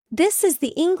This is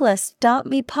the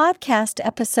Englist.me podcast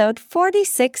episode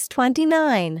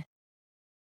 4629.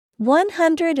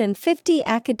 150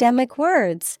 academic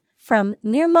words from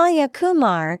Nirmalya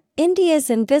Kumar, India's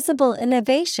Invisible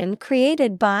Innovation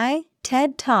created by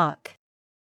TED Talk.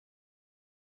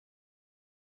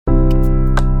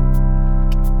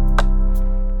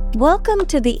 Welcome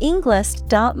to the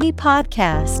Englist.me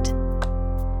podcast.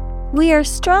 We are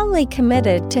strongly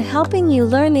committed to helping you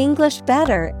learn English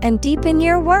better and deepen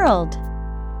your world.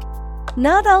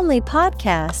 Not only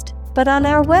podcast, but on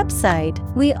our website,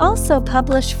 we also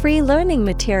publish free learning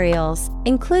materials,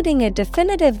 including a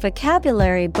definitive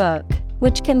vocabulary book,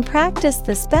 which can practice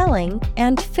the spelling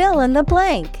and fill in the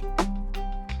blank.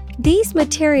 These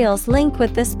materials link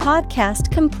with this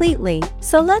podcast completely,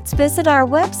 so let's visit our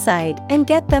website and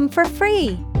get them for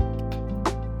free.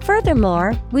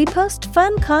 Furthermore, we post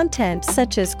fun content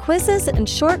such as quizzes and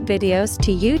short videos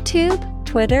to YouTube,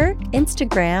 Twitter,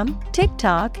 Instagram,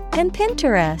 TikTok, and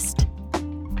Pinterest.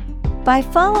 By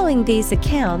following these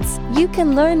accounts, you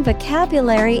can learn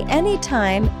vocabulary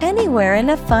anytime, anywhere in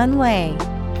a fun way.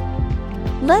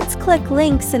 Let's click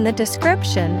links in the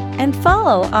description and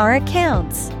follow our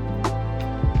accounts.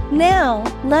 Now,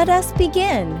 let us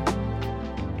begin.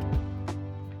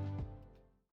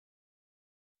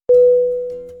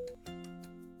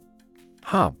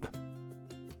 Hub.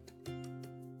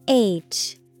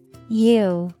 H-U-B.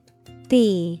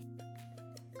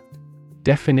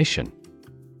 Definition: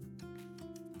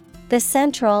 the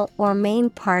central or main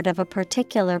part of a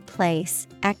particular place,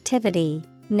 activity,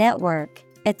 network,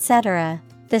 etc.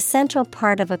 The central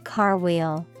part of a car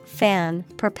wheel, fan,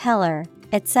 propeller,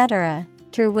 etc.,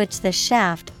 through which the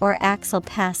shaft or axle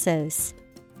passes.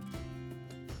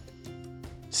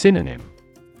 Synonym: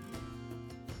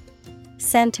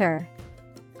 center,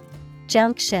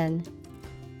 junction,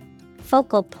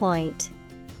 focal point.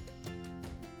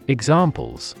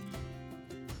 Examples: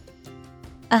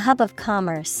 a hub of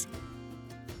commerce,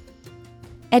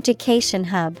 education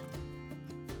hub.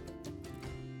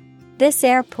 This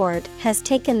airport has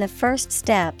taken the first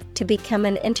step to become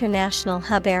an international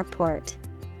hub airport.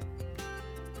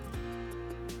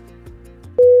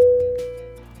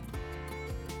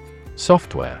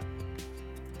 Software.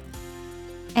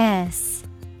 S-O-F-T-W-A-R-E.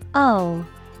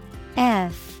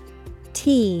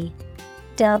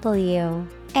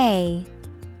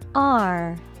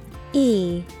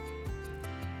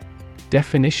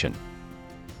 Definition: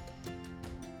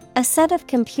 a set of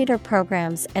computer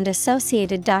programs and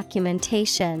associated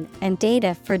documentation and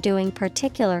data for doing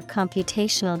particular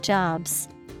computational jobs.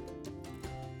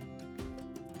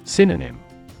 Synonym: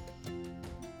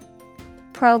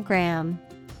 program,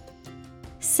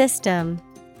 system,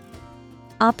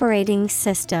 operating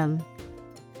system.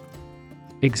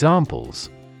 Examples: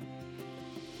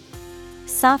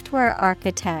 software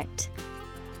architect,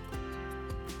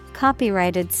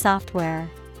 copyrighted software.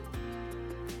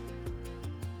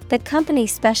 The company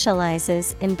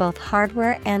specializes in both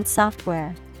hardware and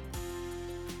software.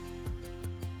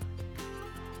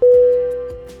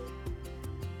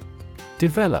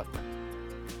 Develop.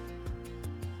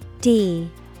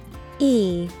 D-E-V-E-L-O-P.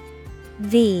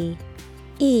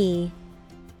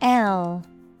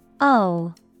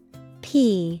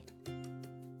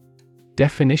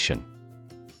 Definition: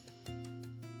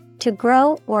 to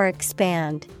grow or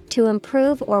expand, to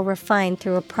improve or refine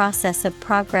through a process of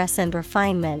progress and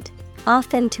refinement,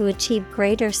 often to achieve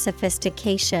greater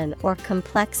sophistication or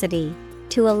complexity,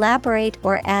 to elaborate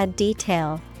or add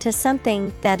detail to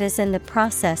something that is in the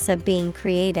process of being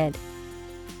created.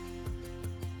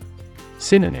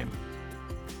 Synonym: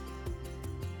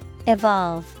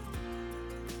 evolve,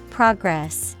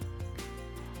 progress,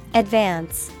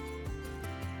 advance.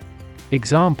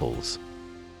 Examples: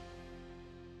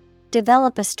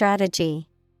 develop a strategy,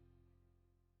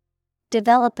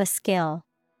 develop a skill.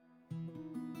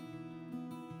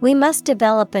 We must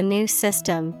develop a new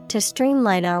system to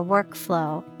streamline our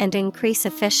workflow and increase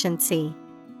efficiency.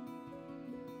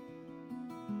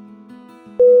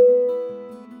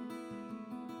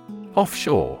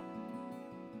 Offshore.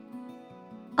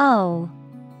 O-F-F-S-H-O-R-E.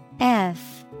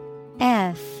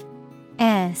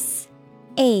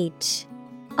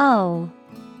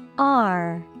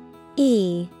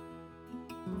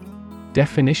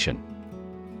 Definition: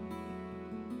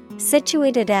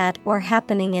 situated at or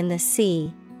happening in the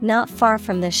sea, not far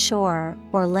from the shore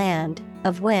or land,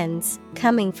 of winds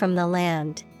coming from the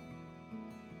land.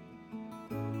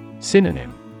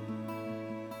 Synonym: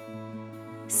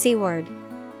 seaward,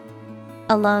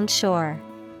 along shore.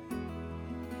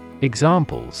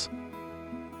 Examples: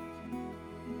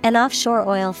 an offshore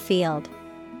oil field,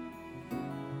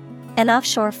 an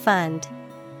offshore fund.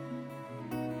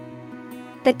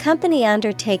 The company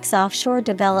undertakes offshore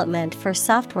development for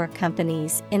software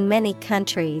companies in many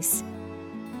countries.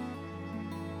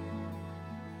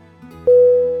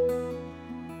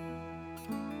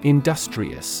 Industrious.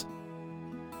 Industrious.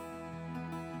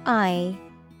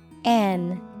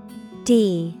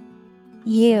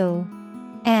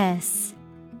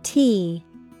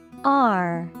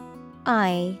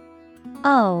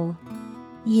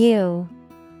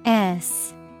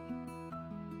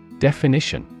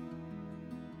 Definition: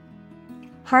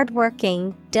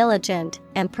 hardworking, diligent,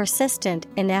 and persistent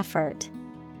in effort.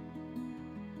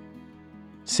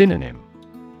 Synonym: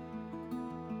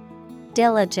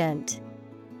 Diligent,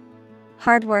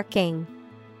 hardworking,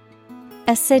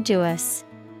 assiduous.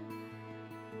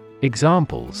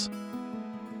 Examples: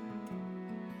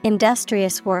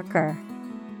 industrious worker,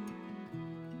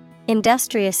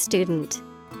 industrious student.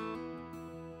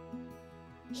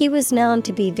 He was known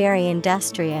to be very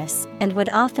industrious and would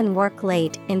often work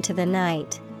late into the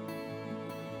night.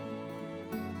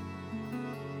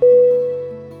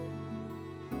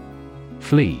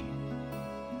 Flee.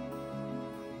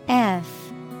 F-L-E-E.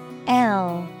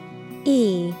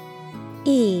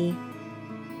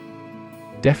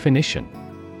 Definition: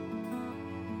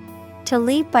 to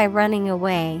leave by running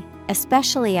away,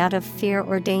 especially out of fear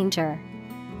or danger.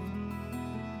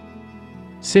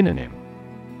 Synonym: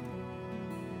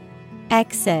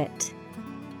 exit,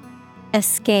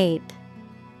 escape,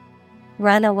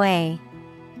 run away.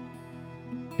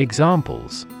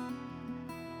 Examples: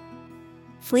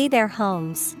 flee their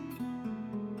homes,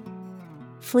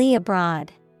 flee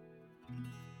abroad.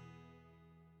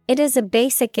 It is a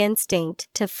basic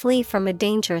instinct to flee from a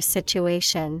dangerous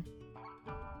situation.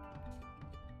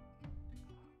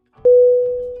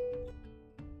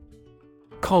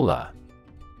 Collar.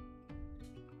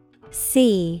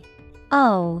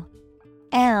 C-O-L-L-A-R.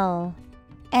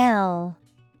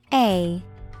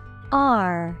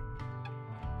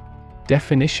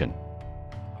 Definition: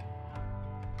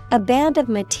 a band of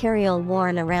material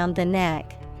worn around the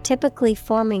neck, typically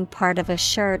forming part of a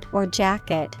shirt or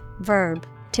jacket. Verb,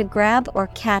 to grab or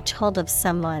catch hold of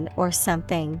someone or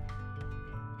something.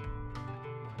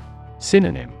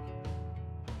 Synonym: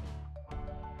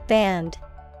 band,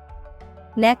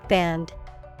 neckband.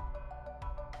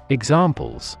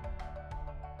 Examples: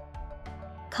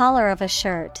 collar of a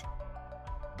shirt,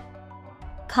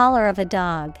 collar of a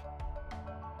dog.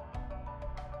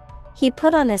 He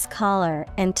put on his collar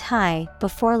and tie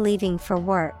before leaving for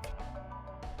work.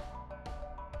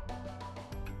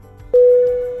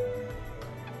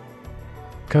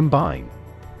 Combine.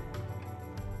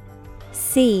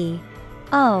 C-O-M-B-I-N-E.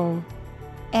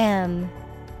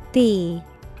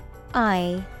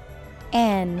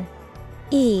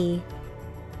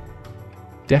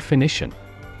 Definition: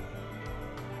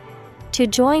 to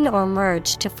join or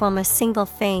merge to form a single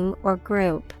thing or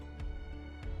group.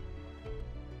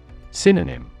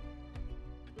 Synonym: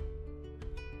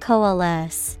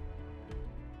 coalesce,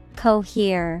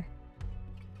 cohere,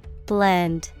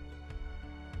 blend.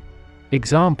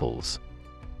 Examples: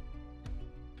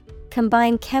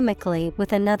 combine chemically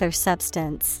with another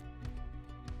substance.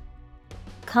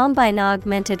 Combine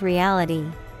augmented reality.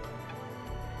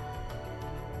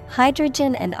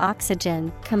 Hydrogen and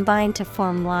oxygen combine to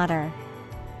form water.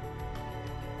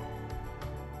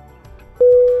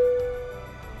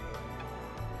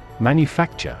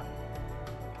 Manufacture.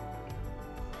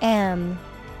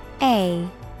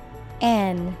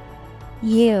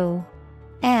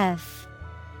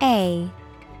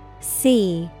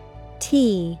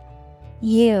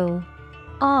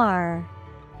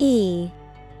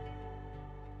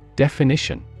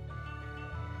 Definition: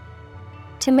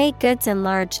 to make goods in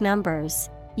large numbers,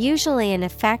 usually in a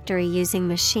factory using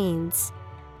machines.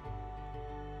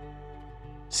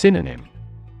 Synonym: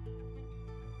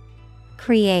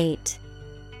 create,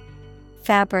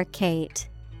 fabricate,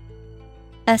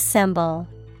 assemble.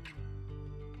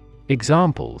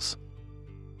 Examples: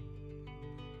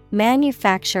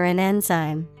 manufacture an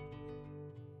enzyme.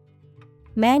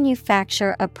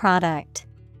 Manufacture a product.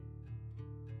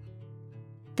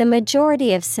 The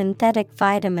majority of synthetic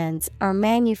vitamins are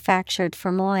manufactured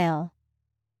from oil.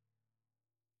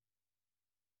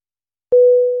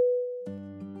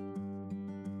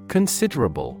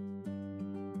 Considerable.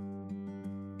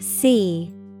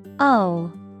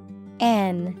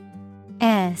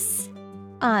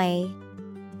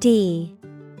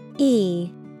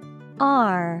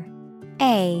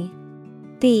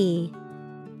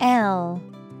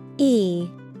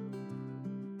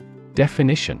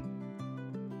 Definition: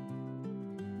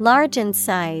 large in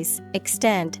size,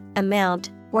 extent,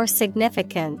 amount, or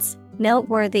significance,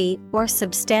 noteworthy or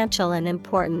substantial in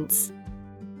importance.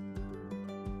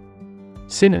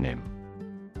 Synonym.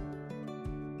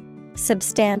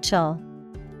 Substantial,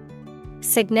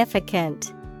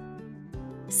 significant,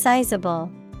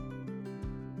 sizable.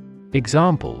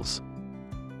 Examples.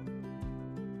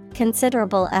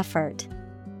 Considerable effort,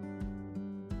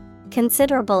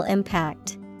 considerable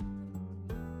impact.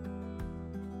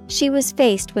 She was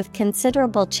faced with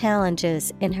considerable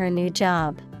challenges in her new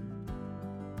job.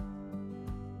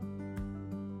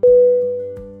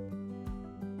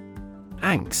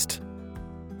 Angst.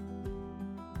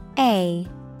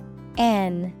 A-N-G-S-T.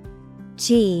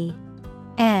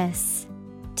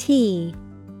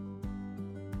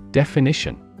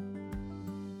 Definition.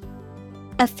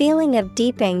 A feeling of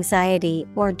deep anxiety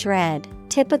or dread,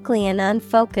 typically an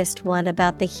unfocused one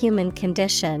about the human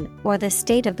condition or the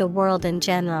state of the world in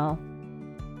general.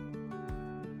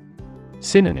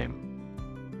 Synonym.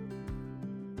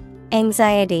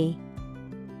 Anxiety,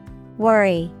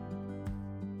 worry,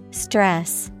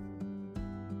 stress.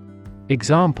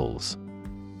 Examples.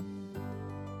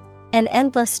 An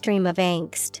endless stream of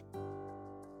angst.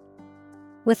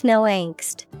 With no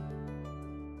angst.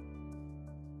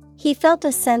 He felt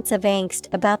a sense of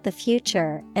angst about the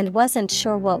future and wasn't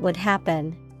sure what would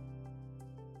happen.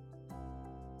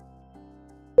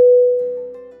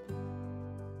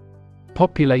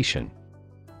 Population.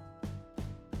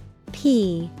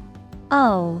 P-O-P-U-L-A-T-I-O-N.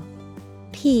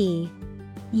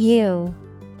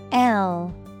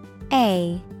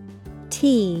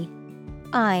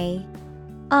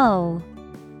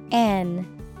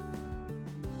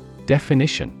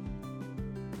 Definition.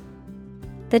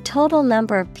 The total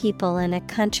number of people in a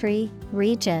country,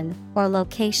 region, or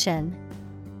location.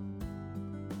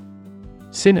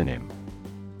 Synonym.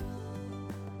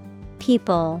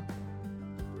 People,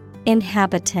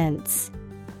 inhabitants,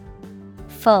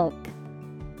 folk.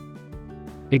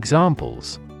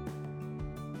 Examples.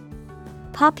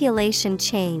 Population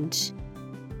change.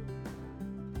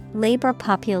 Labor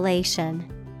population.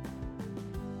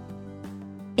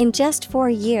 In just 4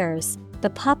 years, the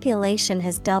population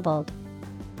has doubled.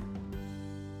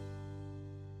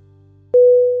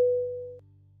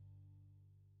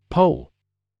 Pole.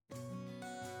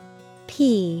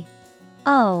 P-O-L-L.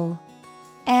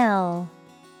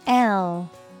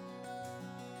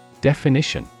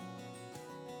 Definition.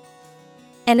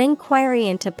 An inquiry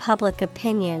into public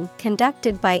opinion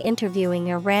conducted by interviewing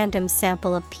a random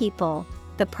sample of people,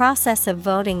 the process of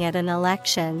voting at an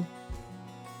election.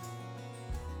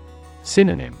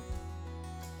 Synonym.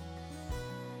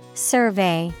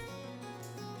 Survey,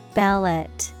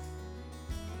 ballot,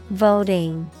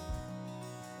 voting.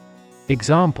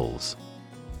 Examples.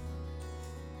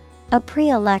 A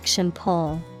pre-election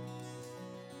poll.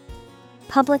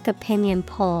 Public opinion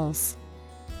polls.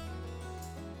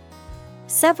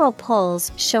 Several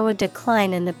polls show a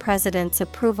decline in the president's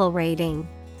approval rating.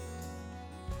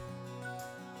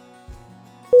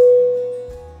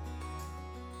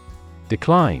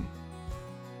 Decline.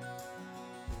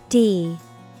 D-E-C-L-I-N-E.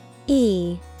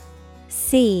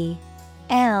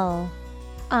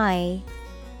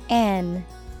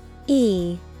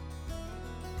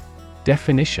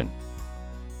 Definition.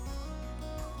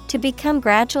 To become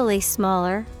gradually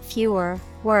smaller, fewer,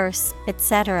 worse,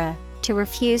 etc. To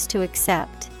refuse to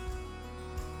accept.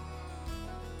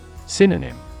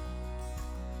 Synonym.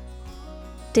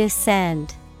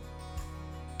 Descend,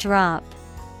 drop,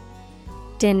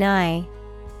 deny.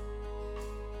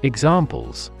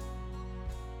 Examples.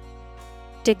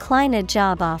 Decline a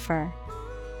job offer.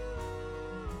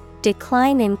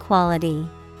 Decline in quality.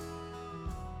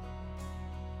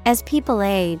 As people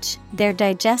age, their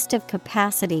digestive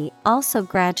capacity also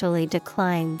gradually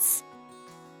declines.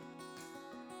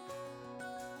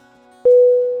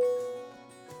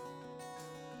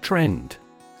 Trend.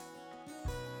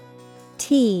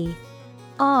 T-R-E-N-D.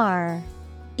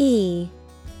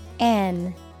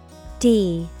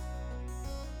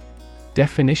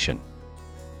 Definition.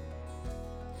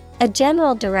 A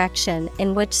general direction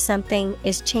in which something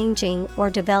is changing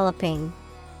or developing.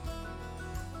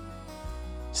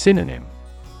 Synonym.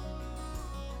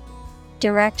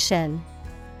 Direction,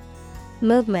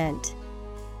 movement,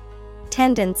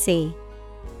 tendency.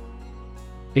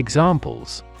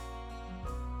 Examples.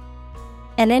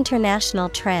 An international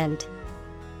trend.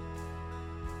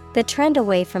 The trend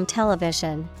away from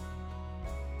television.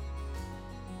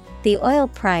 The oil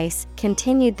price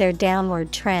continued their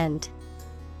downward trend.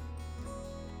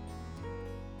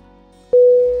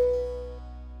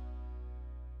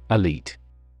 Elite.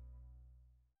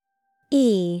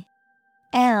 E-L-I-T-E.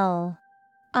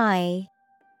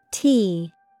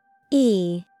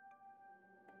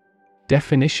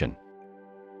 Definition.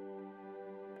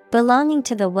 Belonging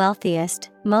to the wealthiest,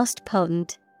 most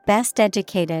potent, best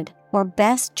educated or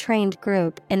best trained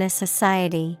group in a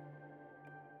society.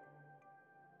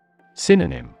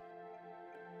 Synonym: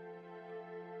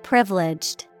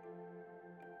 Privileged,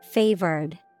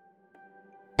 favored,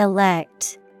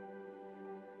 elect.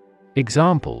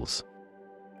 Examples: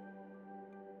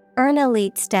 Earn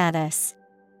elite status.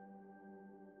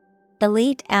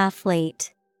 Elite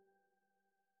athlete.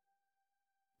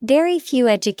 Very few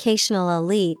educational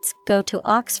elites go to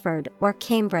Oxford or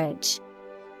Cambridge.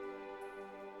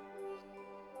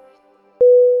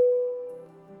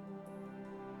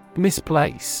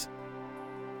 Misplace.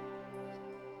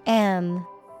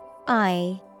 M-I-S-P-L-A-C-E.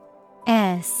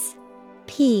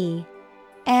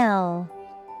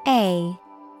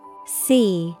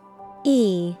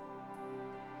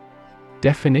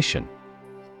 Definition: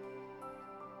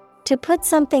 To put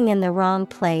something in the wrong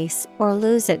place or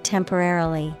lose it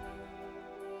temporarily.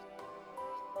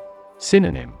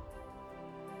 Synonym: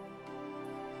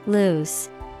 Lose,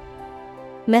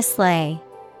 mislay,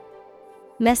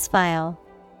 misfile.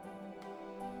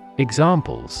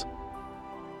 Examples: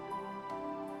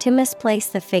 To misplace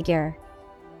the figure.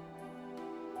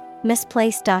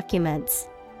 Misplaced documents.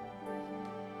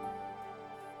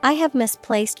 I have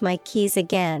misplaced my keys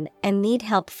again and need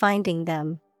help finding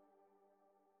them.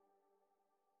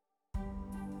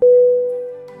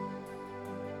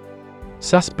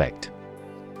 Suspect.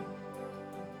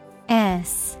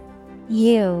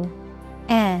 S-U-S-P-E-C-T.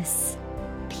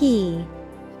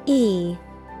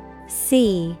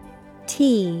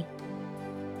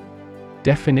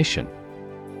 Definition: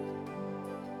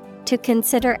 To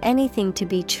consider anything to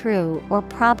be true or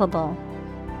probable.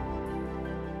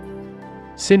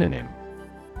 Synonym: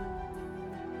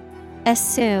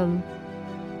 Assume,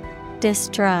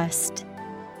 distrust,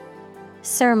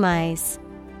 surmise.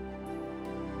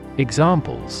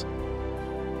 Examples: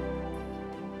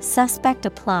 Suspect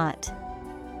a plot.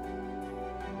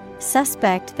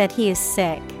 Suspect that he is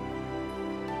sick.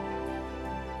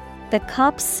 The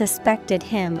cops suspected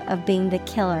him of being the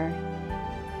killer.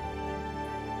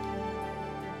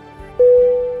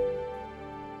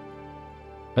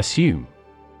 Assume.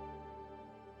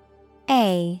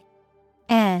 A-S-S-U-M-E.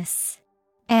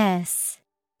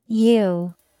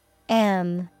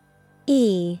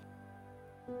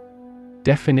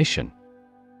 Definition: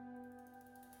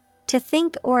 To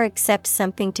think or accept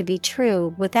something to be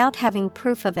true without having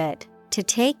proof of it, to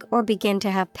take or begin to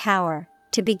have power,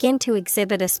 to begin to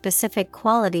exhibit a specific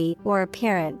quality or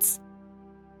appearance.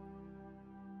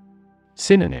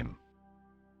 Synonym: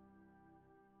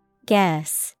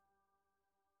 Guess,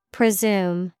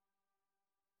 presume,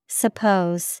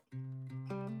 suppose.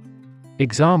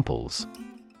 Examples: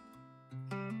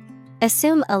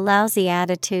 Assume a lousy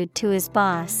attitude to his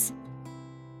boss.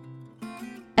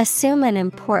 Assume an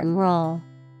important role.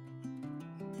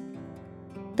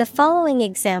 The following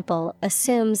example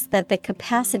assumes that the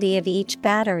capacity of each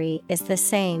battery is the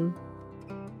same.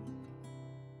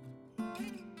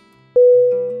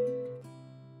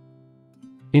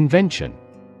 Invention.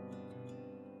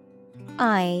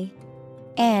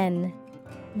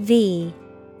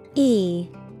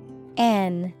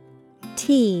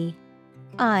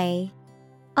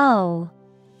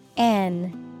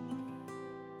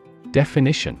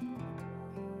 Definition: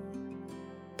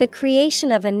 The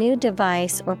creation of a new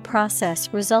device or process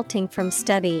resulting from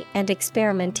study and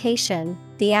experimentation,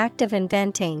 the act of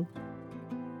inventing.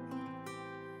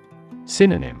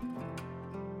 Synonym: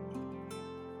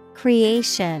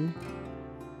 Creation,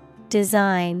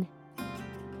 design,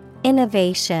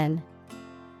 innovation.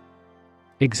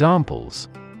 Examples: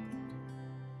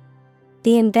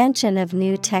 The invention of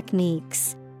new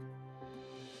techniques.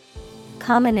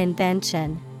 Common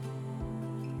invention.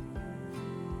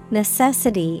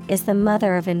 Necessity is the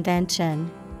mother of invention.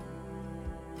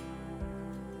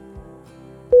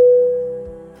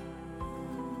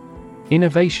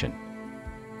 Innovation.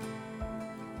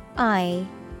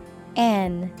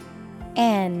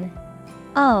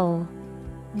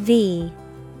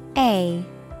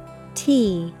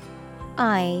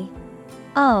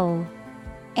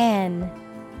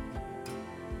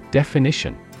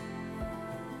 Definition: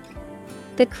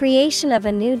 The creation of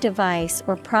a new device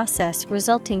or process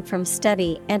resulting from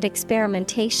study and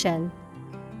experimentation.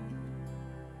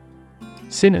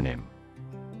 Synonym: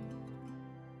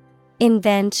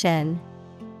 Invention,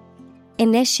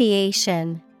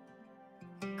 initiation,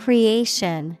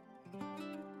 creation.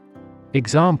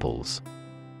 Examples: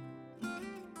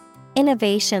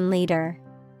 Innovation leader.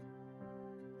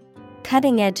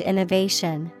 Cutting-edge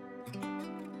innovation.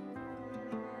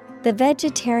 The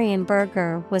vegetarian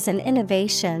burger was an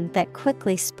innovation that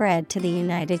quickly spread to the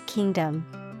United Kingdom.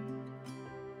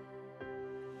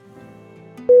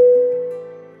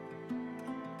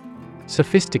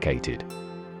 Sophisticated.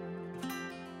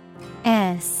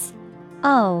 Sophisticated.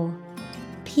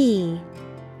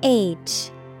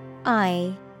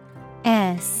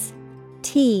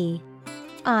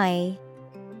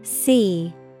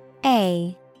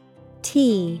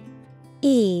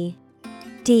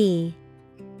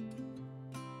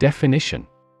 Definition: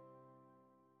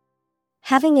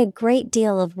 having a great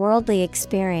deal of worldly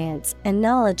experience and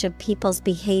knowledge of people's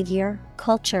behavior,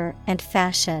 culture, and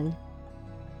fashion.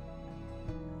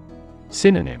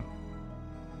 Synonym: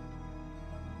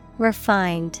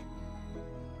 refined,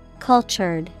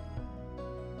 cultured,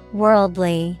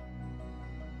 worldly.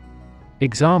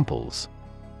 Examples: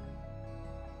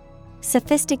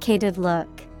 sophisticated look,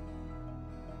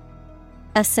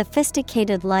 a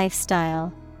sophisticated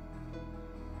lifestyle.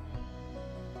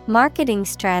 Marketing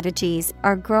strategies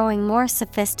are growing more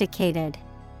sophisticated.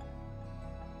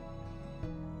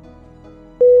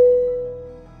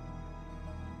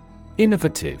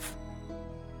 Innovative.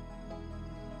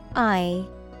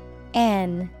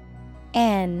 INNOVATIVE.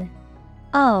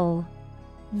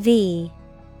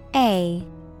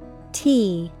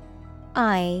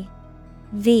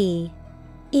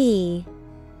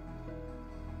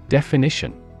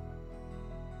 Definition: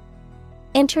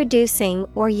 introducing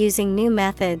or using new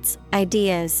methods,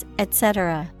 ideas,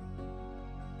 etc.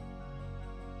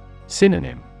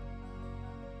 Synonym: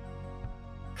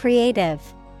 creative,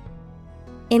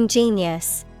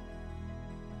 ingenious,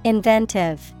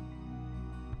 inventive.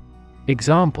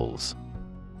 Examples: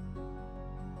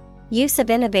 use of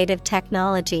innovative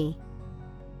technology,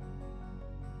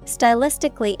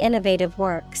 stylistically innovative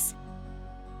works.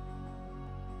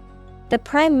 The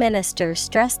Prime Minister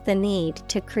stressed the need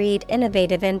to create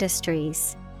innovative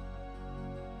industries.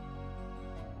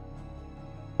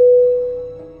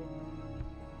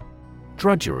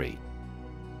 Drudgery.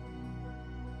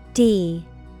 DRUDGERY.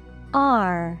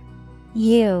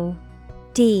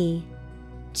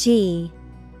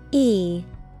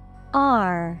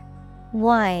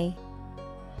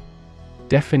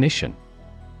 Definition: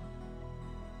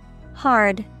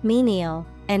 hard, menial,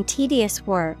 and tedious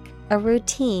work, a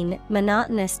routine,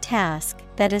 monotonous task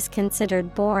that is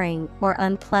considered boring or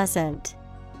unpleasant.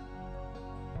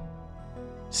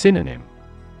 Synonym: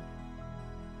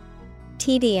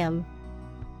 tedium,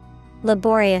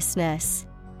 laboriousness,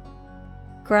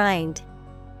 grind.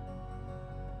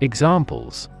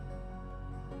 Examples: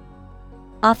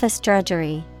 office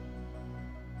drudgery,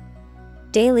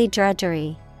 daily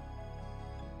drudgery.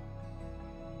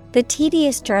 The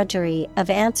tedious drudgery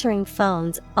of answering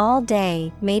phones all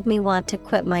day made me want to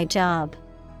quit my job.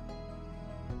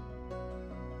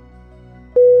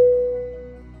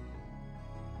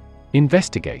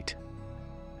 Investigate.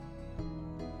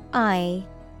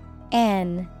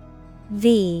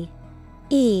 INVESTIGATE.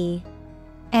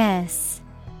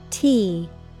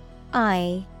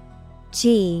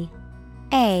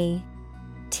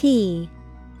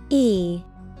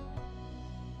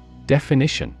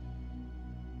 Definition: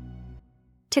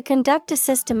 to conduct a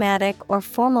systematic or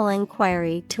formal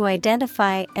inquiry to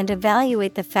identify and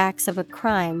evaluate the facts of a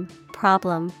crime,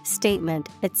 problem, statement,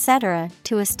 etc.,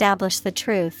 to establish the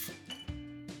truth.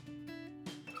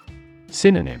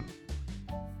 Synonym: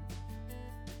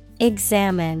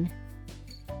 examine,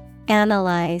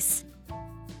 analyze,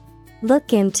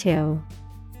 look into.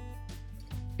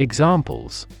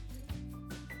 Examples: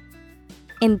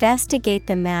 investigate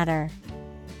the matter,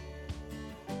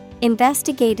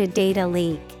 investigate a data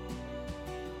leak.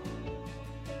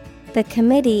 The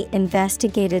committee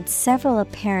investigated several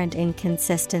apparent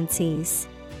inconsistencies.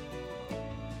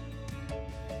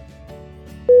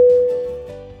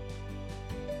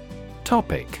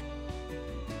 Topic: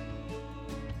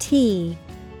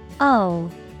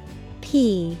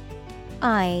 TOPIC.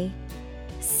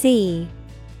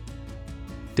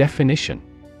 Definition: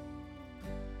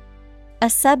 a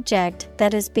subject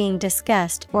that is being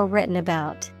discussed or written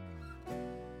about.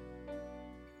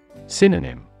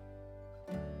 Synonym: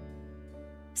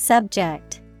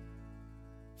 subject,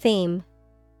 theme,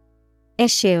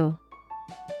 issue.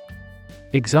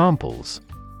 Examples: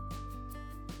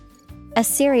 a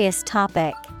serious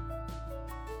topic,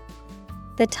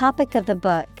 the topic of the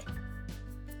book.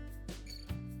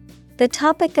 The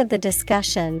topic of the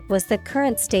discussion was the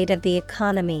current state of the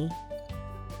economy.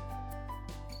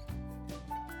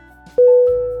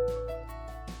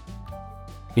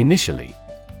 Initially.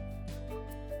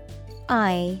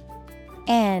 INITIALLY.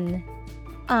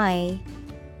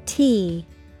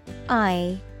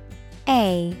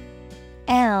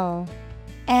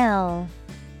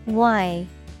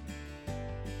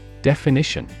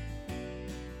 Definition: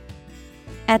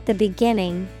 at the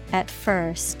beginning, at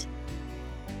first.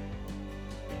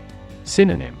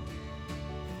 Synonym.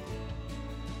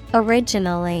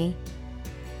 Originally,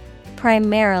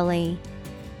 primarily,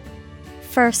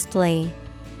 firstly.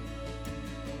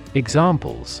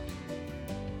 Examples.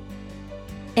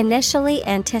 Initially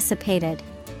anticipated.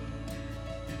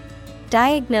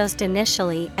 Diagnosed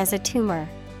initially as a tumor.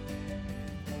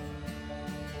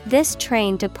 This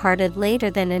train departed later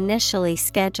than initially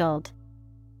scheduled.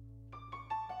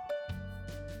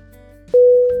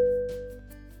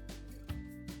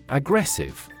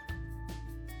 Aggressive.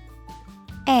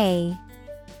 A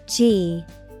G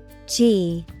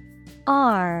G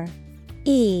R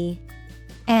E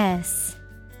S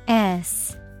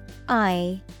S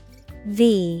I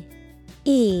V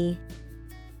E.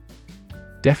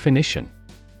 Definition.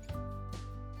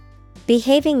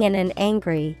 Behaving in an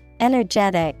angry,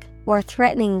 energetic, or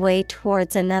threatening way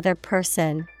towards another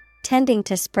person, tending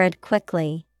to spread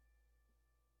quickly.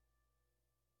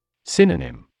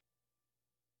 Synonym.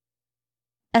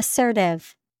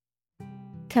 Assertive,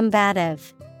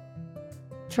 combative,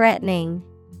 threatening.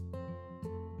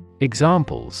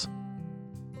 Examples.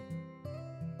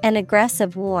 An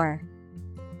aggressive war.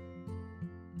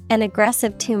 An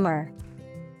aggressive tumor.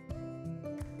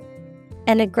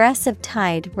 An aggressive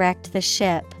tide wrecked the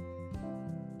ship.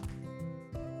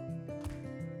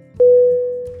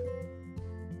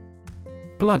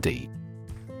 Bloody.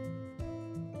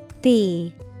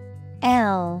 B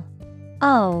L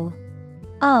O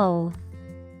O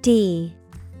D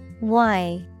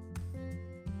Y.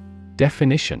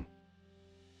 Definition.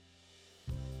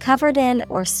 Covered in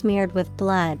or smeared with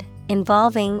blood,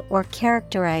 involving or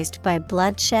characterized by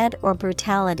bloodshed or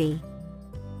brutality.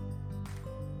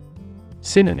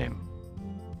 Synonym.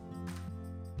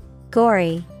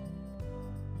 Gory,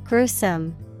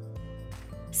 gruesome,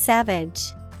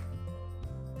 savage.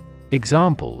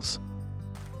 Examples.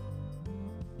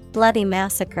 Bloody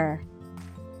massacre.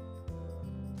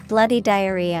 Bloody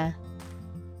diarrhea.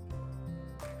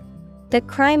 The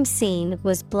crime scene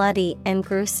was bloody and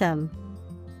gruesome.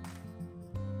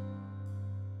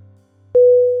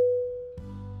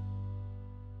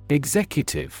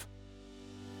 Executive.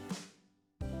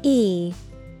 E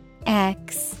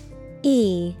X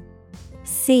E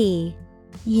C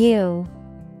U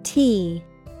T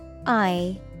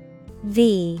I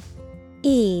V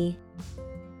E.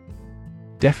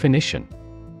 Definition.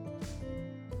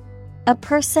 A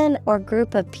person or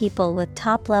group of people with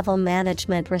top-level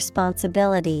management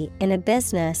responsibility in a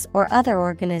business or other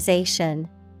organization,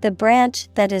 the branch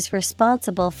that is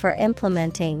responsible for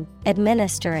implementing,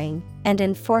 administering, and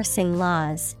enforcing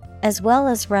laws, as well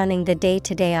as running the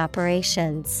day-to-day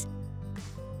operations.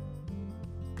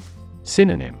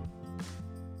 Synonym.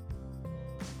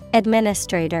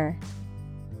 Administrator,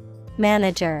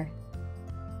 manager,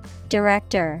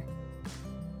 director.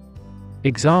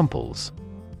 Examples.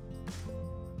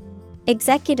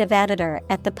 Executive editor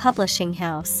at the publishing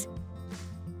house.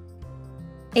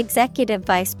 Executive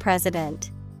vice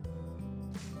president.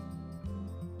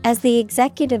 As the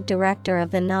executive director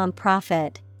of the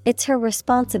nonprofit, it's her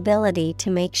responsibility to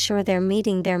make sure they're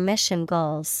meeting their mission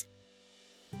goals.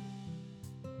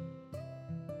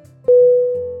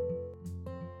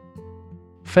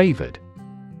 Favored.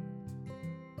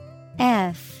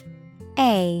 F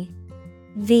A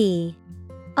V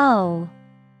O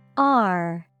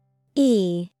R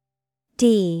E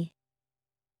D.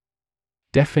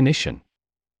 Definition.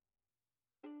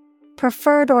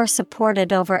 Preferred or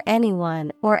supported over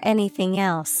anyone or anything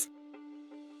else.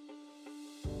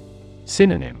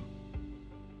 Synonym.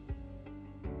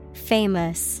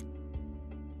 Famous,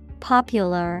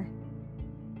 popular,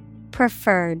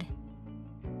 preferred.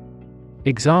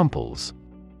 Examples.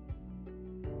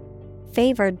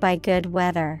 Favored by good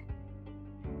weather.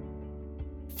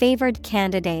 Favored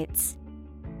candidates.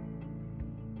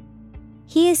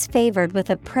 He is favored with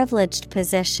a privileged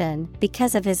position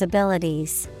because of his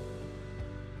abilities.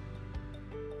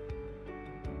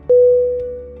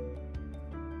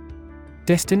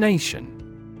 Destination.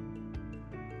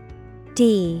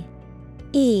 D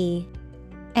E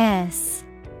S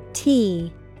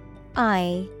T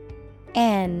I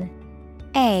N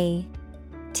A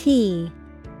T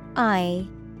I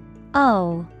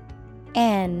O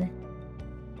N.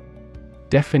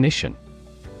 Definition.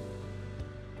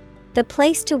 The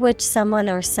place to which someone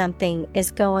or something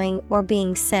is going or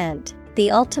being sent,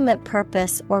 the ultimate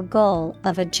purpose or goal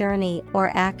of a journey or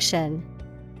action.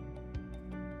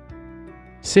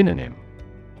 Synonym.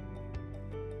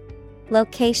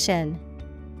 Location,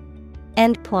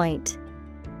 endpoint,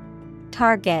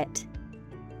 target.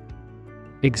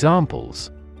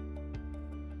 Examples.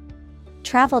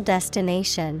 Travel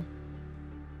destination.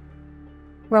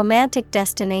 Romantic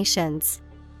destinations.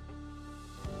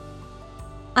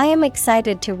 I am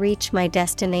excited to reach my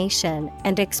destination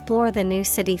and explore the new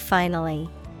city finally.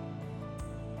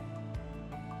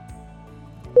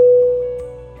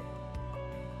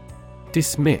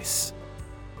 Dismiss.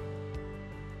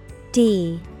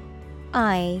 D-I-S-M-I-S-S.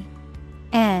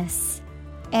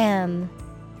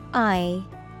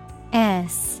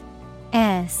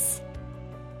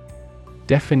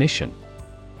 Definition.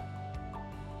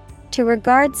 To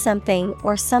regard something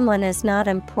or someone as not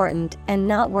important and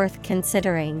not worth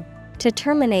considering. To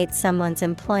terminate someone's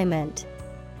employment.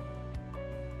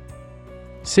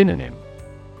 Synonym.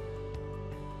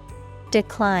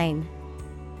 Decline,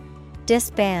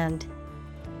 disband,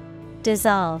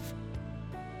 dissolve.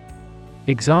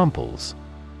 Examples.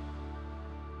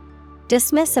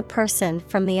 Dismiss a person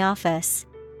from the office.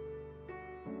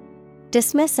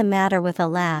 Dismiss a matter with a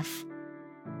laugh.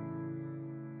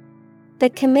 The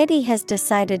committee has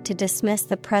decided to dismiss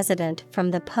the president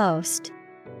from the post.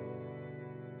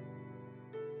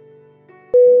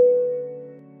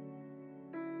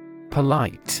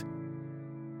 Polite.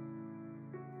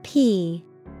 P-O-L-I-T-E.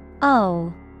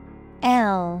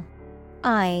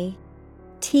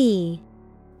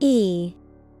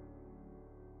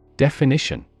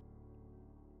 Definition.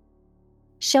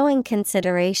 Showing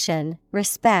consideration,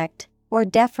 respect, or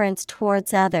deference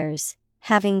towards others,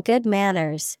 having good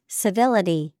manners,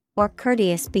 civility, or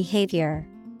courteous behavior.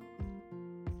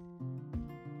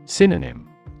 Synonym.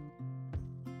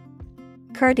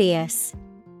 Courteous,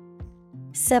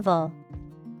 civil,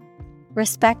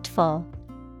 respectful.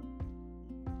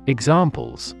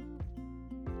 Examples.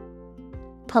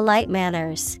 Polite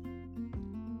manners,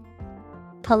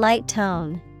 polite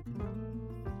tone.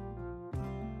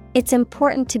 It's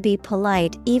important to be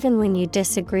polite even when you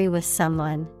disagree with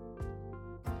someone.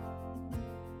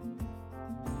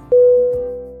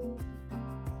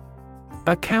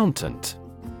 Accountant.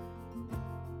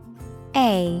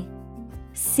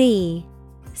 A-C-C-O-U-N-T-A-N-T.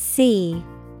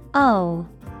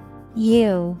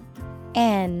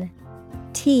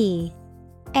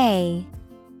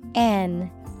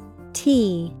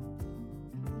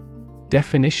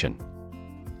 Definition.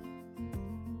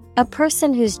 A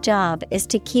person whose job is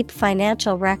to keep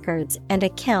financial records and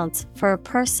accounts for a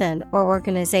person or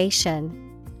organization.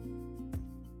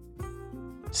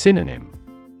 Synonym.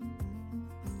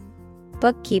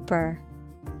 Bookkeeper,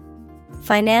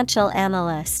 financial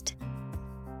analyst,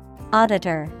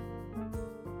 auditor.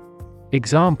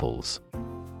 Examples.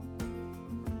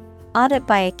 Audit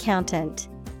by accountant.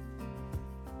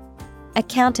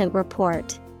 Accountant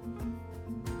report.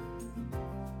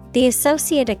 The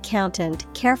associate accountant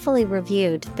carefully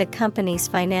reviewed the company's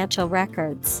financial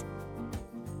records.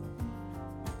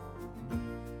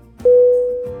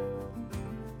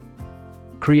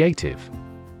 Creative.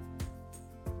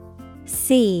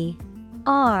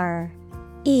 C-R-E-A-T-I-V-E.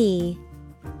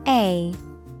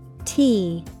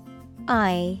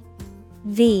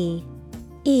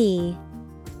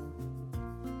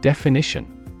 Definition.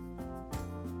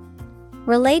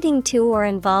 Relating to or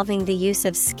involving the use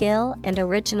of skill and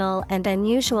original and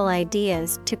unusual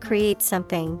ideas to create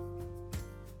something.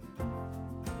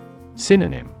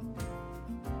 Synonym.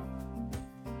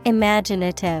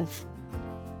 Imaginative,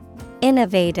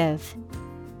 innovative,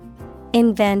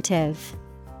 inventive.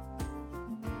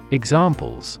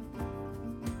 Examples.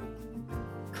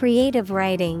 Creative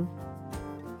writing.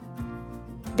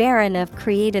 Barren of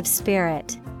creative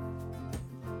spirit.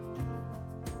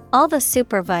 All the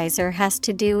supervisor has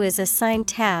to do is assign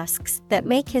tasks that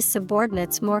make his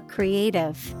subordinates more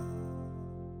creative.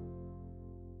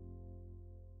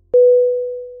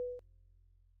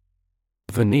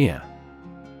 Veneer.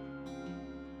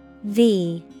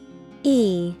 V-E-N-E-E-R.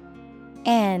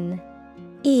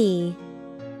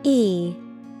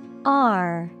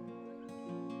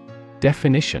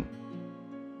 Definition.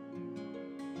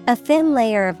 A thin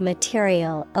layer of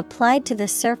material applied to the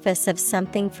surface of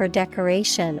something for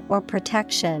decoration or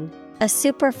protection, a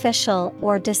superficial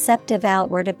or deceptive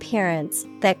outward appearance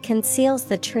that conceals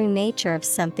the true nature of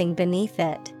something beneath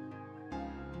it.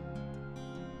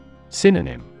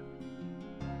 Synonym.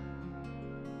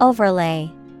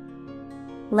 Overlay,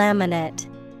 laminate,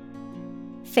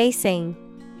 facing.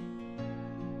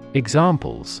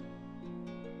 Examples.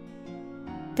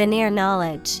 Veneer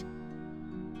knowledge.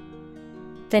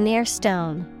 Veneer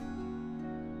stone.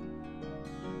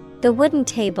 The wooden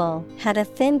table had a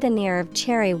thin veneer of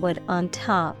cherry wood on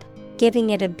top,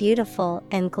 giving it a beautiful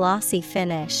and glossy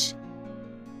finish.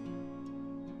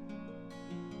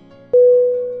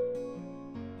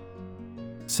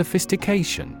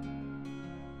 Sophistication.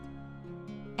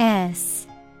 S-O-P-H-I-S-T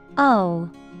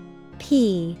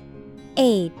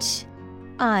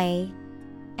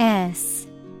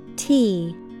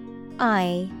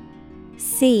T-I-C-A-T-I-O-N.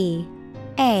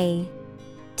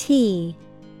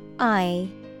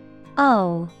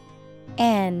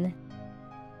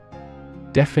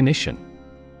 Definition: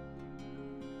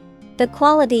 the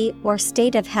quality or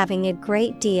state of having a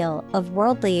great deal of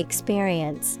worldly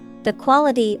experience, the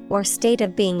quality or state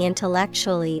of being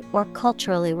intellectually or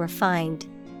culturally refined.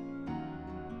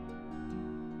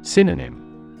 Synonym: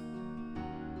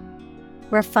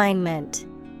 refinement,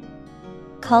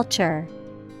 culture,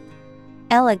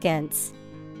 elegance.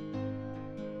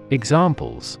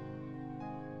 Examples: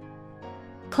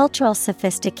 cultural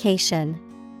sophistication,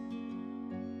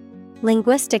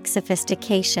 linguistic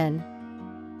sophistication.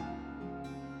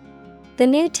 The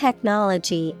new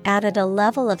technology added a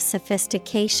level of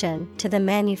sophistication to the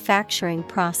manufacturing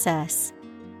process.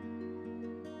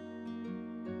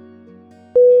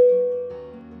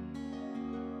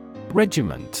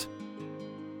 Regiment.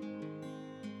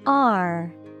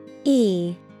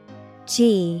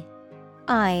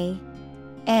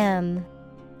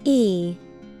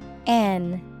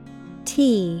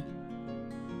 R-E-G-I-M-E-N-T.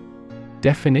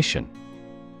 Definition: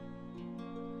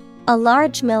 a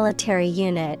large military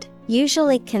unit,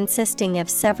 usually consisting of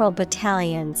several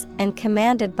battalions and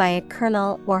commanded by a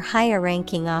colonel or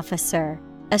higher-ranking officer,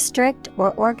 a strict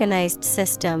or organized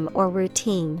system or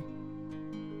routine.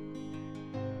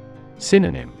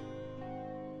 Synonym: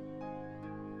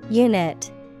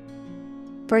 unit,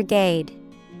 brigade,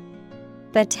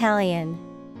 battalion.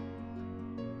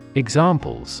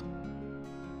 Examples: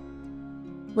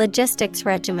 logistics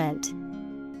regiment,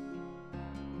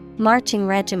 marching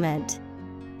regiment.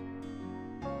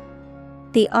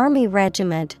 The Army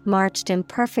regiment marched in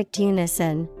perfect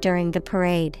unison during the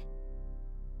parade.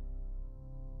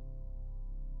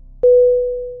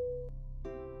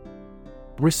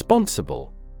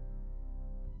 Responsible.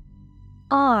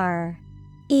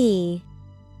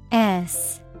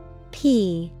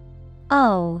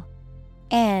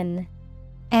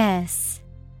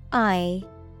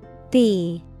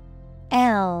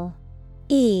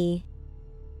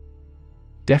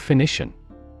 Definition: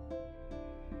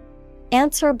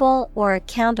 answerable or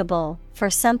accountable for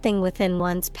something within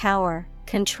one's power,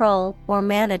 control, or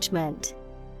management.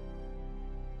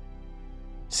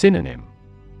 Synonym: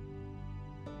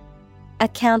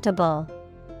 accountable,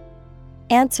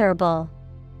 answerable,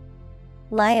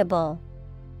 liable.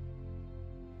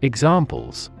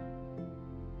 Examples: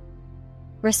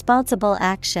 responsible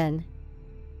action,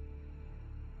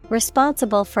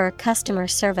 responsible for customer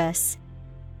service.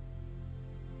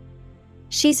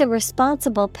 She's a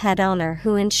responsible pet owner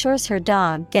who ensures her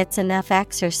dog gets enough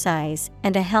exercise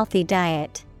and a healthy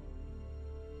diet.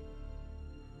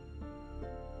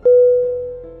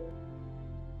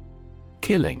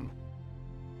 Killing.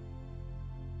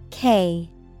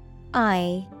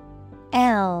 K-I-L-L-I-N-G.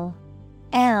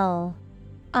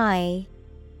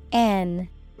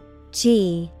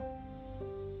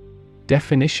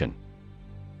 Definition: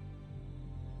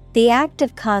 the act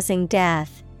of causing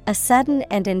death, a sudden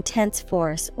and intense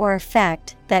force or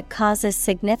effect that causes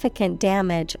significant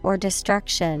damage or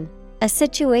destruction. A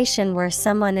situation where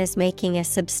someone is making a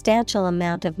substantial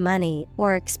amount of money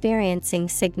or experiencing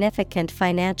significant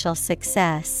financial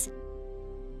success.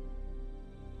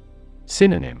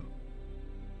 Synonym: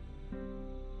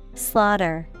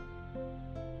 slaughter,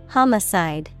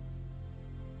 homicide,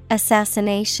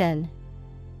 assassination.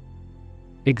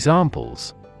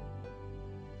 Examples: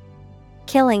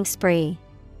 killing spree,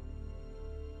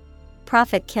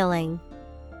 profit killing.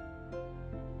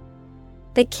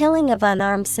 The killing of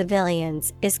unarmed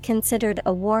civilians is considered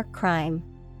a war crime.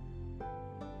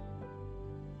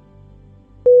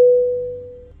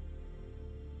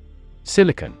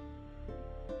 Silicon.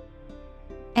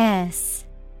 S-I-L-I-C-O-N.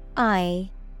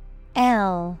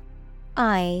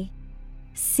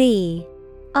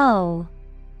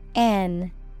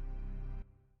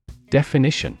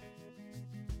 Definition: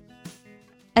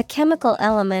 a chemical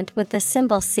element with the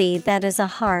symbol C that is a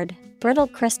hard, brittle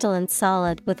crystalline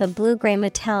solid with a blue-gray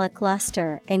metallic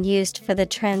luster and used for the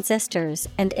transistors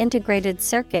and integrated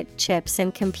circuit chips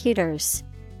in computers.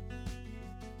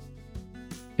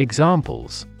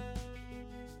 Examples: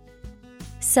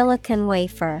 silicon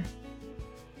wafer,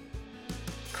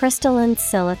 crystalline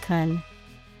silicon.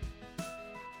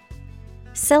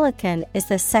 Silicon is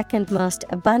the second most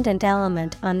abundant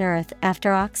element on Earth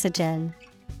after oxygen.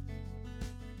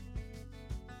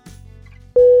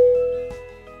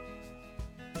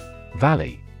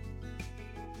 Valley.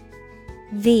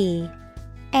 V-A-L-L-E-Y.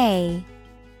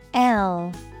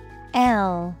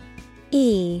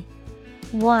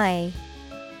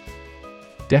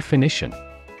 Definition: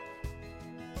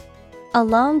 A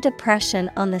long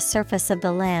depression on the surface of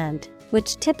the land,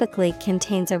 which typically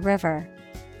contains a river.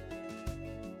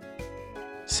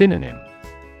 Synonym: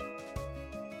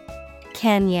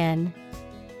 Canyon,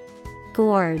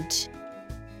 gorge,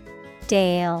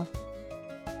 dale.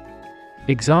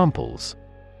 Examples: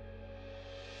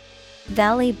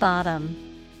 Valley bottom,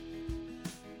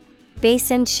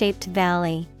 basin-shaped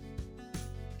valley.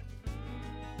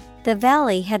 The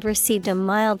valley had received a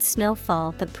mild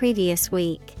snowfall the previous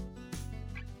week.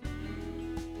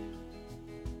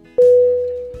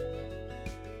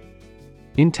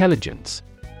 Intelligence.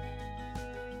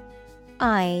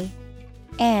 INTELLIGence.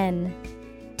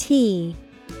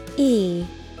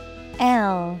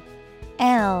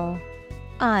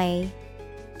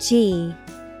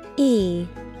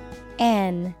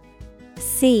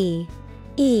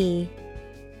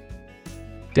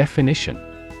 Definition: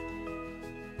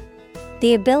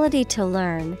 the ability to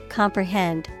learn,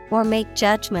 comprehend, or make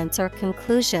judgments or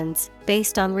conclusions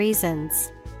based on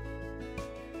reasons.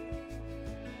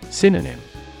 Synonym: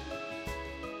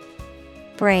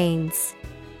 Brains,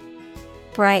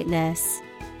 brightness,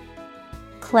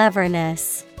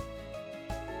 cleverness.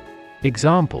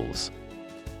 Examples: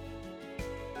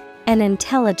 an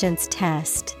intelligence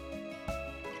test.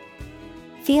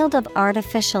 Field of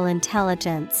artificial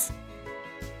intelligence.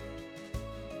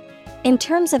 In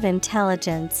terms of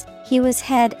intelligence, he was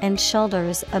head and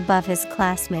shoulders above his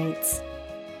classmates.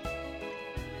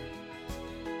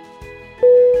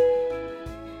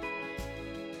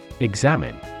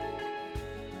 Examine.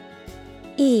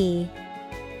 EXAMINE.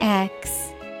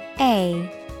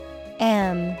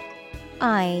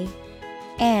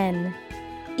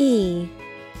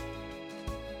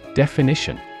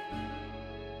 Definition: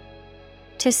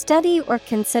 to study or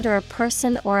consider a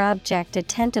person or object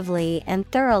attentively and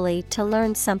thoroughly to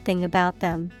learn something about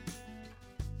them.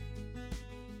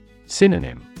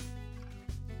 Synonym: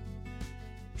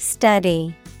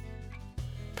 study,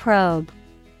 probe,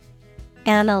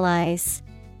 analyze.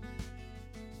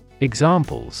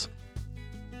 Examples: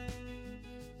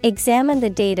 examine the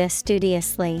data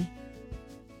studiously.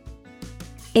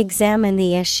 Examine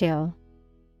the issue.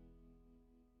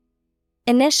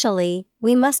 Initially,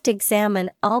 we must examine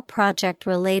all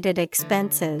project-related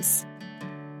expenses.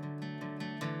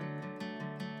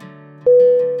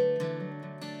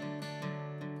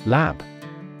 Lab.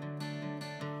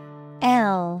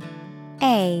 LAB.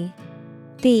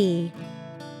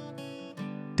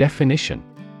 Definition: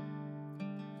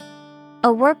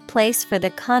 a workplace for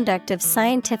the conduct of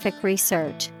scientific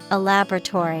research, a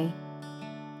laboratory.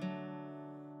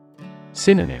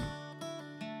 Synonym: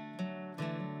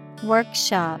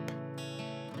 workshop,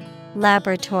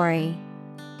 laboratory,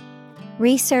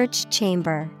 research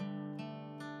chamber.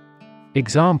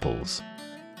 Examples: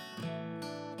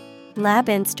 lab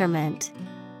instrument,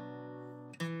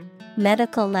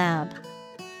 medical lab.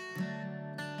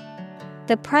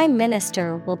 The Prime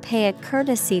Minister will pay a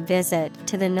courtesy visit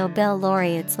to the Nobel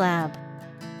laureate's lab.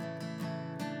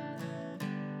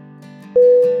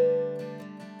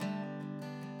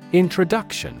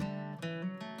 Introduction.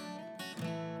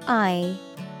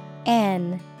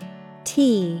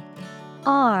 INTRODUCTION.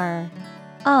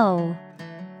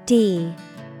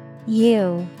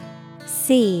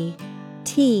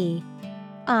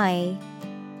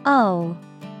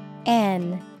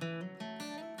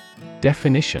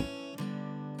 Definition: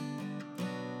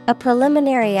 a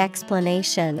preliminary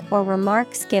explanation or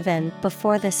remarks given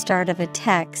before the start of a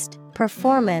text,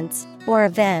 performance, or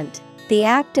event, the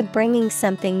act of bringing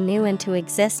something new into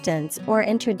existence or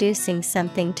introducing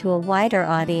something to a wider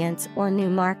audience or new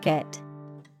market.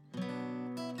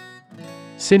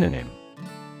 Synonym: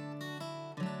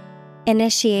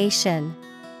 initiation,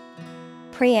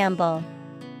 preamble,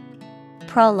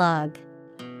 prologue.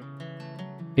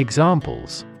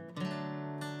 Examples: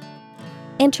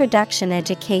 introduction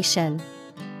education,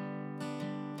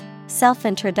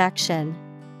 self-introduction.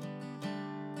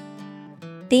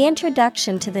 The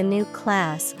introduction to the new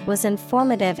class was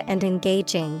informative and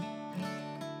engaging.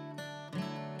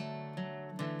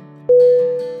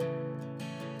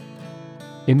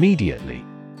 Immediately.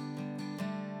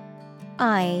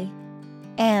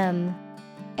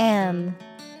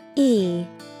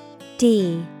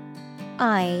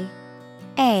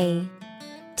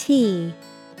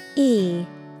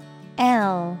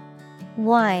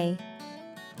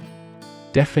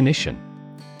 Definition: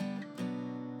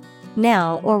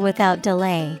 now or without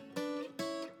delay.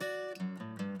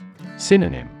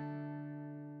 Synonym: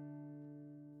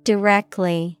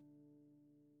 directly,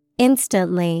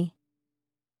 instantly,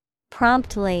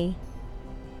 promptly.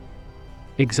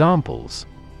 Examples: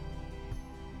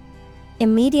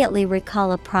 immediately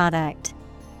recall a product.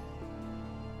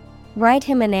 Write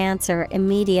him an answer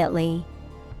immediately.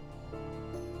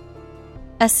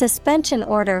 A suspension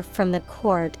order from the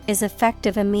court is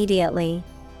effective immediately.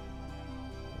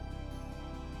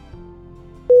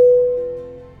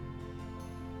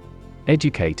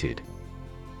 Educated.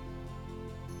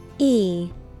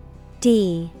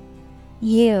 Educated.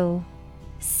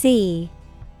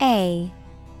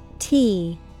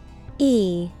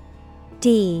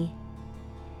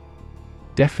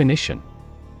 Definition.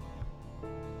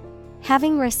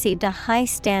 Having received a high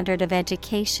standard of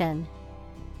education.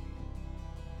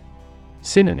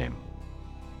 Synonym.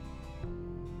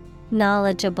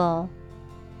 Knowledgeable,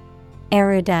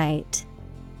 erudite,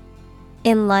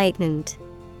 enlightened.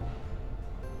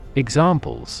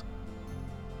 Examples.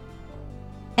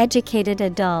 Educated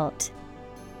adult.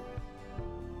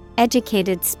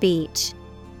 Educated speech.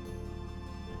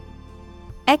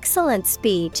 Excellent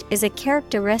speech is a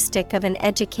characteristic of an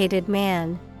educated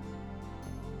man.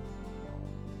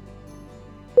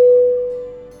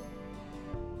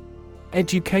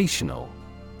 Educational.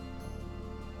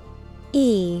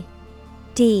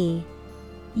 Educational.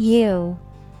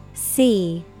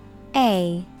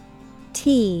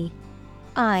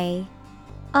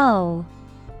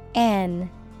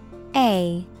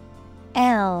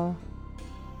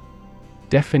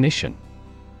 Definition.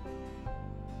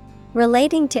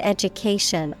 Relating to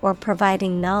education or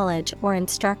providing knowledge or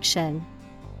instruction.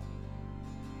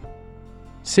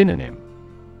 Synonym.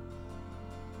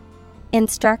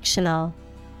 Instructional,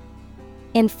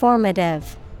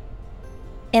 informative,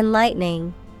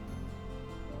 enlightening.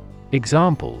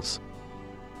 Examples.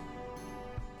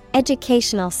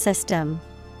 Educational system.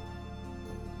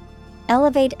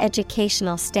 Elevate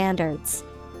educational standards.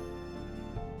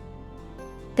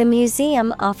 The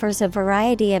museum offers a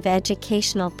variety of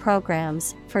educational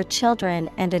programs for children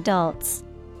and adults.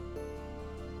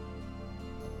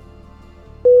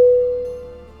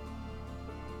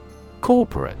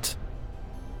 Corporate.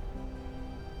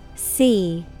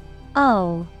 CORPORATE.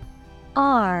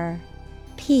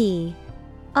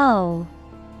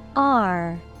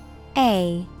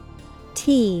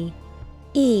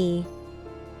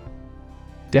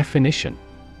 Definition.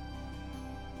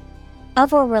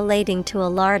 Of or relating to a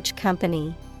large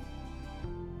company.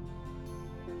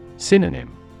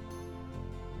 Synonym.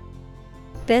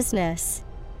 Business,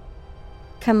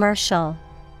 commercial,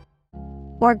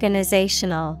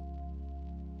 organizational.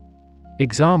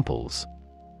 Examples.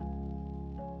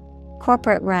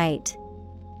 Corporate right.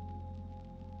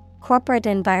 Corporate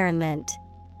environment.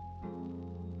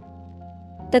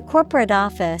 The corporate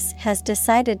office has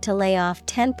decided to lay off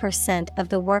 10% of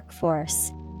the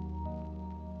workforce.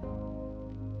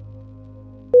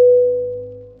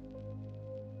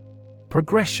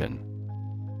 Progression.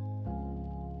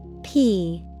 Progression.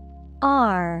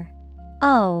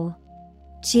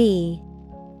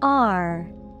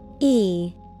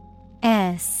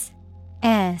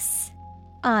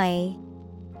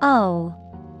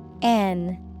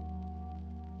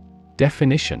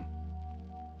 Definition.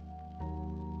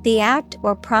 The act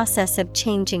or process of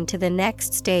changing to the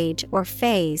next stage or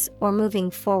phase or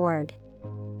moving forward.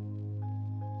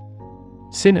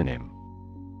 Synonym.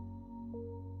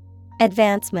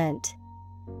 Advancement,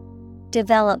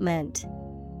 development,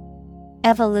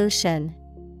 evolution.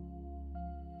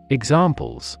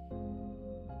 Examples.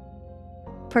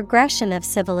 Progression of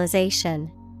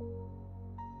civilization.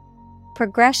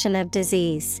 Progression of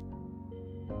disease.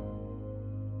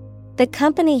 The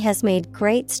company has made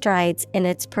great strides in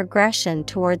its progression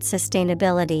towards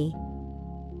sustainability.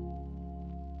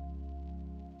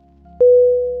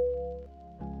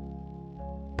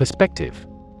 Perspective. Perspective.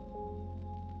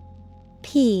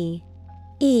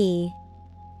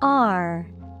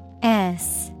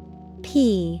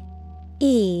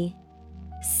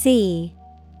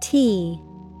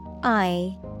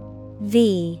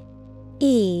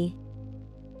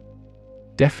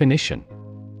 Definition.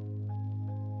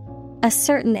 A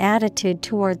certain attitude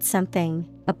towards something,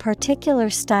 a particular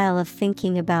style of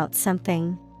thinking about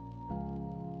something.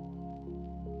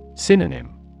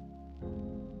 Synonym.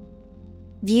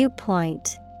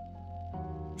 Viewpoint,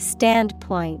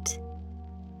 standpoint,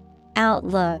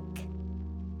 outlook.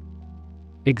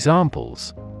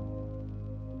 Examples.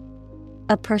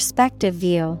 A perspective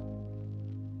view.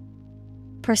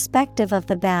 Perspective of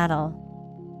the battle.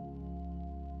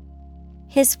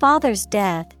 His father's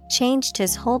death changed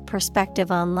his whole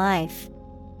perspective on life.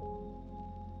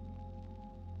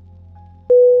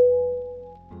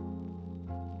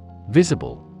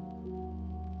 Visible.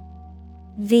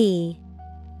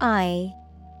 VISIBLE.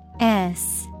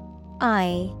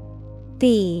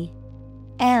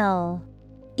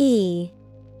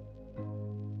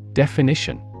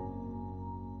 Definition.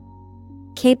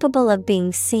 capable of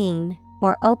being seen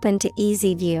or open to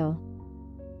easy view.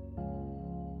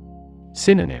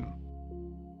 Synonym: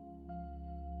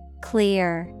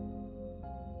 Clear,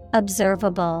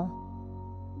 observable,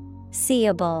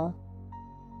 seeable.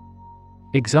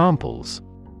 Examples: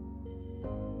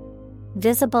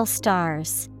 Visible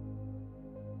stars.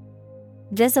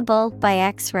 Visible by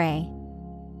X-ray.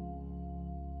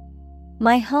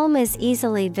 My home is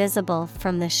easily visible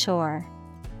from the shore.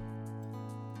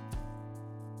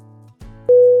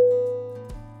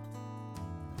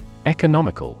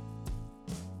 Economical.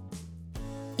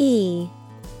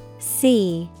 Economical.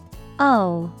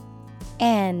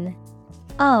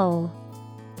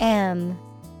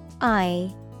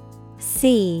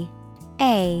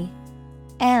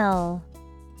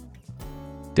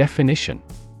 Definition: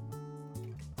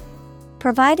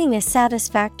 Providing a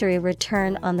satisfactory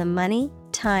return on the money,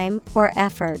 time, or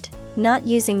effort, not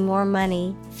using more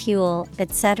money, fuel,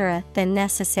 etc. than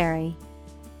necessary.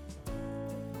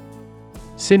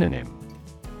 Synonym: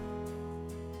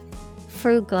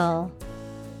 Frugal,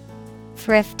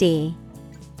 thrifty,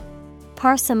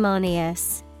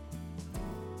 parsimonious.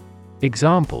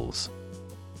 Examples: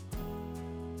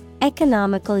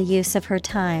 Economical use of her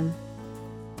time.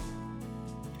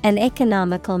 An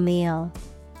economical meal.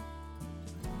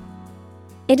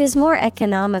 It is more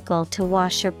economical to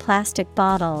wash your plastic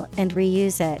bottle and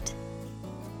reuse it.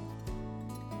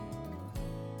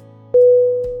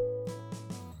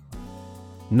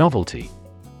 Novelty.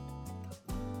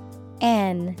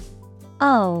 Novelty.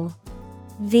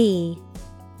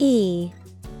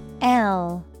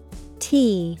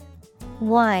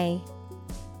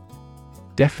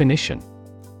 Definition: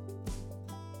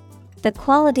 The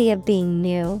quality of being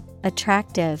new,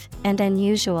 attractive, and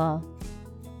unusual.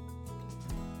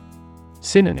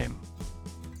 Synonym: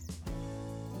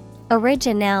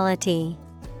 Originality,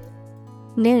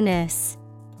 newness,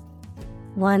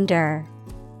 wonder.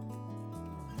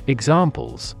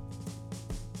 Examples: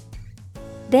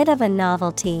 Bit of a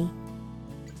novelty.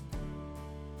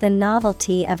 The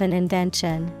novelty of an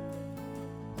invention.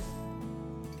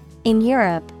 In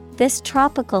Europe, this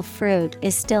tropical fruit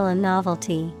is still a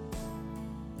novelty.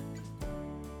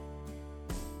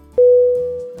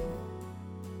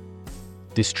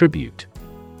 Distribute.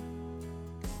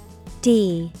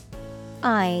 Distribute.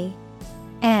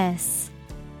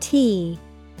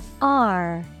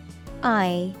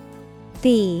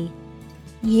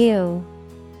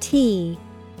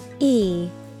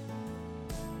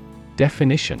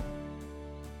 Definition: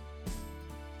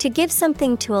 To give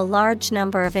something to a large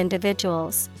number of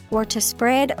individuals, or to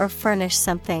spread or furnish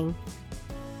something.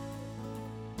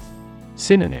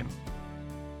 Synonym: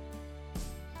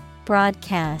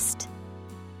 Broadcast,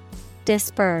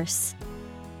 disperse,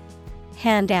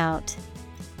 handout.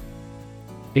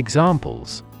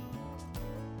 Examples: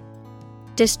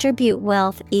 Distribute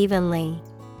wealth evenly.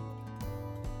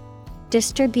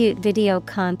 Distribute video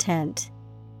content.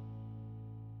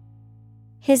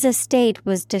 His estate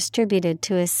was distributed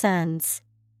to his sons.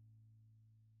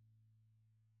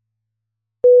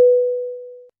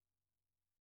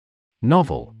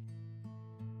 Novel.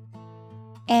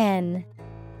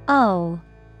 Novel.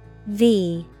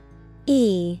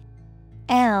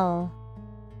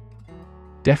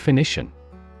 Definition: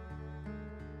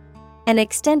 An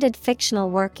extended fictional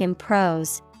work in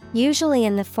prose, usually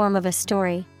in the form of a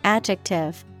story.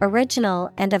 Adjective, original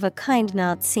and of a kind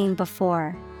not seen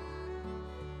before.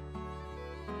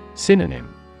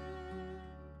 Synonym: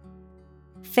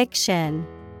 Fiction,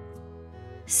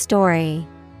 story.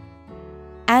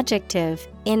 Adjective,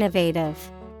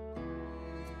 innovative.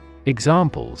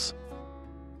 Examples: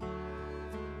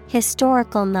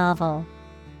 Historical novel.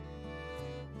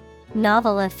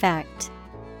 Novel effect.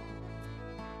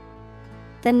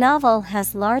 The novel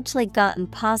has largely gotten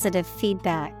positive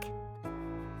feedback.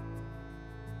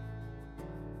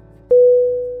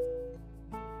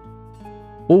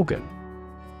 Organ.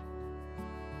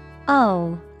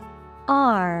 O-R-G-A-N.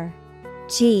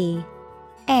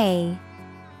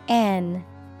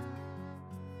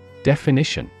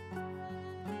 Definition: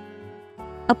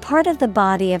 A part of the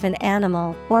body of an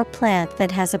animal or plant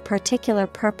that has a particular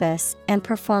purpose and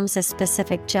performs a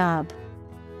specific job.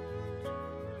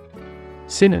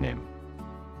 Synonym: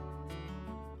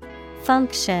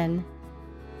 Function,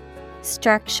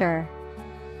 structure.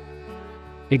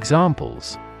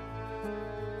 Examples: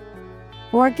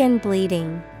 Organ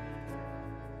bleeding.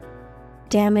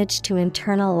 Damage to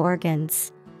internal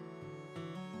organs.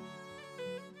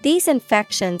 These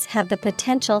infections have the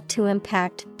potential to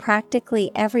impact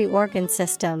practically every organ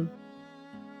system.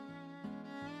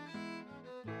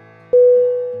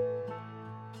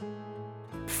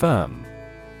 Firm.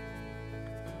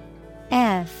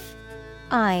 F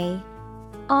I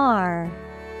R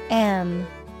M.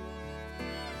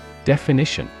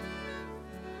 Definition: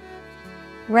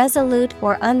 resolute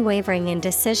or unwavering in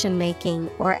decision-making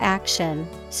or action,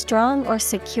 strong or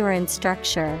secure in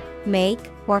structure, make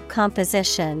or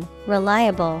composition,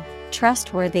 reliable,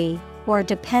 trustworthy, or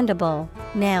dependable.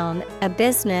 Noun, a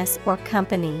business or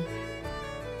company.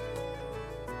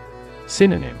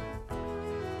 Synonym: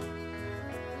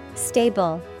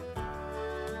 Stable,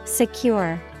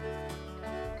 secure,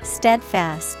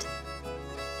 steadfast.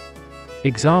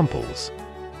 Examples: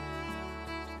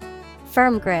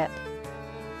 Firm grip,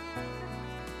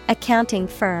 accounting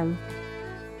firm.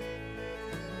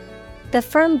 The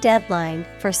firm deadline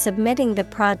for submitting the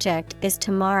project is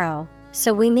tomorrow,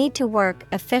 so we need to work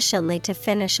efficiently to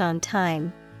finish on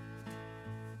time.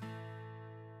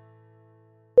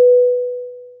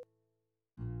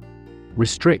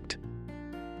 Restrict: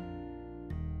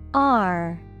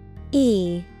 R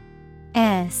E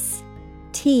S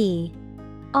T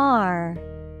R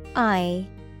I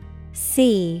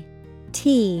C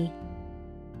T.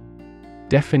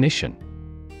 Definition: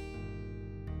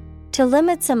 to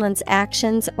limit someone's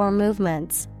actions or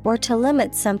movements, or to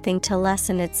limit something to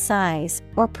lessen its size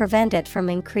or prevent it from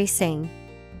increasing.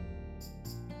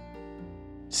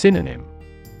 Synonym: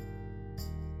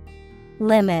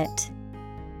 Limit,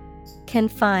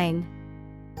 confine,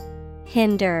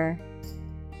 hinder.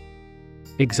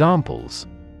 Examples: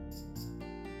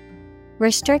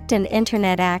 restrict an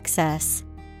internet access.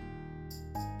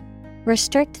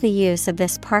 Restrict the use of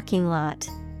this parking lot.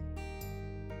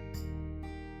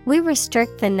 We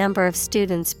restrict the number of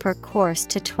students per course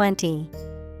to 20.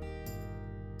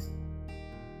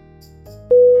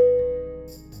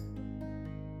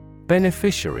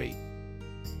 Beneficiary: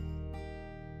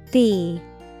 B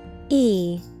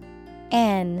E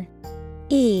N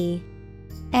E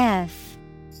F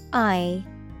I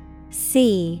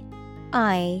C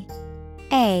I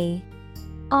A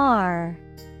R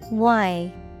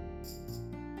Y.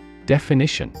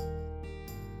 Definition: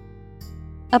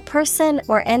 a person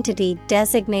or entity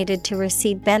designated to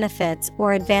receive benefits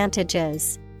or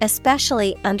advantages,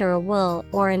 especially under a will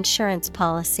or insurance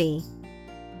policy.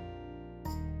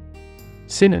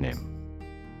 Synonym: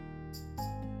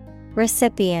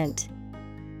 Recipient,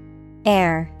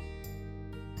 heir,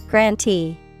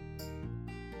 grantee.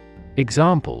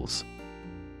 Examples: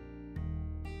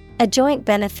 a joint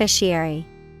beneficiary.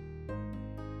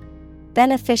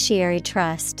 Beneficiary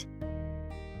trust.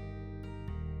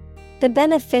 The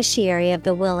beneficiary of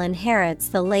the will inherits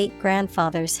the late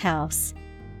grandfather's house.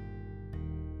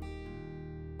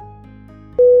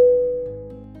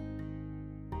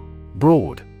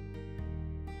 Broad: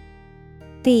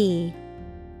 B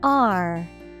R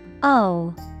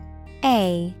O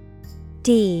A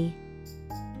D.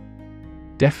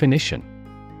 Definition: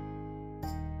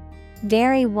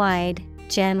 very wide,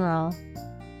 general.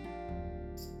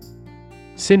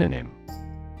 Synonym: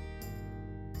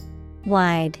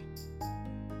 Wide,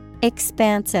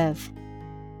 expansive,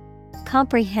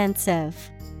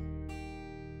 comprehensive.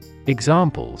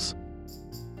 Examples: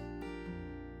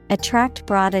 attract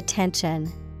broad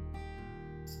attention.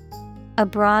 A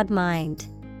broad mind.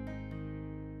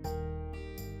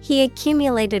 He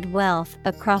accumulated wealth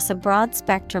across a broad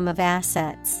spectrum of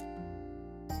assets.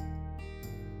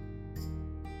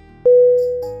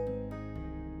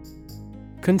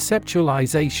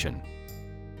 Conceptualization: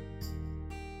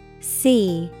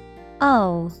 C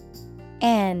O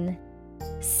N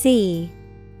C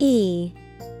E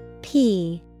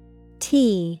P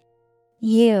T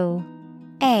U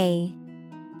A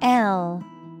L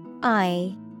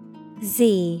I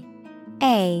Z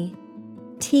A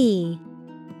T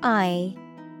I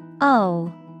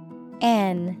O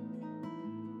N.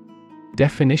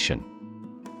 Definition: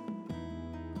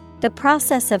 the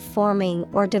process of forming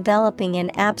or developing an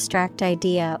abstract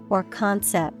idea or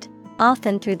concept,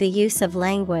 often through the use of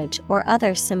language or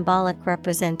other symbolic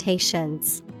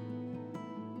representations.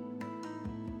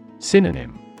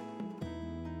 Synonym: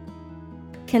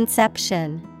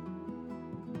 conception,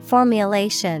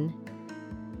 formulation,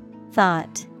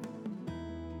 thought.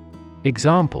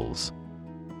 Examples: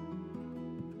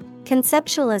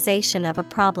 conceptualization of a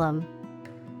problem.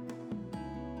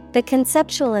 The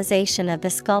conceptualization of the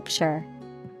sculpture.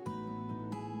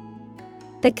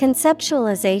 The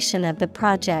conceptualization of the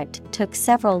project took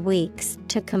several weeks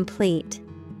to complete.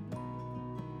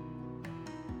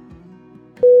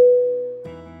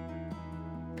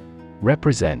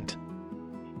 Represent: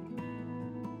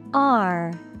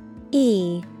 R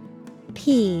E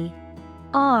P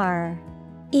R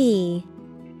E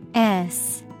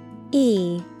S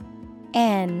E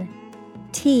N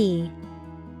T.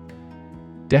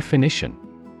 Definition: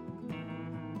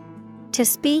 to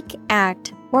speak,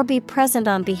 act, or be present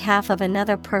on behalf of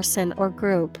another person or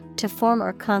group, to form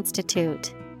or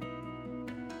constitute.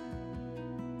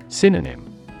 Synonym: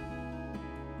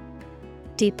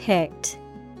 Depict,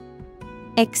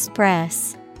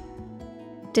 express,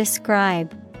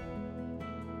 describe.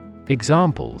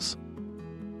 Examples: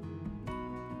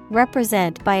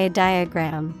 represent by a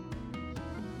diagram.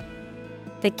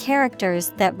 The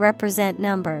characters that represent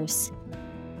numbers.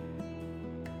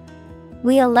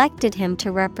 We elected him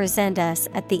to represent us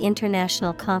at the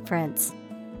international conference.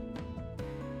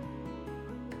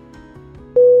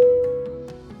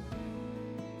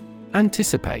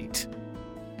 Anticipate.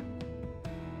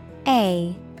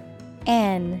 A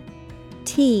N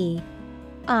T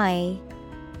I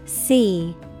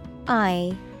C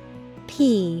I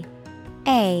P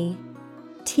A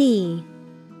T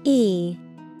E.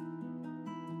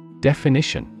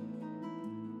 Definition: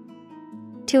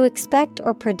 to expect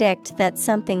or predict that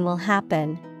something will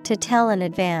happen, to tell in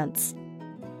advance.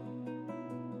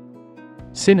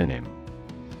 Synonym: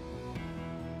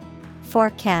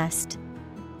 Forecast,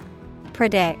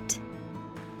 predict,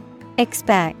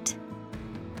 expect.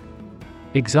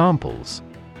 Examples: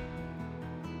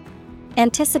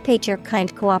 anticipate your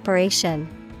kind cooperation.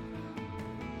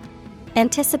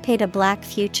 Anticipate a black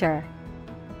future.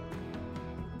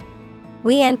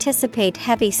 We anticipate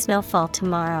heavy snowfall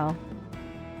tomorrow.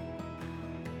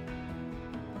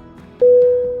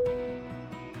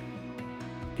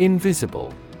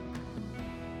 Invisible.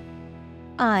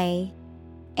 I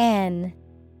N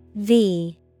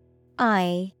V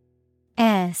I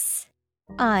S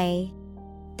I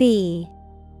B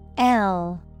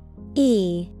L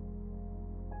E.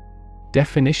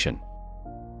 Definition: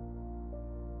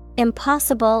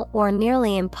 impossible or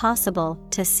nearly impossible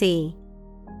to see.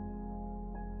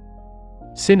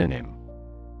 Synonym: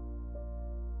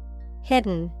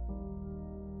 hidden,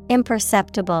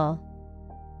 imperceptible,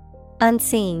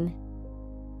 unseen.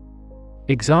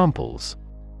 Examples: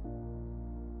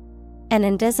 an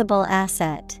invisible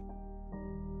asset.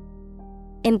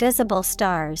 Invisible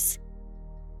stars.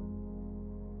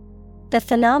 The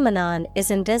phenomenon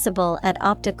is invisible at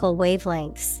optical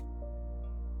wavelengths.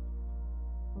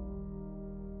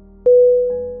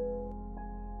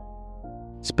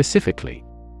 Specifically.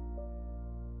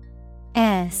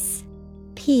 S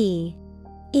P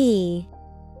E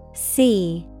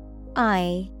C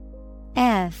I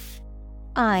F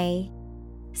I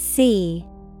C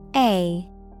A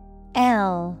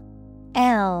L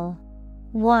L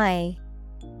Y.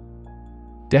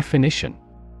 Definition: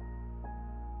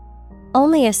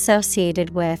 only associated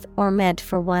with or meant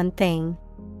for one thing.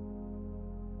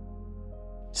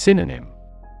 Synonym: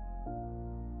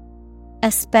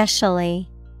 especially,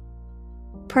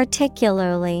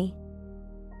 particularly,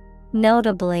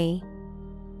 notably.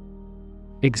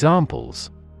 Examples: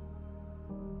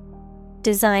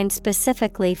 designed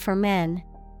specifically for men.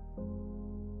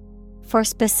 For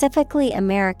specifically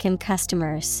American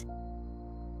customers.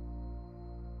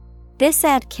 This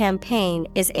ad campaign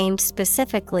is aimed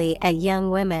specifically at young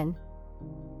women.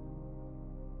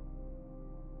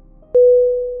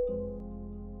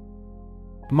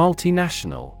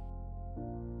 Multinational.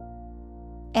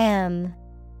 M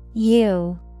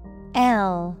U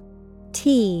L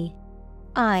T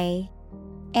I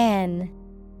N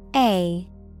A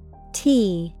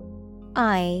T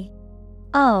I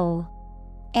O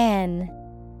N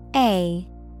A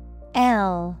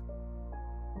L.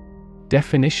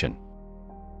 Definition: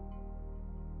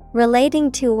 relating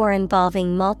to or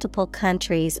involving multiple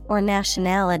countries or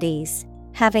nationalities,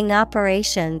 having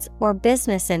operations or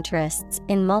business interests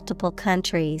in multiple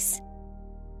countries.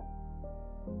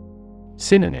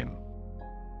 Synonym: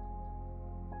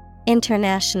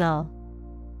 international,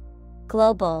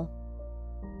 global,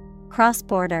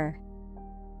 cross-border.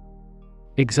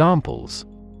 Examples: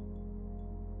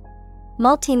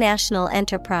 multinational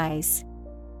enterprise.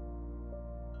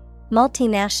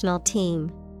 Multinational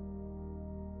team.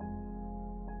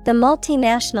 The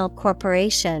multinational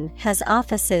corporation has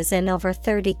offices in over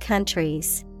 30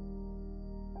 countries.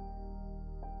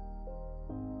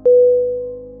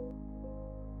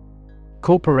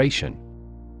 Corporation.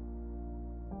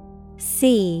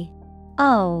 C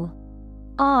O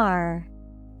R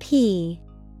P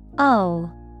O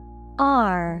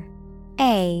R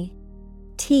A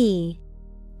T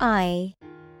I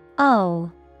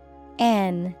O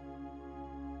N.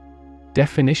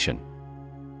 Definition: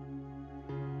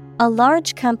 a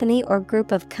large company or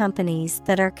group of companies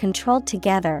that are controlled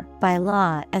together by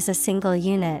law as a single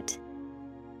unit.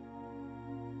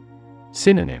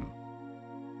 Synonym: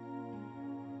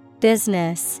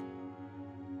 business,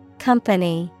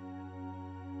 company,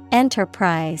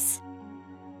 enterprise.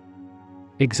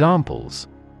 Examples: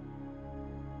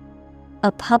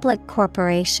 A public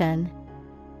corporation.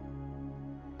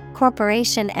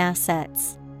 Corporation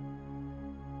assets.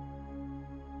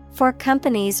 4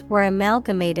 companies were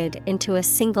amalgamated into a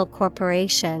single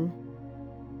corporation.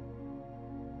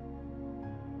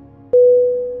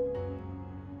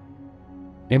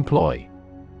 Employ.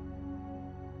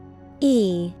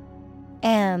 E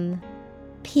M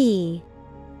P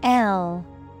L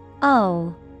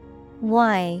O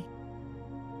Y.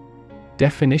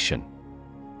 Definition: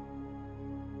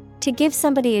 To give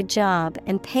somebody a job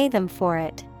and pay them for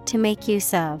it, to make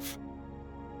use of.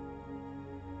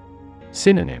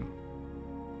 Synonym: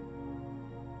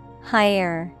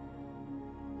 Hire,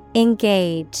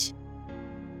 engage,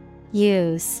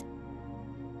 use.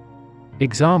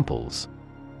 Examples: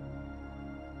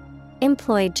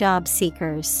 Employ job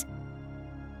seekers.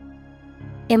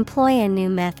 Employ a new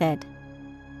method.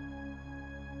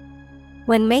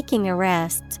 When making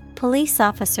arrests, police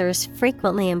officers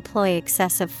frequently employ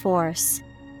excessive force.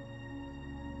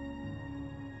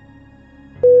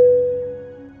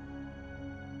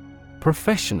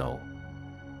 Professional.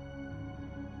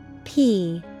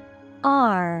 P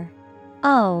R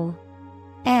O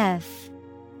F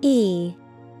E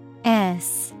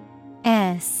S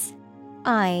S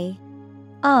I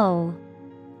O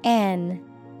N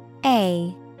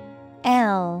A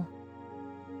L.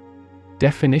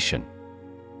 Definition: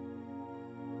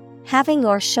 Having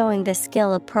or showing the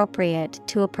skill appropriate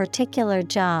to a particular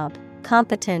job,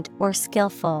 competent or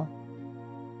skillful.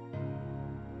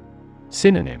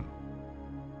 Synonym: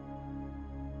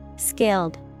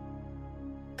 Skilled,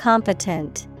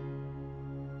 competent,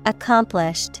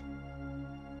 accomplished.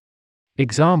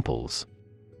 Examples: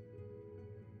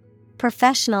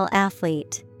 Professional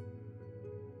athlete.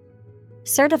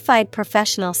 Certified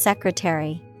professional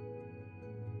secretary.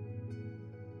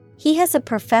 He has a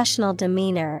professional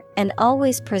demeanor and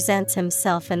always presents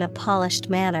himself in a polished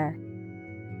manner.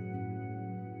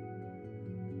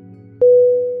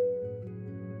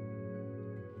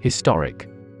 Historic.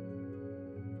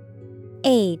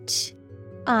 H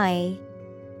I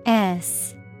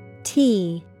S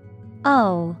T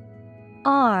O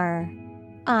R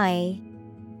I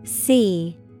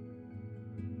C.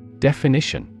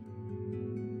 Definition: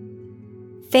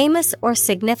 Famous or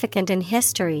significant in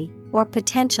history, or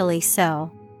potentially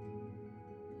so.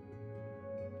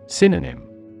 Synonym: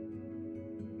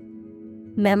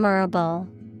 Memorable,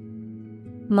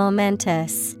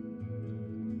 momentous,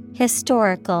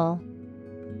 historical.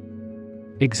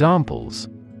 Examples: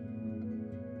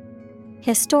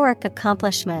 Historic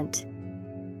accomplishment.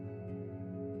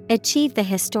 Achieve the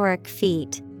historic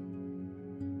feat.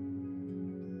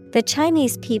 The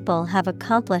Chinese people have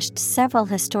accomplished several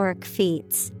historic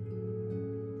feats.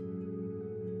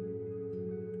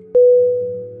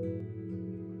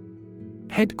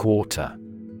 Headquarter.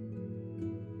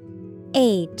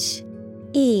 H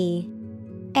E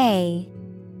A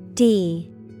D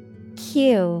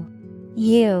Q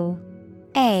U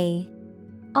A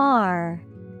R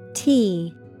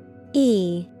T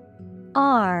E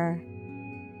R.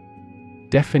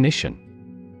 Definition: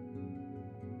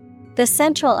 The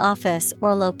central office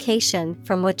or location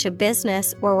from which a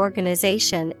business or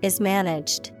organization is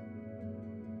managed.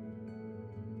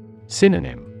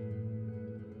 Synonym: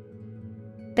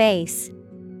 Base,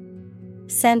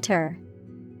 center,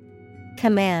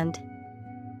 command.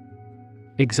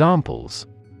 Examples: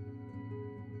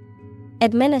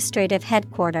 Administrative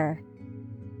headquarter.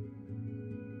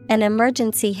 An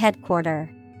emergency headquarter.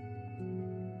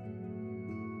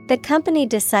 The company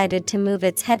decided to move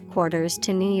its headquarters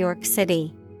to New York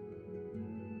City.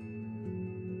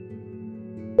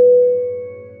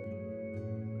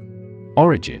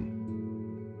 Origin.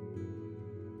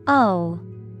 O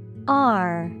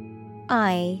R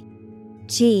I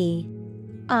G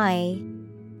I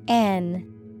N.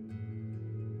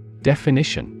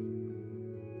 Definition: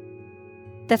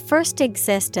 The first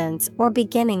existence or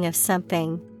beginning of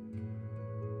something.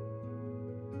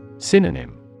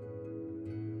 Synonym: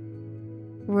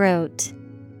 Root,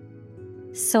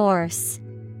 source,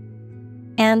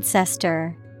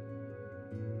 ancestor.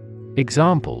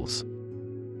 Examples: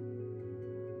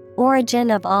 Origin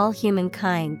of all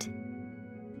humankind.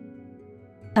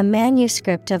 A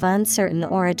manuscript of uncertain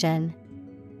origin.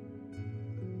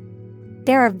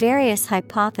 There are various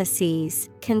hypotheses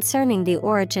concerning the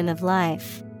origin of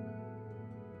life.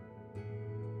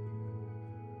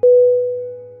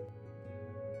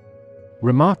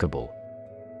 Remarkable.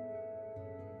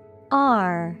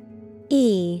 R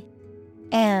E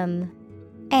M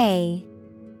A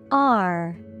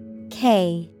R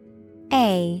K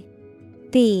A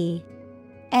B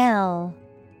L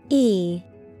E.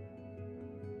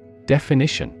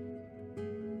 Definition: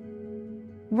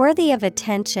 worthy of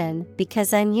attention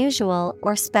because unusual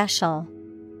or special.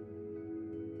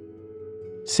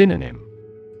 Synonym: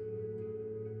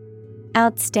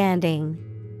 Outstanding,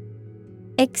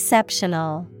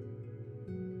 exceptional,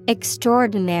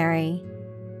 extraordinary.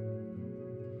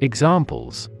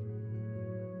 Examples: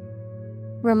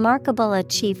 remarkable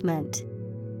achievement,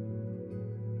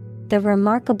 the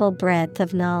remarkable breadth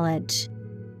of knowledge.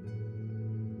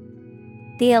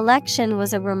 The election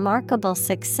was a remarkable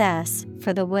success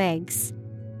for the Whigs.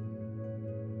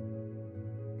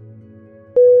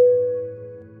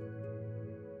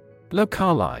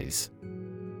 Localize.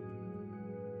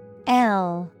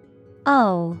 L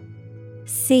O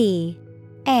C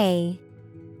A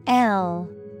L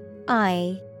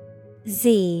I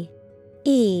Z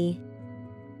E.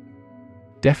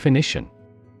 Definition: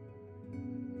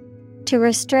 to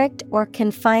restrict or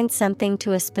confine something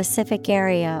to a specific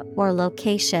area or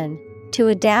location, to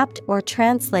adapt or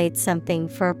translate something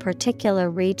for a particular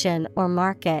region or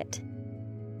market.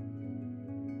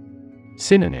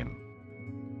 Synonym: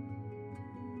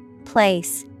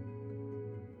 Place,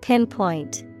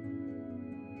 pinpoint,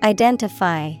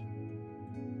 identify.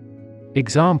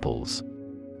 Examples: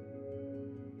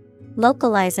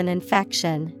 localize an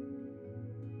infection,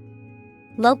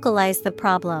 localize the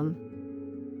problem.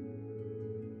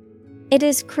 It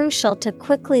is crucial to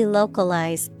quickly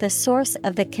localize the source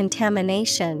of the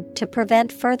contamination to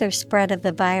prevent further spread of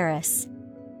the virus.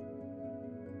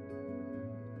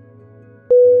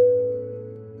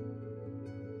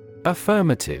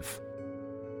 Affirmative.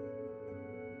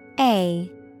 A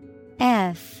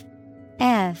F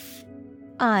F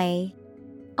I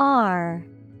R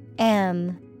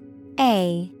M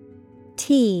A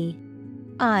T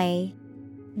I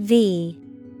V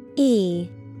E.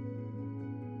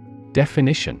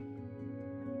 Definition: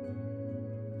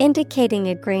 indicating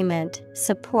agreement,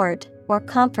 support, or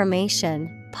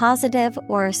confirmation, positive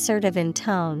or assertive in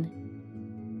tone.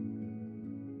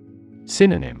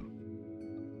 Synonym: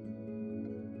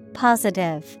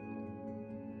 Positive,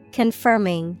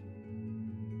 confirming,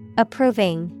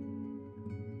 approving.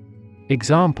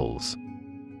 Examples: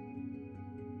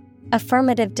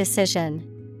 affirmative decision,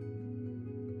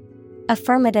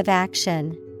 affirmative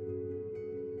action.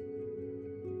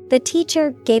 The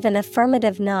teacher gave an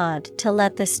affirmative nod to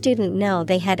let the student know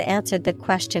they had answered the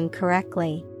question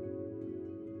correctly.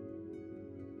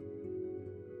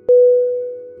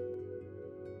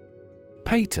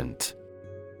 Patent.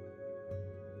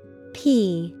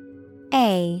 P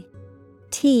A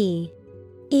T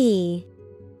E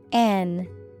N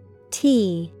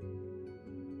T.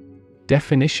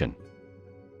 Definition: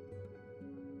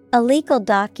 a legal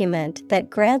document that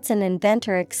grants an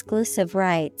inventor exclusive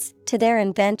rights to their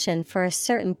invention for a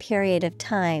certain period of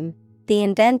time, the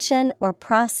invention or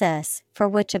process for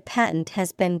which a patent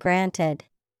has been granted.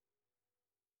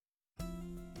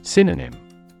 Synonym: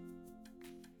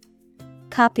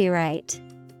 copyright,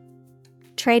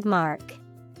 trademark,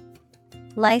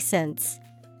 license.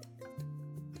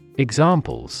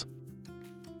 Examples: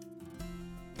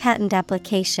 patent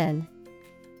application,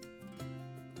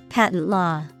 patent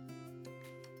law.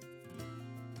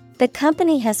 The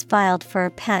company has filed for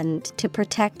a patent to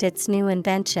protect its new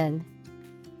invention.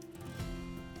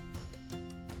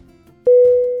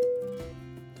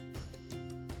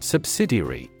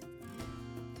 Subsidiary.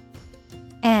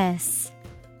 S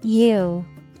U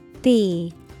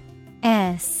B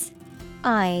S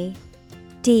I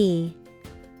D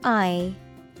I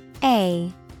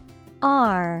A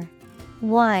R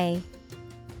Y.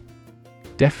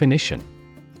 Definition: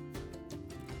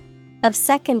 of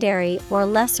secondary or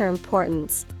lesser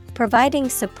importance, providing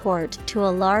support to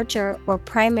a larger or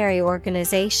primary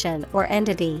organization or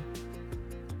entity.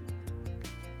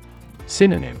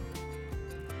 Synonym: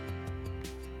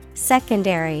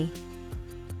 secondary,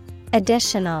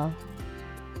 additional,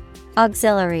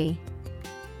 auxiliary.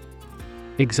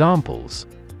 Examples: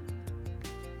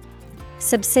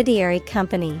 subsidiary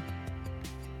company,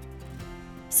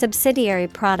 subsidiary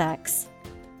products.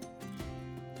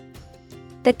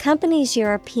 The company's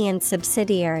European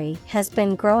subsidiary has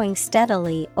been growing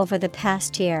steadily over the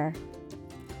past year.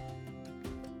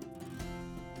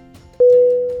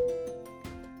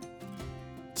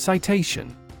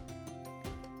 Citation.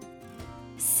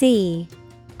 C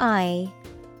I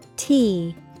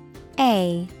T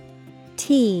A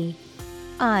T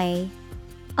I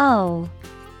O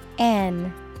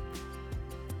N.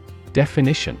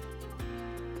 Definition: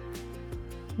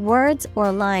 words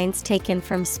or lines taken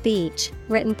from speech,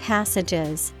 written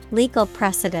passages, legal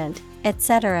precedent,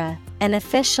 etc., an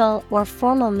official or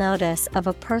formal notice of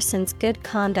a person's good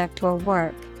conduct or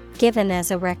work, given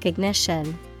as a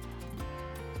recognition.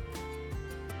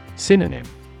 Synonym: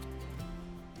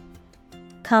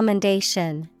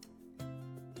 Commendation,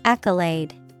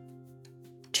 accolade,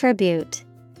 tribute.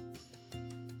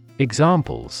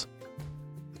 Examples: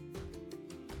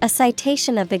 A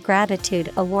citation of the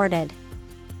gratitude awarded.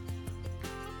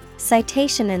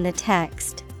 Citation in the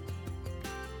text.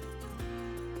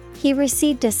 He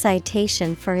received a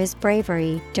citation for his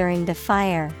bravery during the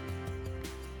fire.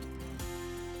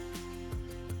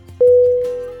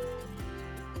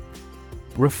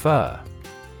 Refer.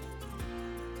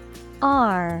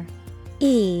 R-E-F-E-R.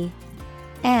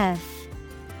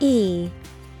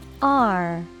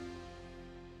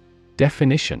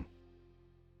 Definition: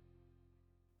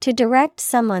 To direct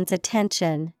someone's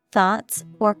attention, thoughts,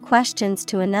 or questions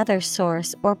to another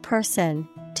source or person,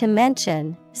 to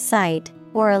mention, cite,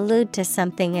 or allude to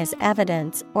something as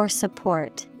evidence or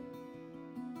support.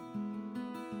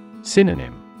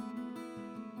 Synonym: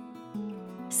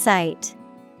 Cite,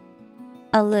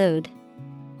 allude,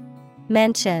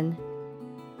 mention.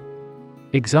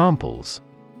 Examples: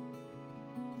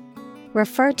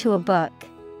 Refer to a book.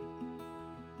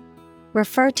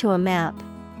 Refer to a map.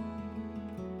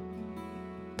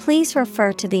 Please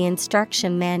refer to the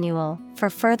instruction manual for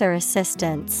further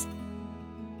assistance.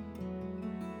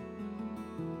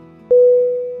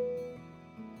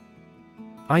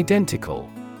 Identical.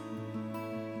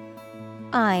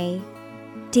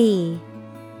 I-D-E-N-T-I-C-A-L.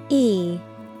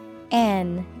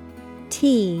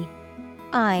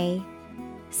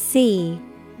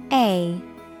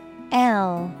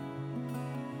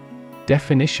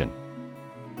 Definition: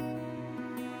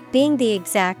 Being the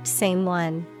exact same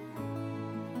one.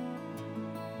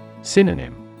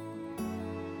 Synonym: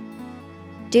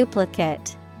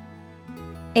 Duplicate,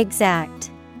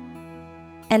 exact,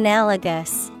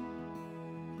 analogous.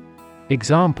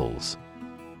 Examples: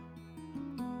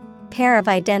 Pair of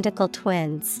identical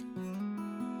twins.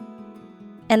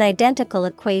 An identical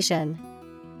equation.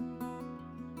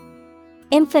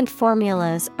 Infant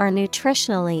formulas are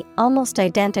nutritionally almost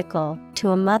identical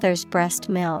to a mother's breast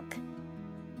milk.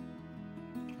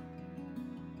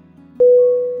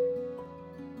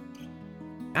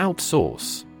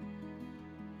 Outsource.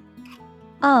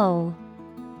 O-U-T-S-O-U-R-C-E.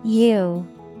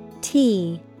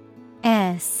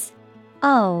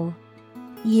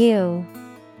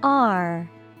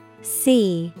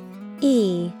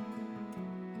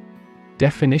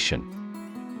 Definition: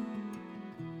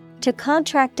 To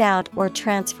contract out or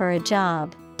transfer a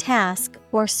job, task,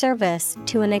 or service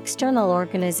to an external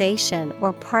organization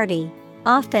or party,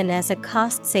 often as a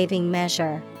cost-saving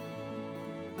measure.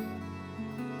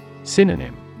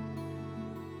 Synonym: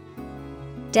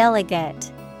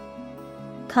 Delegate,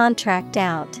 contract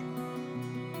out,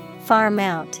 farm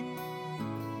out.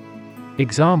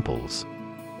 Examples: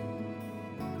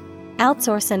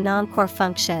 Outsource a non-core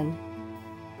function.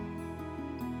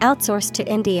 Outsource to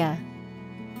India.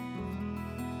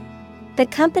 The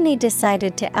company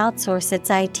decided to outsource its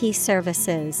IT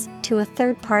services to a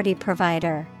third-party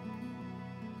provider.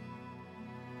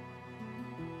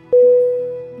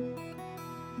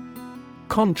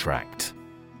 Contract.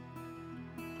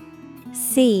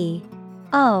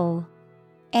 C-O-N-T-R-A-C-T.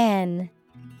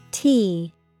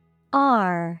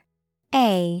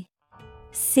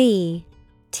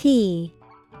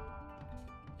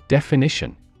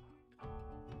 Definition: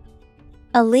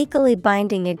 A legally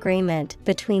binding agreement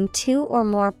between two or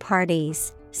more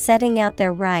parties, setting out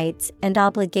their rights and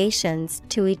obligations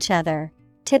to each other,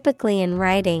 typically in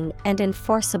writing and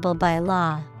enforceable by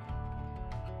law.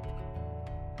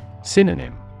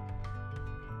 Synonym: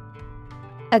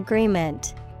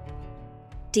 Agreement,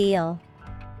 deal,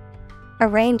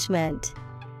 arrangement.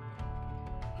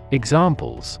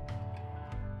 Examples: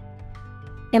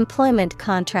 Employment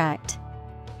contract,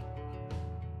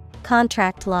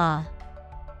 contract law.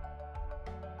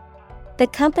 The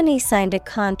company signed a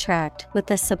contract with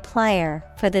the supplier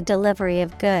for the delivery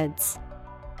of goods.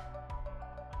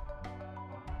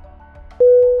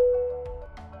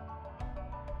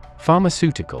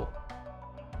 Pharmaceutical.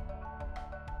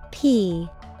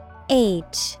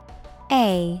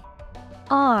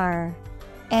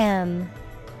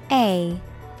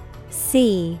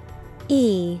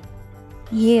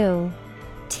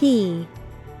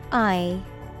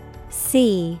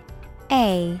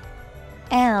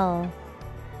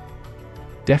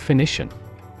 Definition: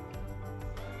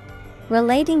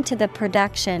 Relating to the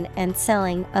production and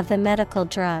selling of the medical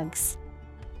drugs.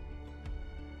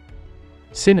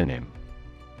 Synonym: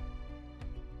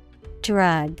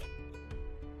 Drug,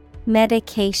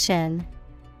 medication,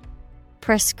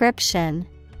 prescription.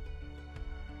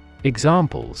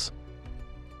 Examples: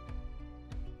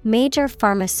 major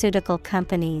pharmaceutical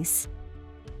companies,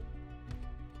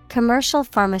 commercial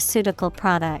pharmaceutical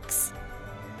products.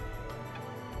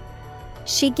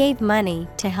 She gave money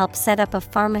to help set up a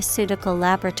pharmaceutical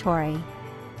laboratory.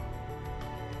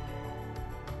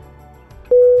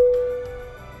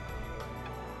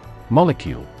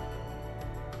 Molecule.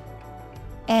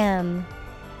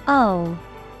 M-O-L-E-C-U-L-E.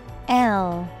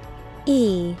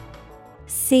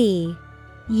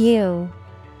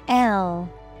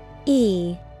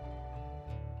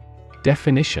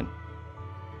 Definition: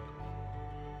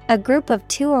 a group of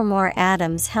two or more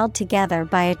atoms held together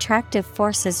by attractive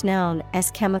forces known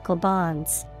as chemical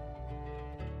bonds.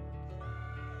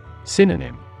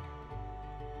 Synonym: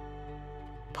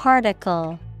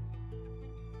 particle,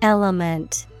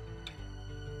 element,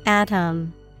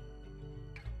 atom.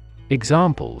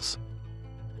 Examples: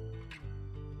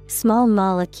 small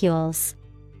molecules,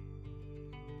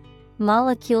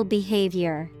 molecule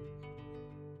behavior.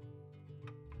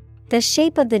 The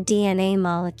shape of the DNA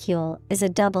molecule is a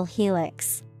double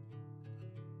helix.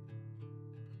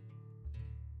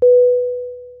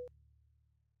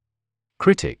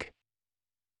 Critic.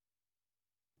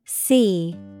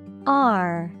 C-R-I-T-I-C.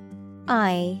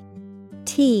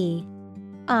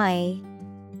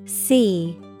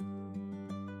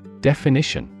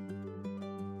 Definition: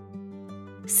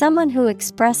 someone who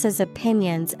expresses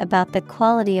opinions about the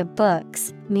quality of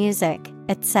books, music,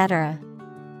 etc.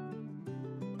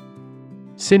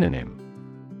 Synonym: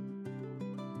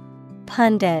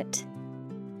 pundit,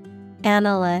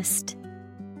 analyst,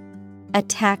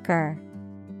 attacker.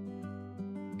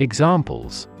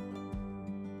 Examples: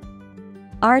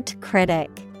 art critic,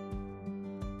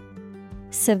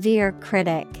 severe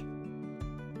critic.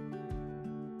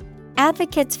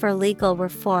 Advocates for legal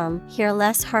reform hear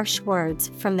less harsh words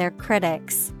from their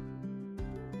critics.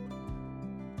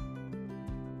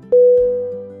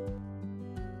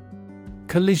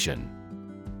 Collision.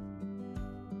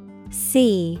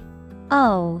 C-O-L-L-I-S-I-O-N.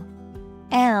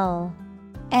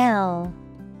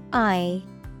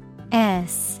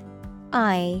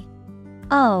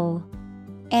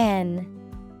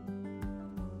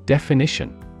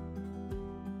 Definition: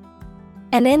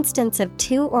 an instance of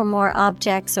two or more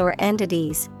objects or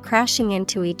entities crashing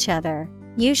into each other,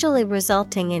 usually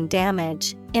resulting in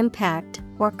damage, impact,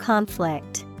 or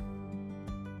conflict.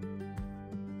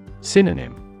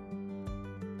 Synonym: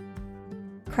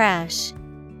 crash,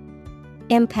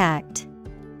 impact,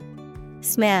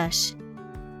 smash.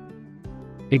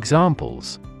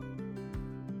 Examples: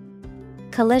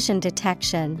 collision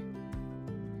detection.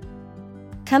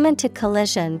 Come into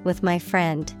collision with my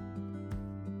friend.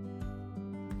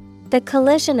 The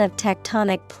collision of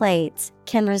tectonic plates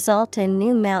can result in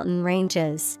new mountain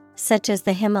ranges, such as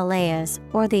the Himalayas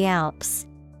or the Alps.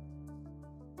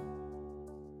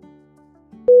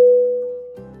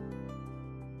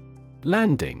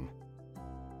 Landing.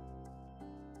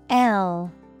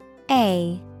 L-A-N-D-I-N-G.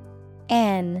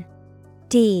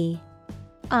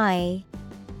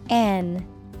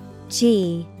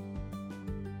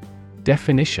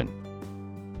 Definition: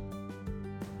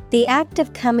 the act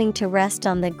of coming to rest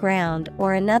on the ground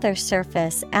or another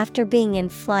surface after being in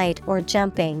flight or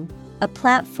jumping, a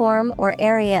platform or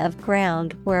area of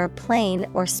ground where a plane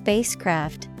or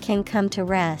spacecraft can come to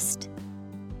rest.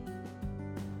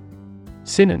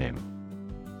 Synonym: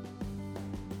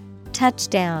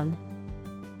 touchdown,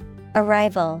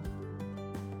 arrival,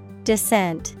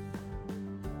 descent.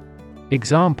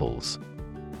 Examples: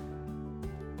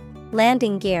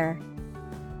 landing gear,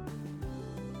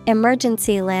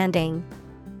 emergency landing.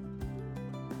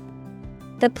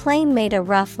 The plane made a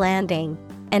rough landing,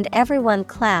 and everyone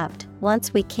clapped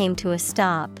once we came to a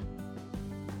stop.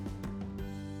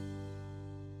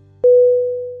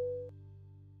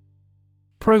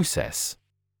 Process.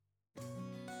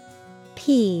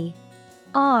 P-R-O-C-E-S-S.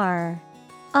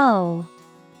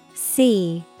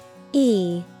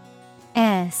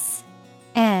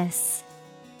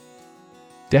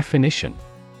 Definition: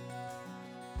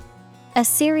 a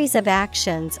series of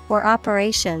actions or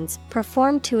operations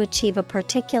performed to achieve a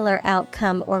particular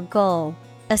outcome or goal,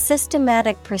 a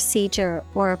systematic procedure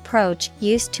or approach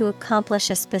used to accomplish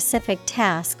a specific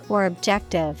task or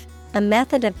objective, a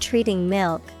method of treating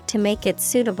milk to make it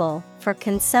suitable for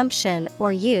consumption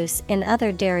or use in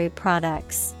other dairy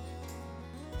products.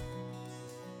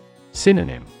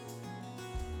 Synonym: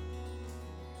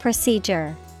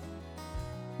 procedure,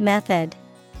 method,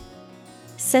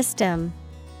 system.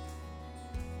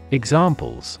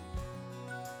 Examples: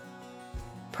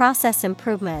 process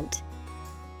improvement,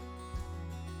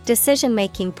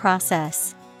 decision-making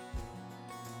process.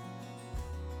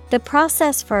 The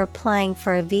process for applying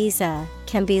for a visa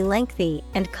can be lengthy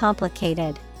and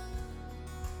complicated.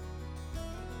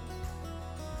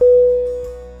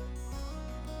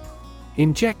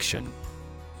 Injection.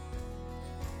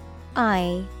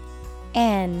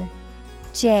 INJECTION.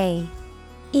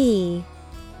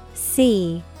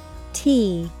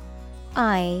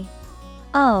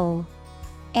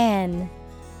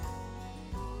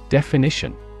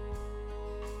 Definition.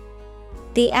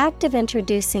 The act of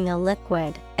introducing a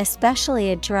liquid,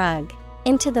 especially a drug,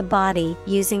 into the body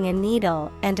using a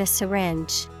needle and a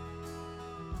syringe.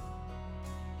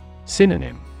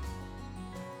 Synonym.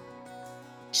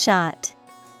 Shot,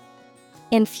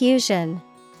 infusion,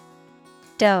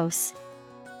 dose.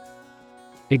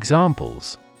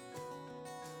 Examples.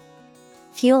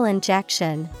 Fuel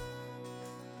injection,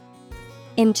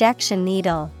 injection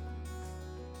needle.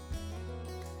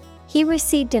 He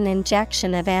received an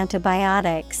injection of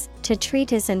antibiotics to treat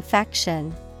his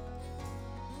infection.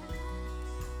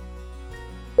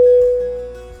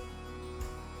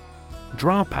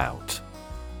 Dropout.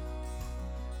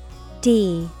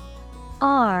 DROPOUT.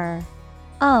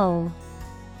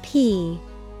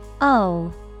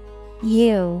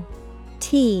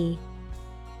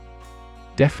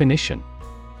 Definition.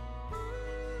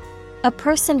 A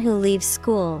person who leaves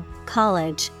school,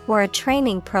 college, or a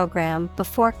training program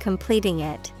before completing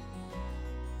it.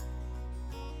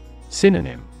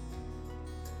 Synonym.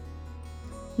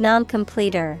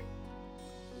 Non-completer,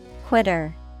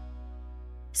 quitter,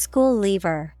 school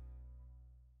leaver.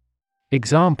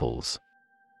 Examples.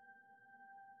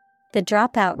 The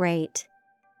dropout rate,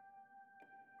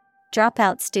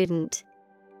 dropout student.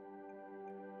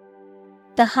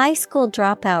 The high school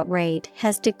dropout rate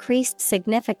has decreased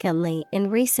significantly in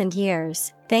recent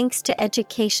years, thanks to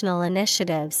educational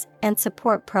initiatives and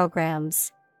support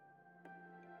programs.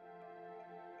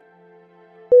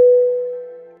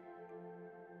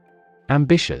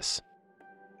 Ambitious.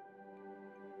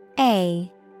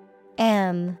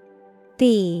 AMBITIOUS.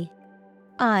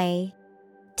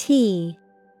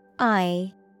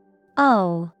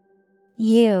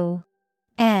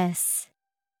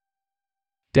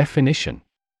 Definition.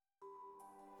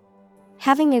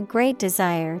 Having a great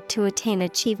desire to attain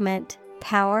achievement,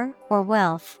 power, or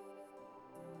wealth.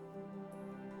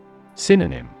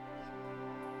 Synonym.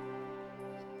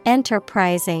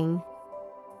 Enterprising,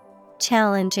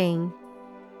 challenging,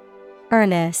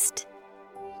 earnest.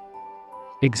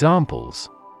 Examples.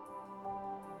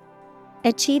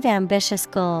 Achieve ambitious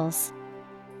goals.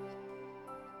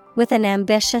 With an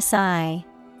ambitious eye.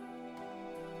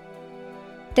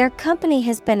 Their company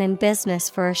has been in business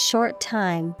for a short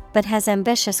time, but has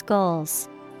ambitious goals.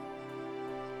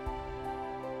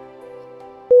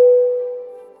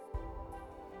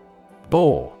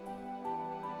 Bore.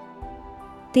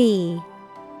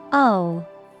 BORE.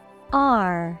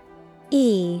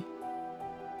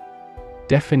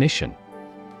 Definition.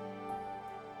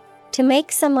 To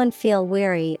make someone feel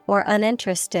weary or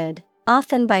uninterested,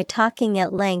 often by talking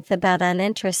at length about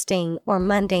uninteresting or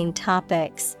mundane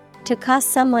topics. To cause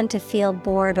someone to feel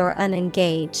bored or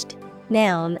unengaged.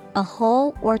 Noun, a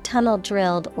hole or tunnel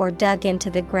drilled or dug into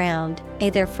the ground,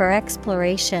 either for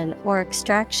exploration or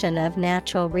extraction of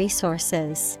natural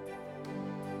resources.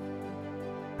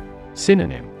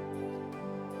 Synonym.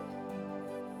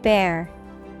 Bare,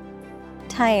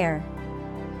 tire,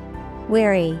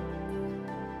 weary.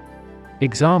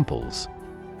 Examples.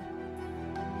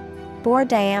 Bore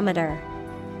diameter.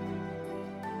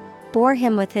 Bore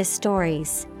him with his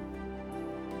stories.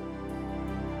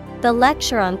 The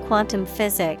lecture on quantum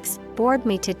physics bored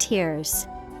me to tears.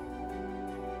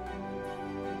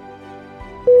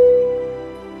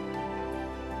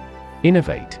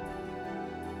 Innovate.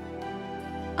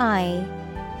 INNOVATE.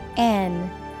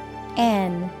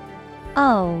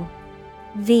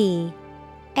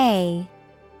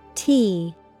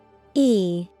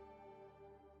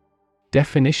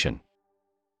 Definition.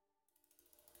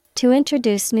 To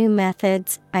introduce new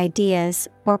methods, ideas,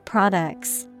 or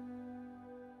products.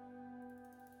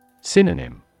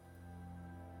 Synonym.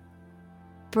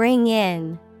 Bring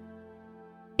in,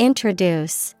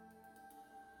 introduce,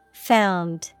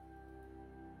 found.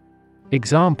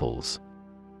 Examples.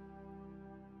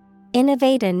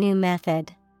 Innovate a new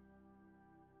method.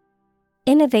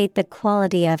 Innovate the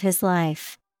quality of his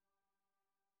life.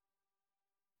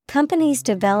 Companies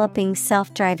developing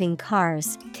self-driving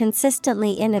cars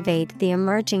consistently innovate the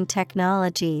emerging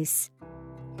technologies.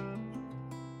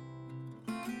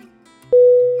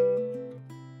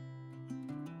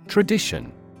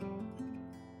 Tradition.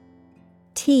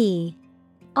 TRADITION.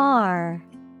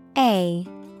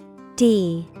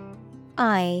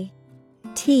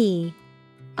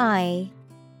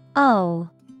 O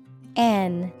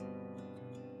N.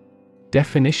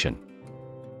 Definition: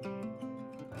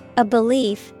 A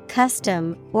belief,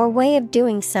 custom, or way of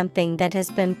doing something that has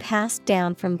been passed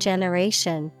down from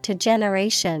generation to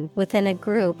generation within a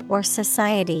group or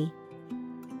society.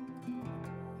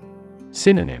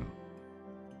 Synonym: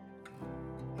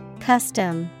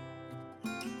 Custom,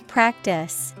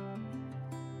 practice,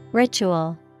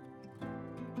 ritual.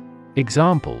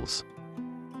 Examples: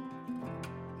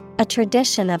 A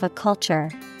tradition of a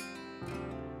culture.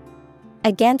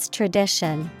 Against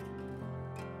tradition.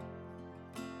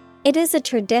 It is a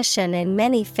tradition in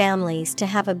many families to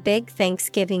have a big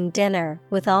Thanksgiving dinner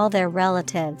with all their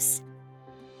relatives.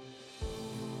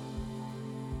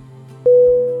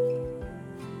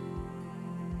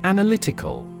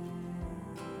 Analytical.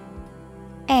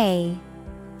 A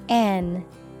N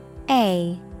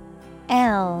A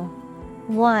L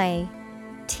Y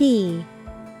T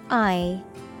I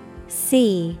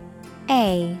C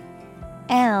A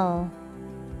L.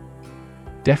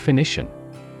 Definition: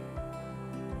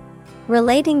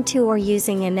 Relating to or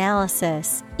using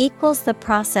analysis equals the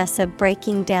process of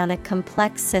breaking down a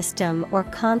complex system or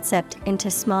concept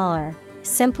into smaller,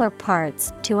 simpler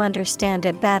parts to understand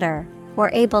it better,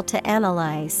 or able to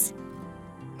analyze.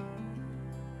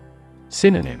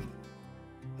 Synonym: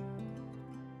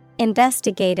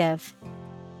 Investigative,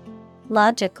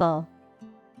 logical,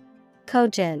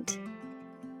 cogent.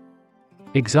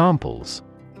 Examples: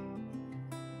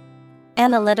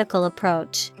 Analytical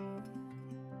approach.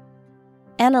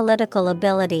 Analytical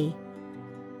ability.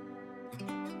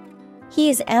 He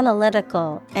is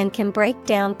analytical and can break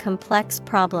down complex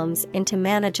problems into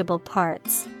manageable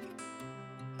parts.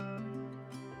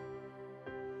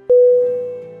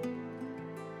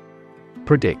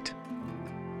 Predict.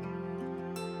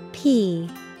 P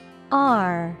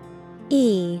R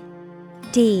E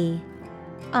D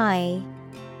I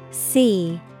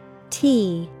C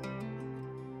T.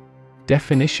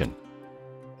 Definition: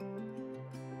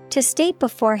 To state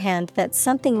beforehand that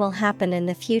something will happen in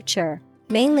the future,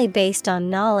 mainly based on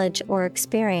knowledge or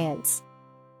experience.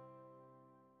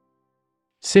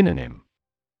 Synonym: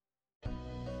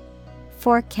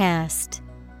 Forecast,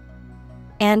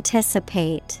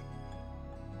 anticipate,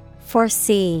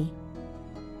 foresee.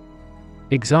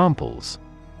 Examples: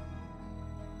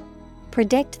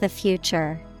 Predict the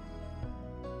future.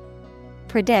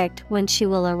 Predict when she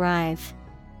will arrive.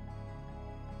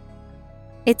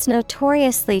 It's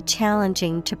notoriously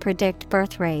challenging to predict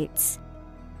birth rates.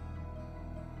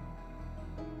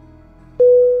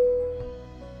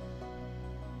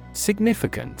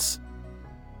 Significance.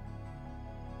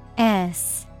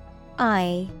 S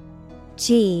I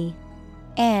G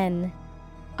N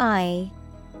I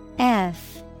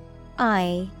F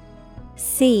I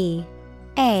C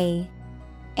A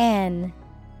N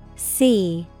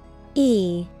C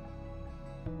E.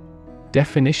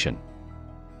 Definition: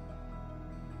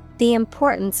 The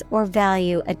importance or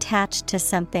value attached to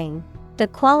something, the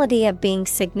quality of being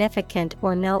significant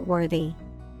or noteworthy.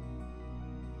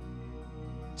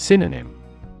 Synonym: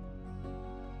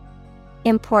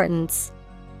 Importance,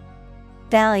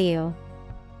 value,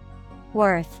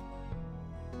 worth.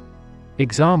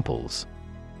 Examples: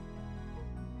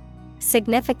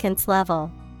 Significance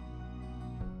level.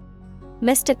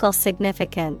 Mystical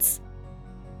significance.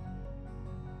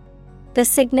 The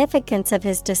significance of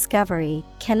his discovery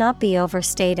cannot be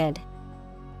overstated.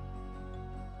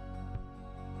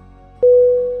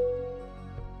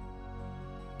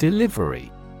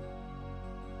 Delivery.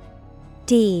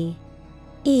 D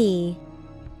E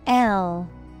L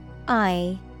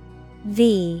I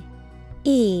V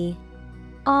E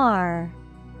R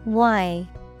Y.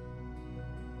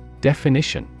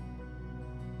 Definition: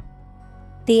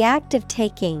 The act of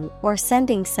taking or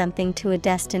sending something to a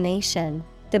destination,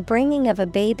 the bringing of a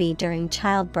baby during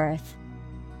childbirth.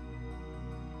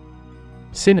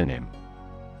 Synonym: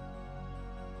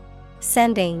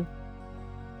 Sending,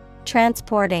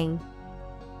 transporting,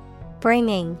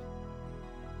 bringing.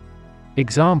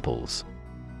 Examples: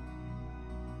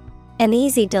 An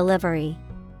easy delivery.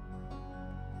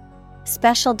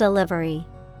 Special delivery.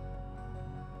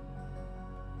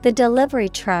 The delivery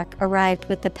truck arrived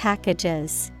with the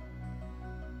packages.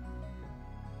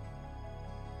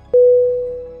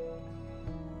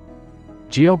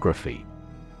 Geography.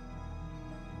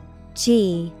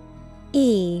 G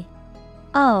E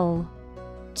O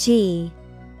G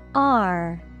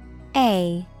R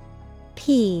A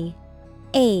P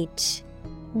H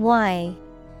Y.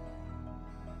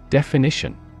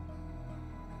 Definition: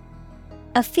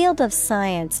 A field of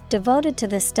science devoted to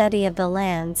the study of the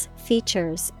lands,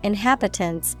 features,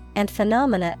 inhabitants, and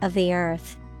phenomena of the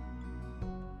earth.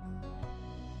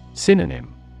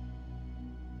 Synonym: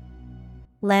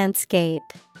 landscape,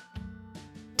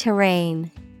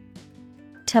 terrain,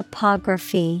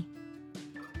 topography.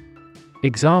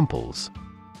 Examples: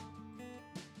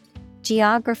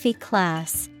 Geography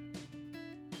class,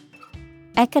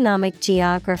 economic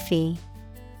geography.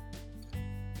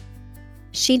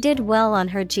 She did well on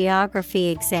her geography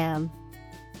exam.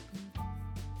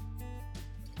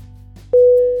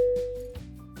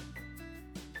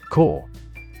 Core.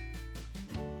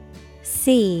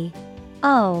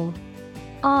 C-O-R-E.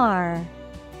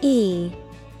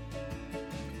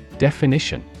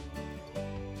 Definition: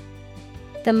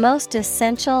 the most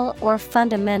essential or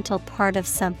fundamental part of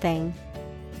something.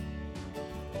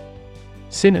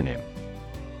 Synonym: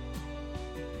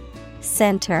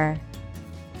 Center,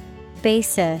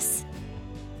 basis,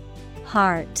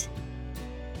 heart.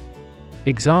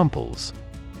 Examples: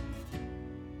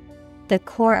 the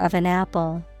core of an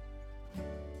apple.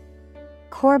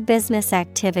 Core business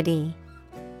activity.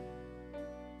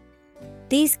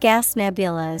 These gas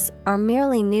nebulas are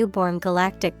merely newborn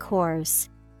galactic cores.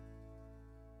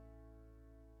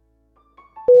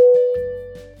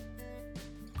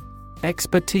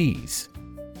 Expertise.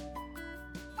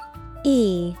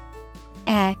 E-X-P-E-R-T-I-S-E.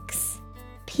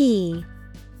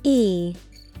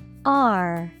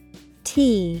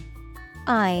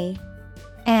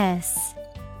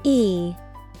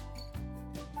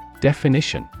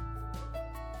 Definition: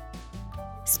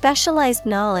 specialized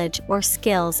knowledge or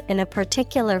skills in a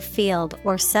particular field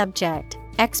or subject,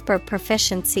 expert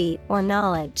proficiency or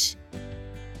knowledge.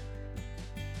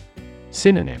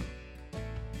 Synonym: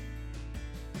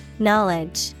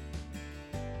 knowledge,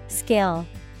 skill,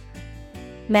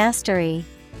 mastery.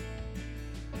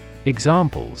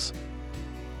 Examples: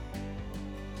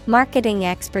 marketing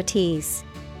expertise.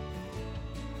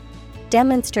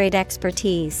 Demonstrate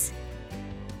expertise.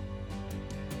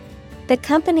 The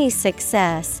company's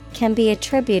success can be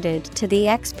attributed to the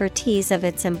expertise of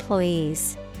its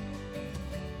employees.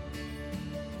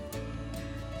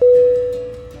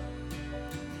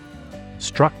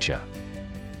 Structure.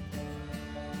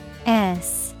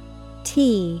 S-T-R-U-C-T-U-R-E.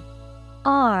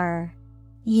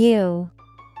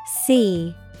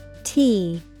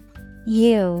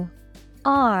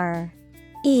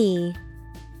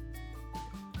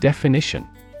 Definition: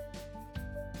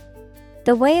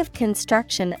 the way of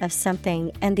construction of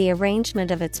something and the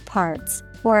arrangement of its parts,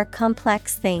 or a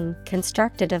complex thing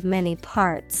constructed of many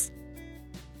parts.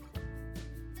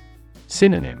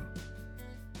 Synonym: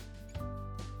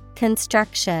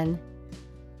 construction,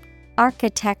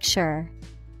 architecture,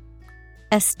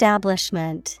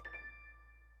 establishment.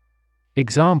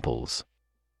 Examples: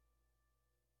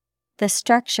 the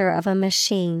structure of a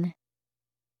machine.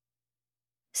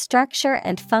 Structure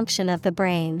and function of the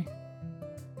brain.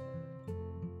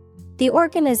 The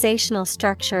organizational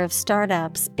structure of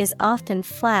startups is often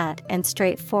flat and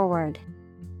straightforward.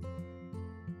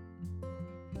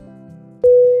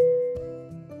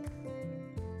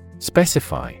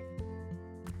 Specify.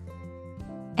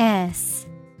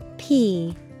 S-P-E-C-I-F-Y.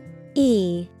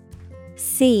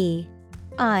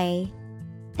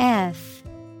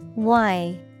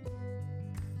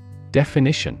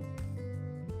 Definition: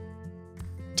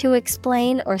 to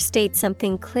explain or state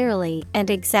something clearly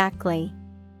and exactly.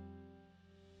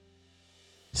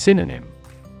 Synonym: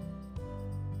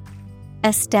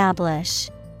 establish,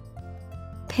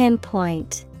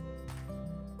 pinpoint,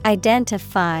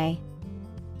 identify.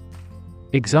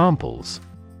 Examples: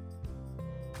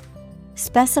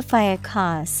 specify a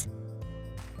cause.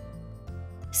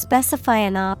 Specify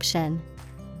an option.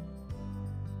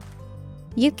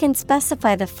 You can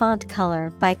specify the font color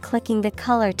by clicking the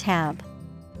Color tab.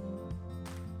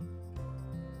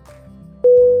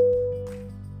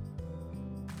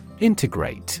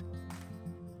 Integrate.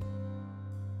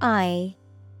 I-N-T-E-G-R-A-T-E.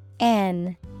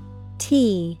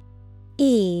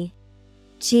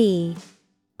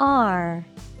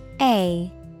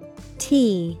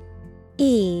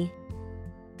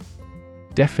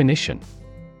 Definition: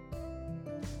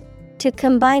 to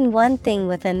combine one thing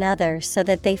with another so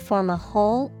that they form a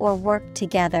whole or work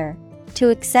together. To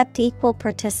accept equal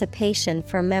participation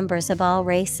for members of all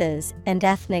races and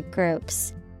ethnic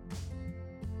groups.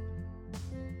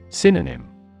 Synonym: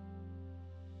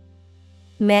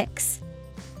 mix,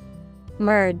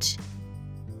 merge,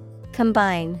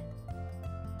 combine.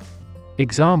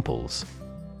 Examples: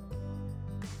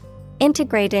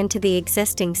 integrate into the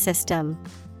existing system.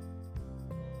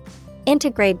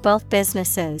 Integrate both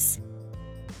businesses.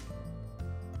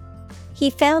 He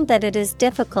found that it is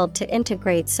difficult to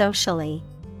integrate socially.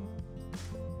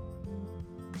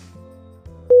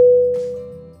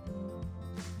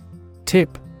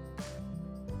 Tip.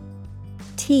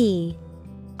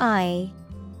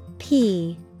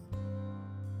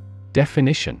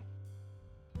 Definition: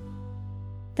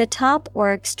 the top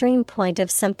or extreme point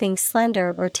of something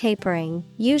slender or tapering,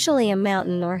 usually a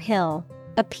mountain or hill.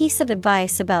 A piece of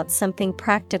advice about something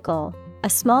practical, a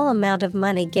small amount of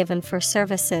money given for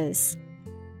services.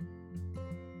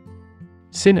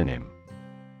 Synonym: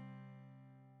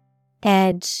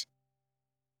 Edge,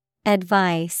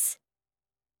 advice,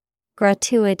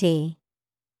 gratuity.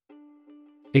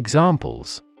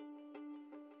 Examples: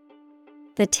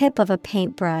 the tip of a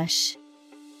paintbrush.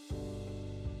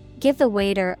 Give the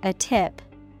waiter a tip.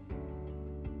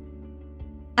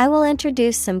 I will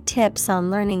introduce some tips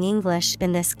on learning English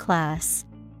in this class.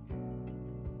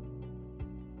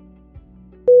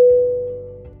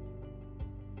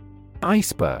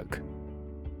 Iceberg.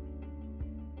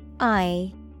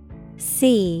 I-C-E-B-E-R-G.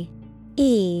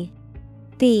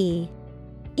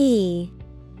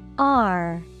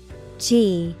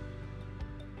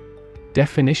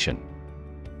 Definition: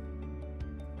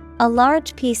 a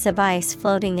large piece of ice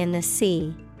floating in the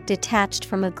sea, detached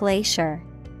from a glacier.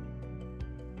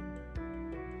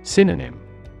 Synonym: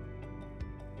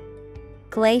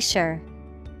 glacier,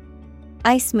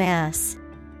 ice mass,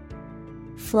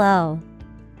 flow.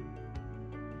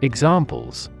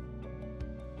 Examples: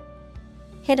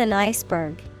 hit an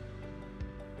iceberg.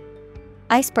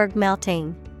 Iceberg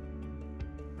melting.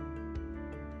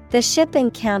 The ship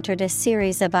encountered a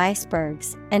series of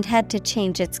icebergs and had to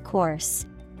change its course.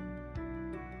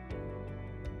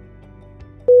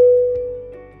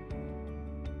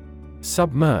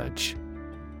 Submerge.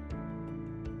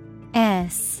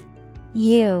 S-U-B-M-E-R-G-E.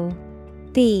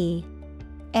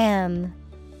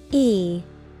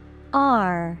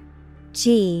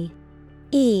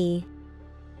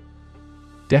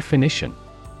 Definition: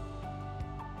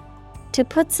 to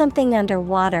put something under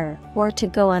water or to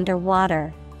go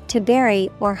underwater, to bury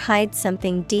or hide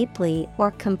something deeply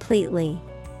or completely.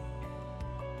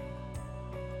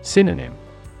 Synonym: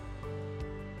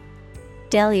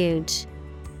 deluge,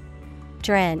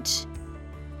 drench,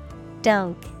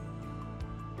 dunk.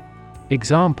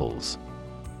 Examples: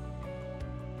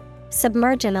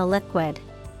 submerge in a liquid.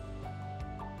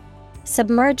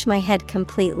 Submerge my head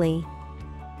completely.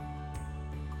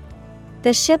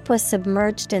 The ship was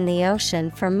submerged in the ocean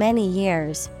for many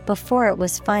years before it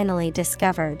was finally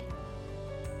discovered.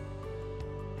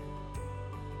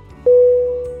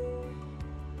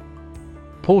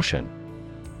 Portion.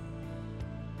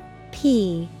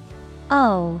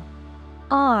 P-O-R-T-I-O-N.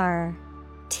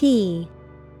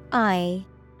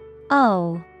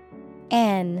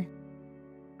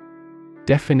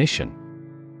 Definition: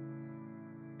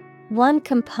 one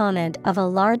component of a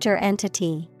larger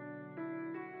entity.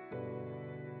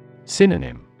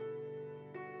 Synonym: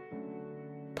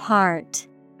 part,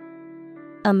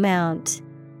 amount,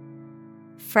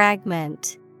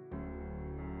 fragment.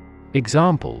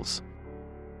 Examples: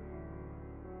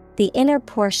 the inner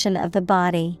portion of the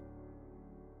body.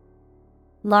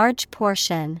 Large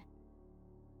portion.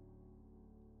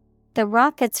 The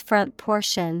rocket's front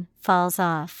portion falls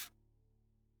off.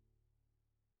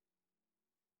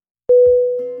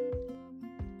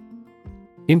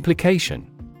 Implication.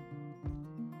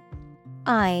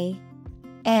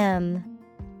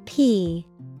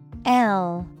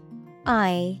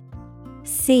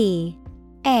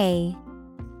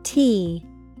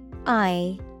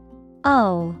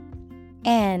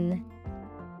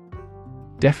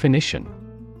 Definition: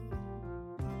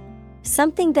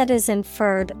 something that is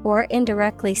inferred or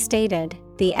indirectly stated,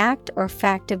 the act or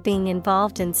fact of being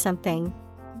involved in something.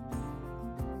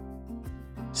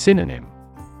 Synonym: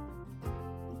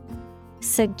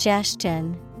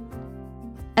 suggestion,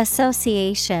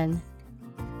 association,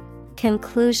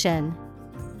 conclusion.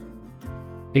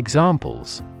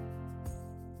 Examples: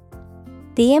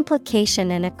 the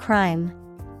implication in a crime.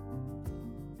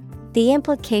 The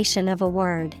implication of a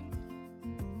word.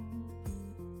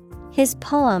 His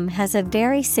poem has a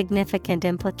very significant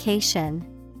implication.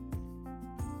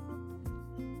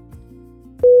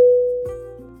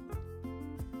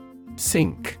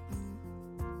 Sink.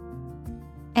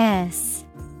 S-I-N-K.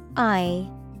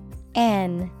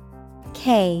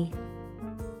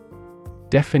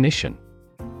 Definition: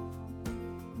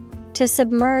 to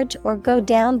submerge or go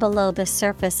down below the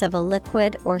surface of a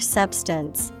liquid or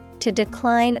substance, to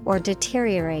decline or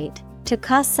deteriorate, to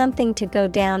cause something to go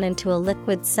down into a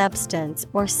liquid substance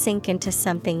or sink into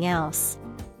something else.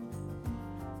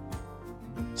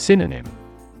 Synonym: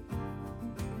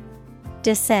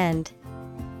 descend,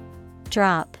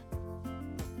 drop,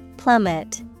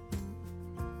 plummet.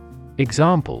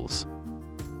 Examples: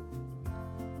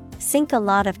 sink a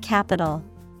lot of capital.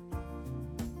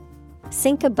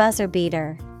 Sink a buzzer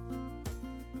beater.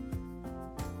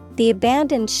 The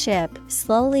abandoned ship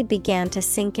slowly began to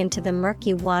sink into the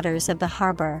murky waters of the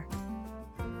harbor.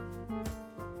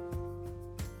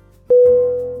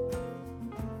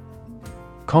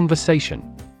 Conversation.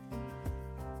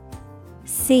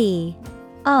 Conversation.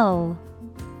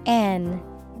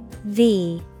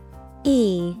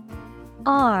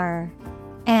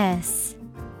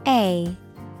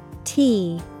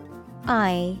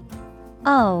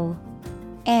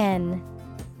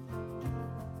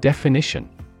 Definition.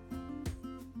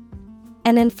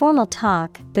 An informal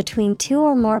talk between two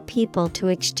or more people to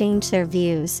exchange their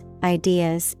views,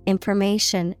 ideas,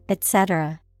 information,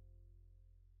 etc.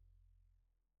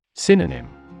 Synonym.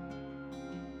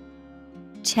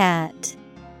 Chat,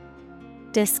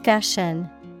 discussion,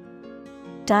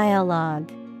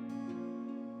 dialogue.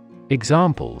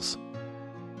 Examples.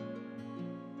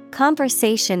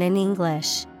 Conversation in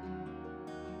English.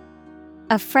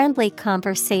 A friendly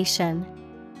conversation.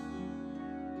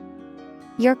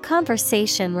 Your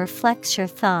conversation reflects your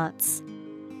thoughts.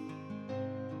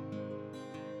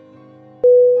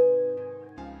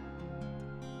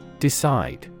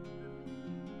 Decide.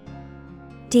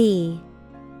 D-E-C-I-D-E.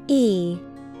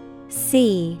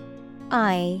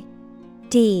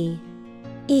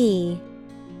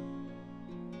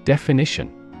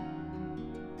 Definition.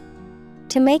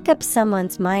 To make up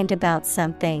someone's mind about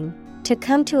something, to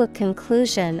come to a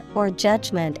conclusion or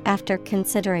judgment after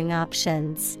considering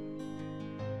options.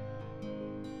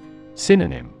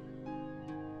 Synonym.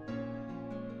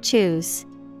 Choose,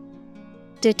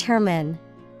 determine,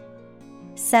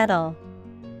 settle.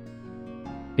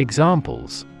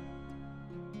 Examples.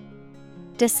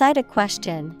 Decide a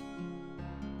question.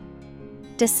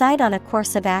 Decide on a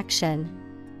course of action.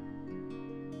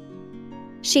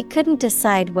 She couldn't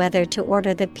decide whether to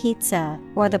order the pizza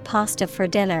or the pasta for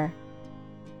dinner.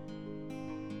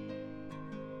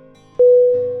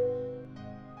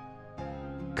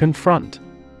 Confront.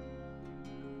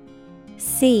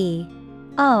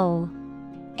 C-O-N-F-R-O-N-T.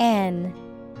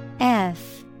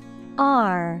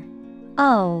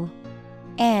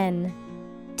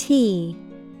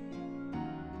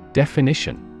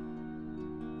 Definition.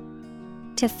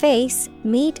 To face,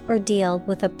 meet or deal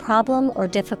with a problem or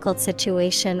difficult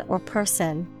situation or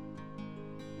person.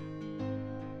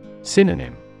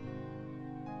 Synonym.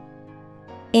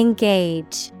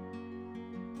 Engage,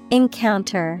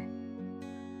 encounter,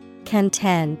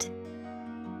 contend.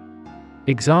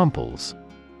 Examples.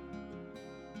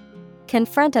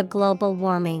 Confront a global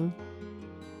warming.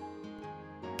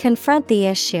 Confront the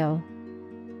issue.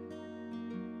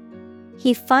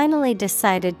 He finally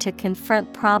decided to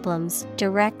confront problems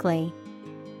directly.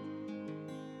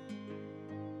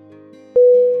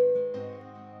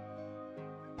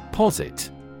 Posit.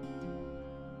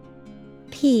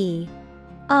 P-O-S-I-T.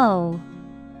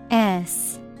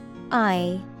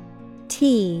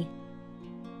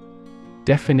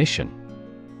 Definition.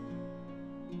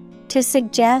 To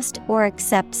suggest or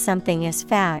accept something as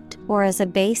fact or as a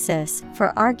basis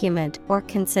for argument or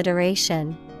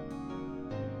consideration.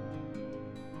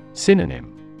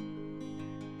 Synonym.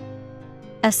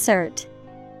 Assert,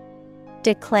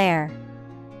 declare,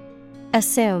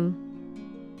 assume.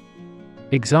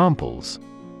 Examples.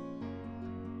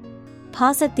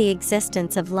 Posit the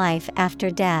existence of life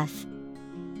after death.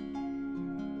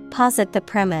 Posit the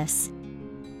premise.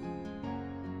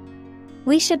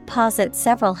 We should posit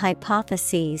several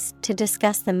hypotheses to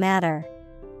discuss the matter.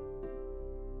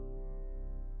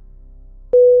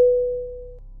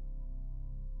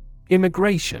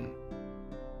 Immigration.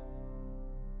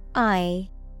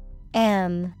 I-M-M-I-G-R-A-T-I-O-N.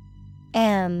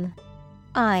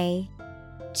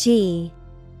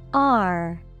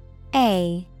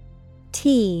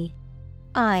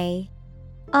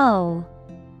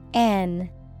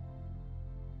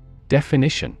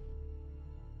 Definition.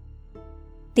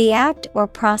 The act or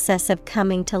process of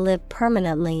coming to live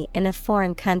permanently in a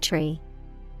foreign country.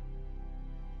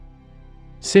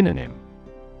 Synonym.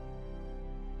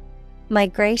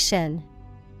 Migration,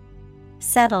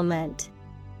 settlement,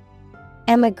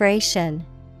 emigration.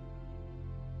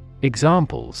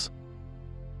 Examples.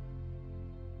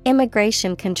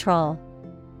 Immigration control.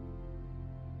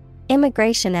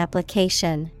 Immigration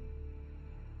application.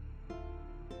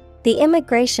 The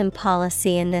immigration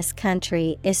policy in this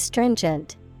country is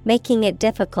stringent, making it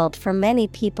difficult for many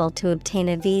people to obtain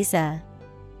a visa.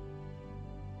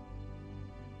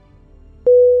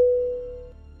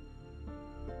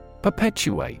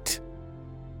 Perpetuate.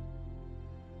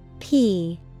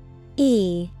 P-E-R-P-E-T-U-A-T-E.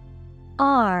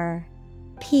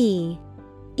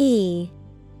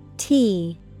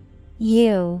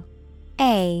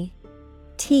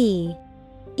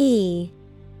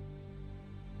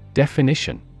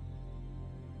 Definition: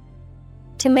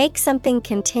 To make something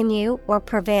continue or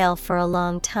prevail for a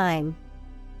long time.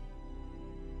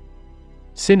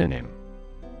 Synonym: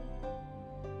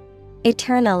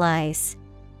 Eternalize,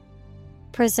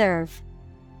 preserve,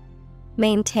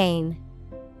 maintain.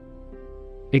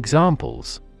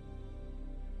 Examples: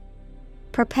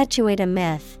 Perpetuate a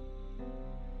myth.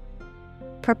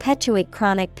 Perpetuate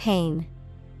chronic pain.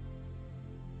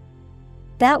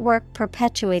 That work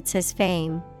perpetuates his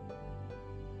fame.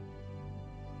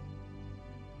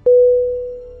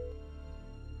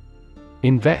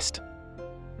 Invest.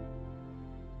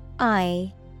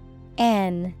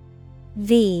 INVEST.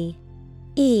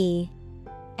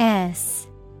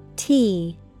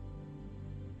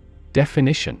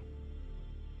 Definition: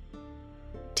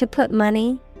 To put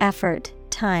money, effort,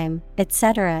 time,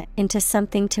 etc. into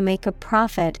something to make a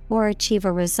profit or achieve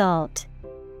a result.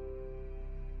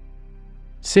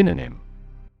 Synonym: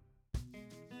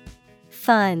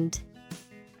 Fund,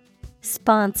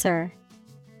 sponsor,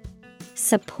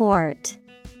 support.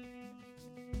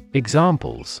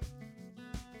 Examples: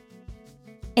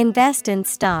 Invest in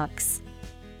stocks.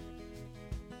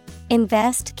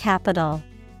 Invest capital.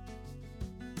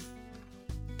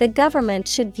 The government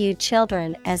should view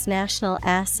children as national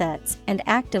assets and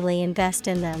actively invest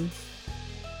in them.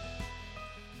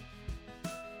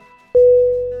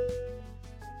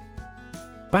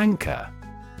 Banker.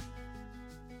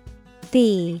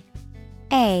 BANKER.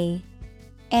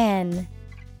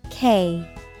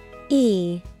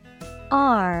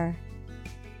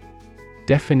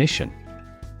 Definition: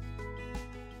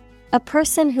 A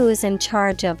person who is in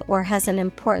charge of or has an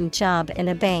important job in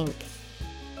a bank.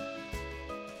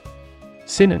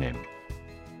 Synonym: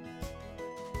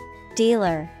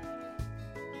 Dealer,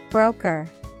 broker,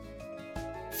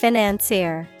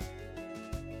 financier.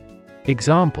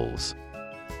 Examples: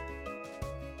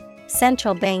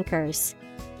 Central bankers.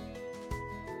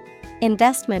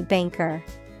 Investment banker.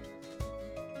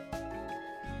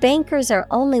 Bankers are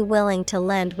only willing to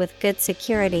lend with good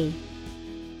security.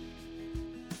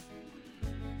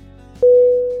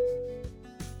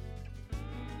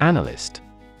 Analyst.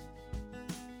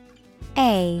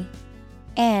 ANALYST.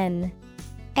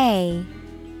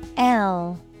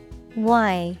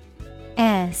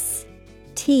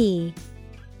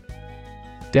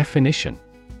 Definition: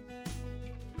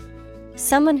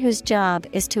 Someone whose job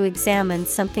is to examine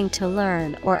something to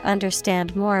learn or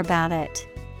understand more about it.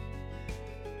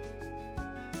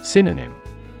 Synonym: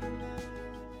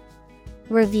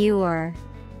 Reviewer,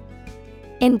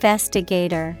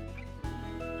 investigator,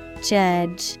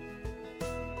 judge.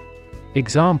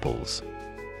 Examples: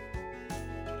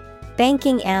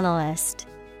 Banking analyst,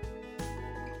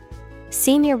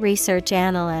 senior research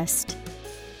analyst.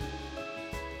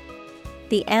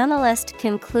 The analyst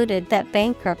concluded that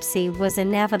bankruptcy was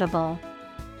inevitable.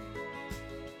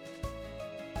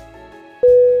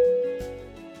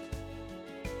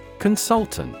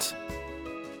 Consultant.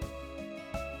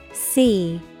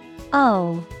 CONSULTANT.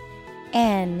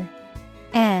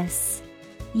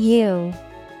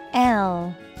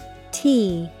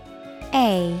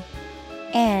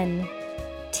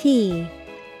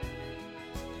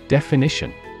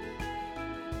 Definition: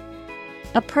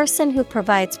 A person who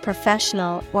provides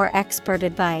professional or expert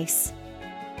advice.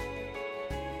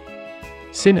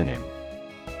 Synonym: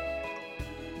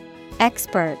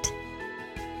 Expert,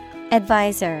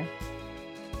 advisor,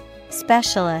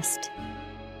 specialist.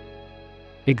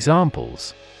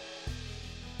 Examples: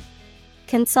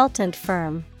 Consultant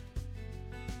firm,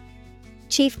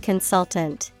 chief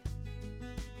consultant.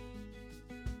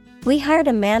 We hired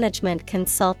a management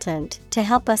consultant to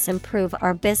help us improve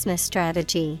our business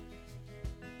strategy.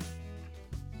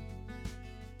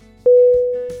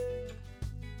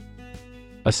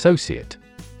 Associate.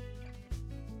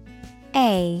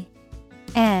 ASSOCIATE.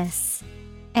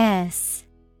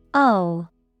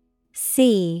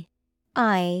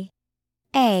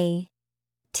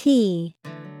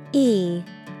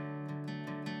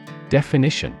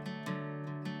 Definition: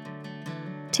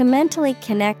 To mentally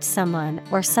connect someone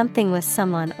or something with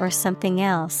someone or something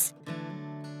else.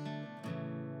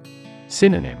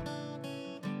 Synonym: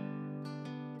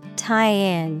 Tie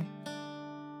in,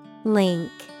 link,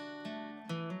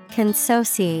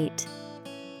 consociate.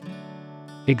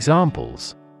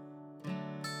 Examples: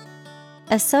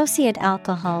 Associate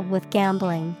alcohol with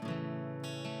gambling.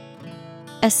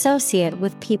 Associate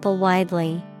with people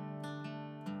widely.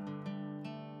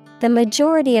 The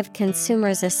majority of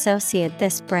consumers associate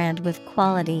this brand with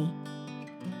quality.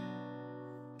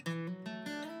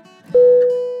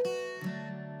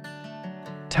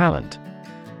 Talent.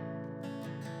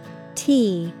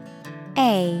 TALENT.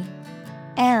 A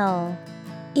L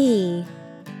E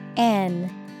N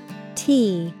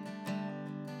T.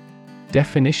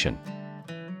 Definition: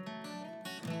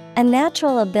 A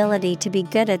natural ability to be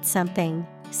good at something,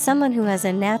 someone who has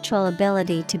a natural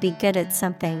ability to be good at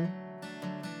something.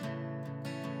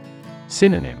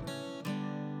 Synonym: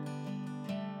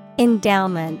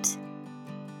 Endowment,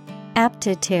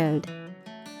 aptitude,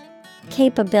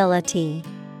 capability.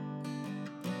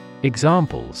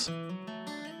 Examples: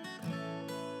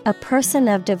 A person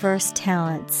of diverse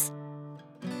talents.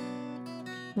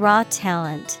 Raw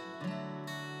talent.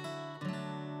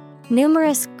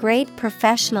 Numerous great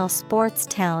professional sports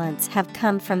talents have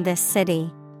come from this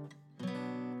city.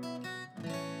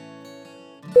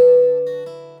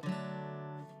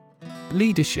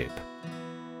 Leadership.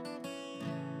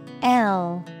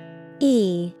 L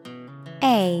E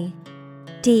A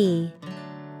D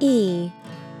E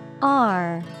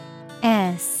R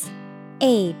S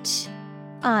H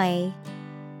I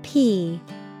P.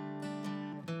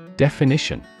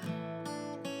 Definition: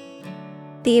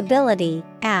 The ability,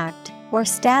 act, or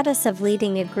status of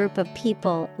leading a group of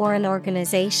people or an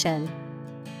organization.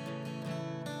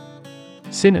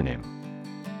 Synonym: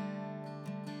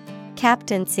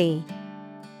 Captaincy,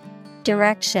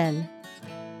 direction,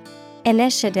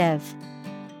 initiative.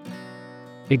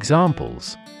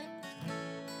 Examples: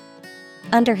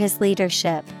 Under his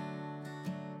leadership.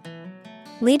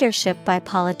 Leadership by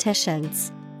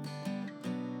politicians.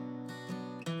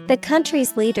 The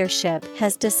country's leadership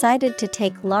has decided to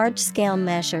take large-scale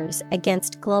measures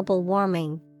against global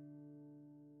warming.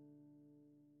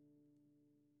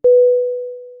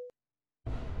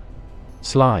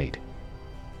 Slide.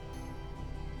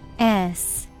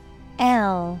 S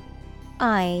L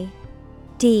I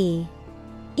D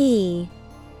E.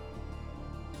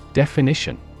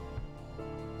 Definition: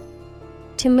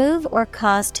 To move or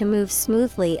cause to move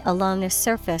smoothly along a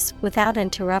surface without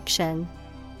interruption.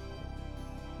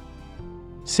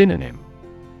 Synonym: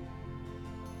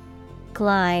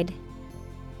 Glide,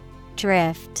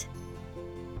 drift,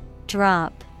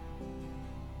 drop.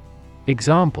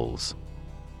 Examples: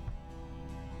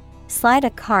 Slide a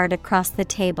card across the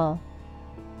table.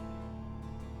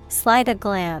 Slide a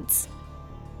glance.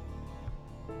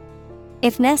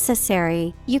 If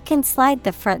necessary, you can slide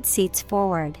the front seats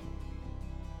forward.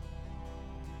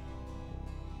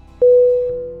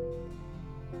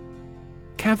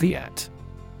 Caveat.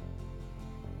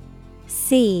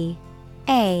 C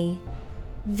A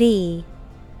V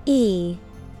E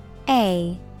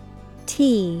A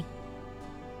T.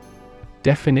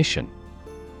 Definition: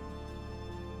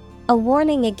 A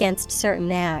warning against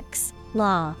certain acts,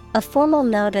 law, a formal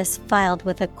notice filed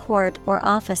with a court or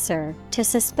officer to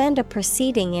suspend a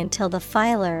proceeding until the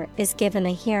filer is given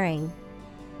a hearing.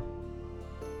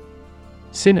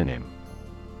 Synonym: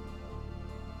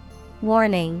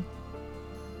 Warning,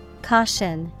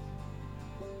 caution,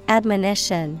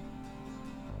 admonition.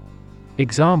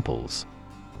 Examples: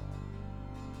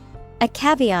 A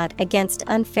caveat against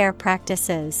unfair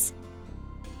practices.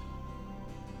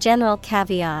 General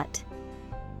caveat.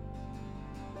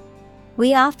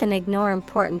 We often ignore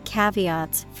important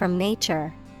caveats from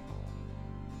nature.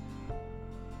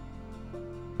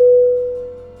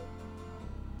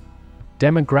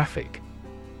 Demographic.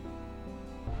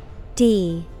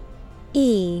 D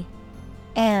E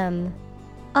M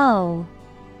O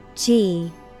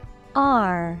G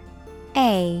R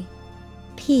A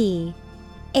P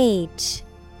H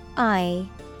I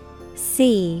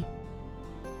C.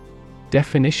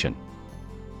 Definition: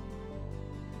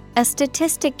 A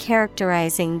statistic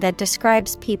characterizing that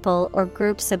describes people or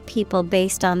groups of people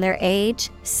based on their age,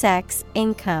 sex,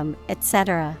 income,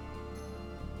 etc.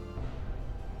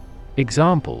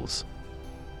 Examples: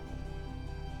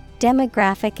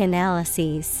 Demographic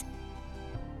analyses.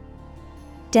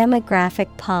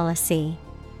 Demographic policy.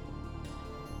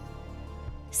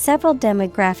 Several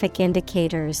demographic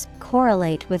indicators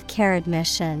correlate with care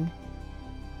admission.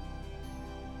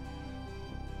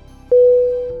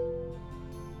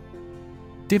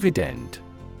 Dividend.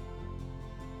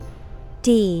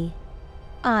 D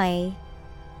I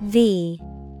V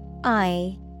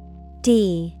I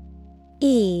D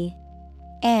E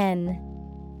N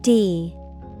D.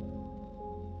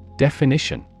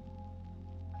 Definition: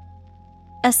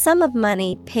 A sum of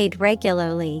money paid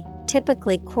regularly,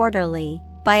 typically quarterly,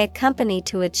 by a company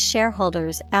to its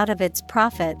shareholders out of its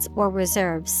profits or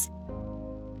reserves.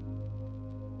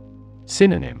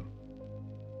 Synonym: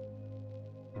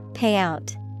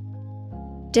 Payout,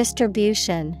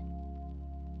 distribution,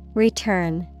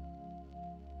 return.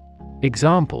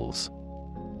 Examples: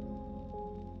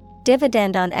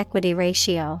 Dividend on equity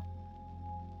ratio.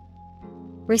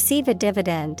 receive a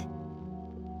dividend.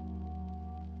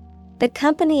 The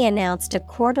company announced a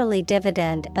quarterly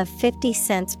dividend of 50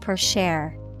 cents per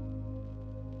share.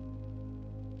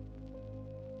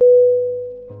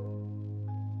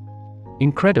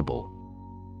 Incredible.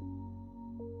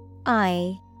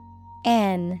 INCREDIBLE.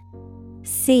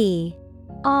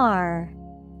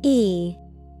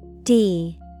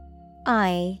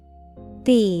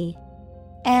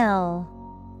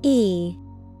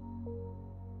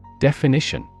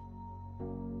 Definition: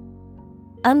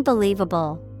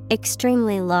 unbelievable,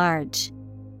 extremely large.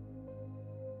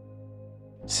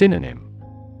 Synonym: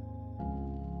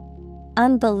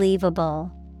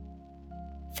 Unbelievable,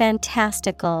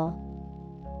 fantastical,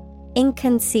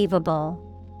 inconceivable.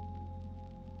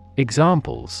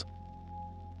 Examples: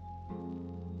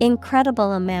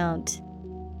 incredible amount,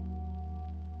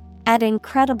 at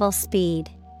incredible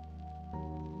speed.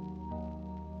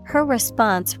 Her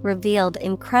response revealed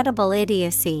incredible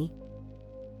idiocy.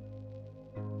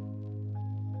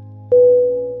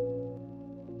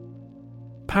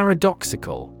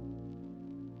 Paradoxical.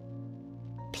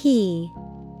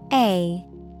 Paradoxical.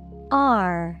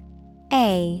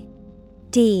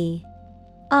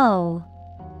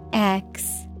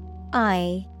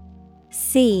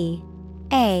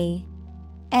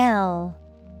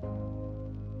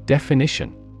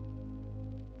 Definition: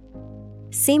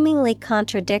 seemingly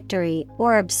contradictory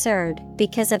or absurd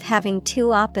because of having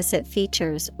two opposite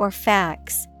features or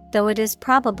facts, though it is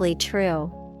probably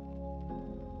true.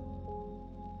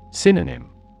 Synonym: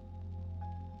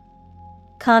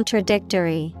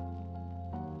 contradictory,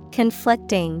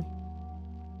 conflicting,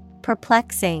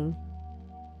 perplexing.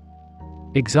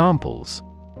 Examples: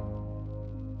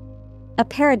 a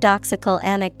paradoxical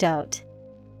anecdote.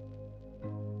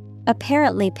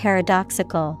 Apparently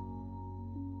paradoxical.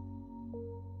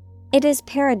 It is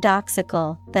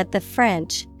paradoxical that the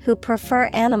French, who prefer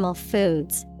animal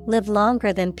foods, live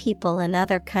longer than people in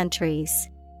other countries.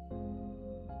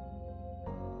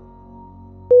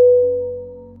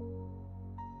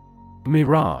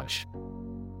 Mirage.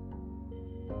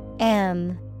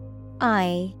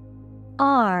 MIRAGE.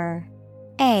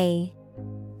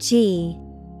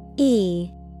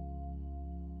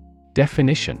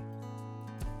 Definition: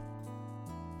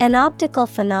 an optical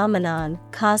phenomenon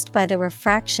caused by the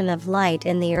refraction of light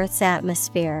in the Earth's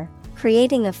atmosphere,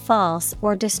 creating a false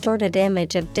or distorted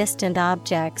image of distant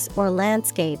objects or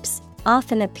landscapes,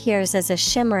 often appears as a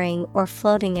shimmering or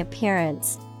floating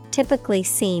appearance, typically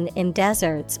seen in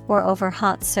deserts or over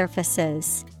hot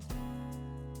surfaces.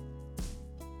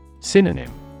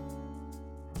 Synonym: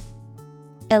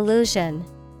 illusion,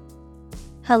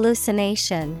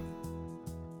 hallucination,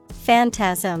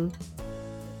 phantasm.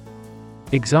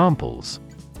 Examples: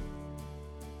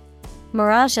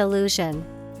 mirage illusion,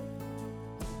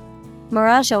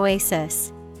 mirage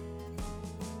oasis.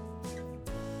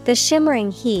 The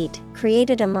shimmering heat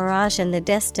created a mirage in the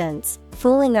distance,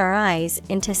 fooling our eyes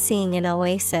into seeing an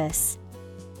oasis.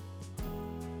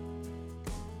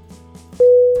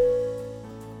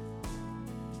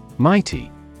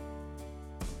 Mighty.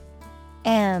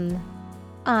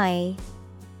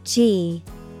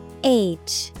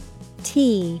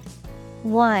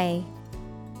 MIGHTY.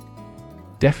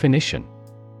 Definition: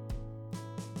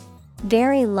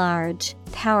 very large,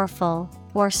 powerful,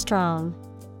 or strong.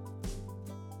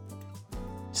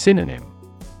 Synonym: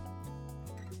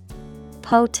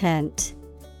 potent,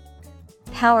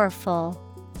 powerful,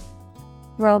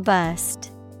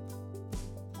 robust.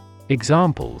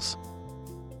 Examples: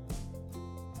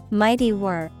 mighty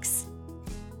works,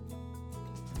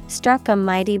 struck a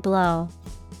mighty blow.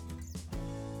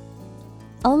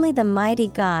 Only the mighty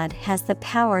God has the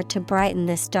power to brighten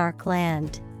this dark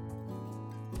land.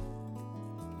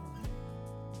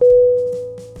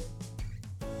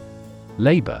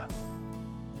 Labor.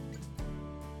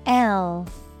 LABOR.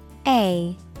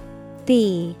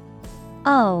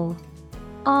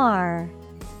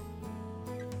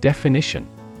 Definition: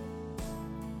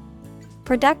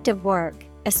 productive work,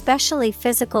 especially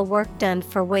physical work done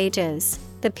for wages.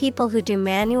 The people who do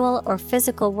manual or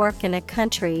physical work in a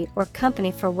country or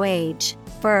company for wage.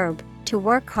 Verb, to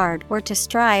work hard or to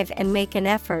strive and make an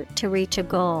effort to reach a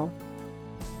goal.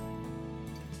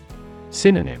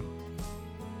 Synonym: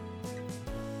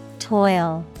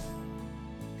 toil,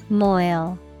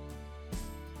 moil,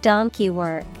 donkey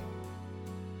work.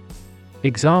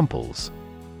 Examples: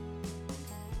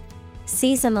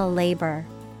 seasonal labor,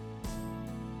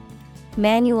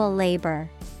 manual labor.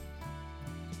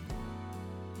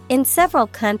 In several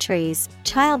countries,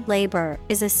 child labor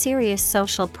is a serious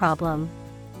social problem.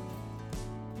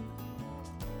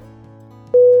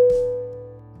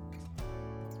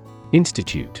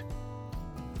 Institute.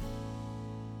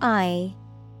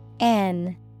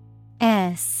 INSTITUTE.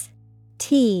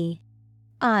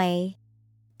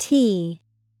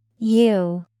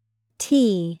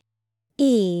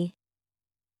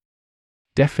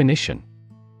 Definition.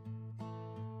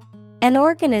 An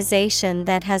organization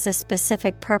that has a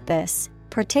specific purpose,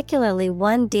 particularly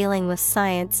one dealing with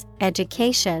science,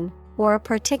 education, or a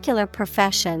particular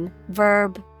profession.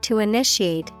 Verb, to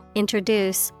initiate,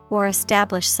 introduce, or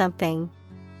establish something.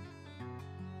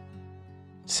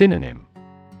 Synonym.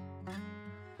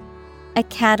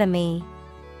 Academy,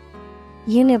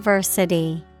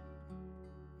 University,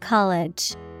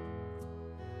 College.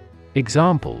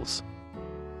 Examples.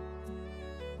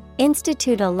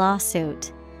 Institute a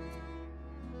lawsuit.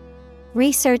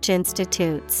 Research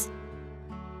institutes.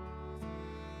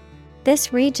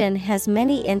 This region has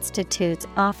many institutes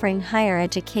offering higher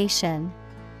education.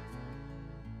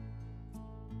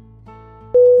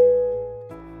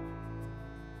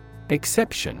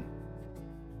 Exception.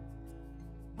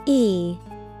 EXCEPTION.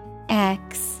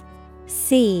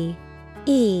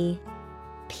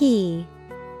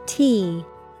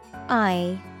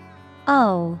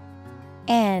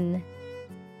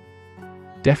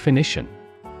 Definition.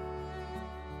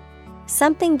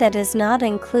 Something that is not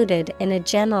included in a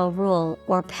general rule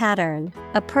or pattern,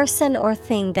 a person or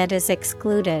thing that is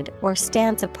excluded or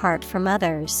stands apart from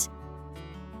others.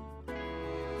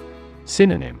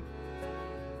 Synonym.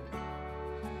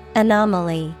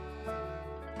 Anomaly,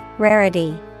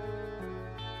 rarity,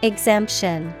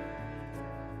 exemption.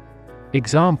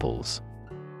 Examples.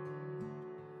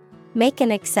 Make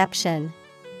an exception.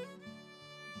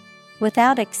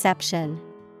 Without exception.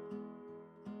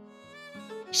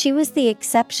 She was the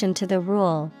exception to the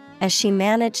rule, as she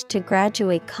managed to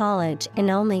graduate college in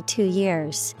only 2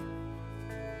 years.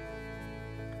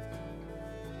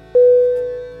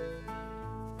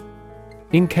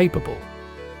 Incapable.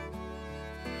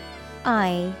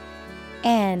 INCAPABLE.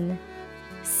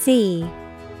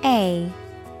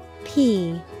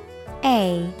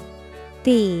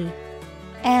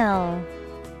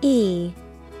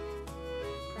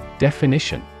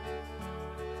 Definition.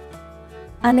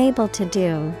 Unable to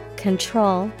do,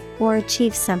 control, or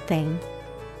achieve something.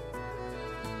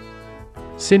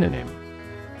 Synonym.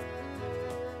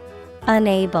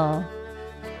 Unable,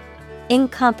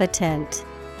 incompetent,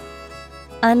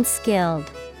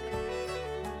 unskilled.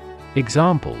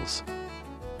 Examples.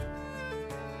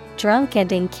 Drunk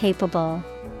and incapable.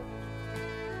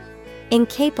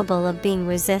 Incapable of being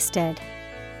resisted.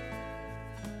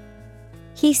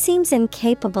 He seems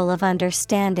incapable of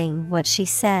understanding what she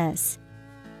says.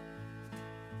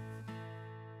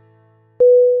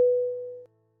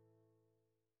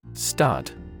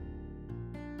 Stud.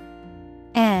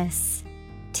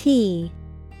 STUD.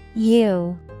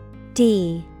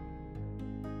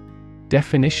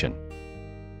 Definition.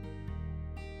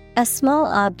 A small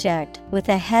object with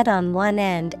a head on one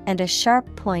end and a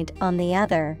sharp point on the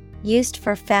other, used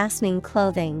for fastening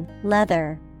clothing,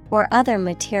 leather, or other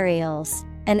materials.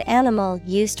 An animal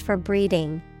used for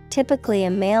breeding, typically a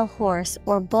male horse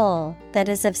or bull that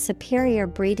is of superior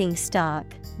breeding stock.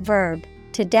 Verb,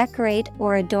 to decorate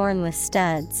or adorn with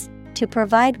studs, to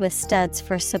provide with studs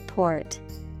for support.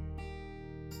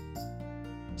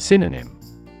 Synonym.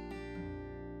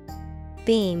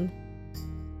 Beam,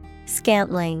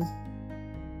 scantling,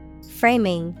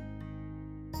 framing.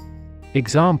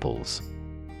 Examples.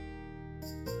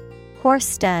 Horse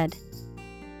stud,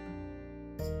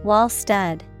 wall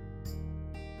stud.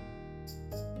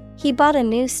 He bought a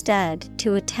new stud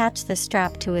to attach the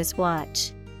strap to his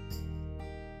watch.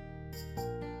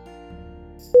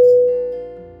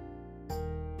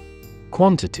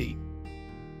 Quantity.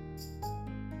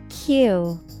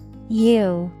 QUANTITY.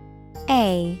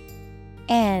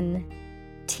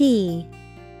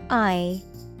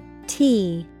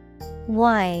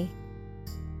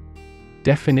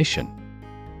 Definition.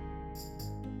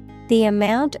 The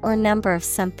amount or number of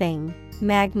something,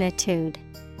 magnitude.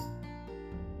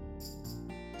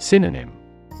 Synonym.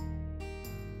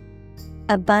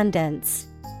 Abundance,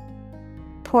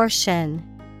 portion,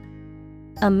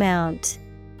 amount.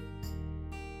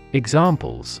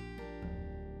 Examples.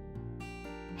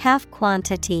 Half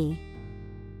quantity,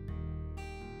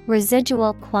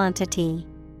 residual quantity.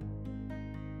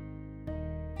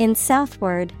 In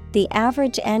southward, the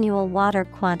average annual water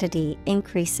quantity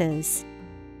increases.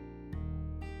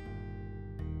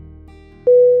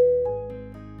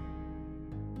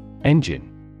 Engine.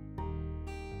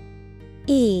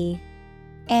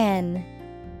 ENGINE.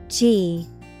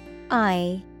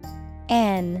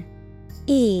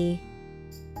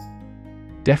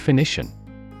 Definition.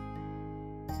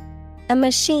 A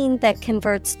machine that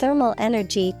converts thermal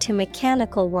energy to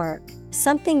mechanical work,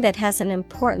 something that has an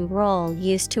important role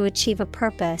used to achieve a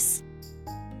purpose.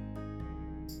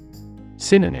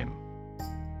 Synonym: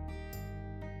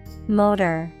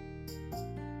 Motor,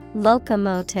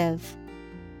 locomotive,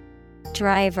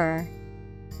 driver.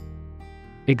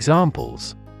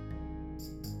 Examples: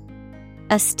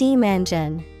 A steam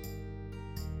engine,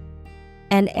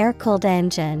 an air-cooled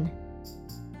engine.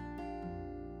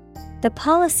 The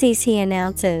policies he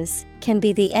announces can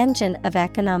be the engine of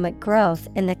economic growth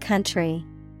in the country.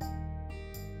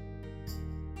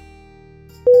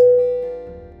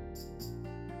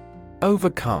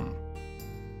 Overcome.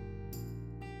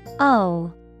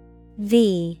 O-V-E-R-C-O-M-E.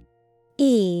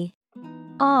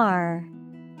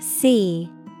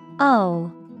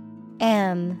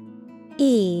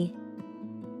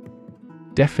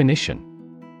 Definition: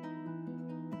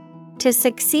 To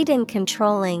succeed in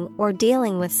controlling or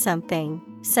dealing with something,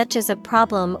 such as a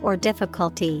problem or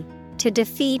difficulty, to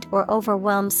defeat or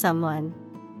overwhelm someone.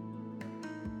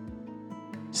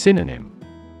 Synonym: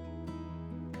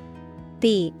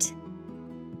 Beat,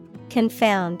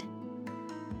 confound,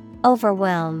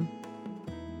 overwhelm.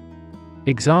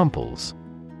 Examples: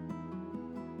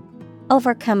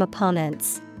 Overcome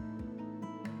opponents.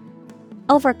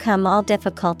 Overcome all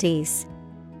difficulties.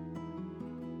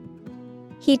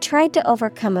 He tried to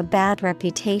overcome a bad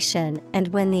reputation and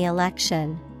win the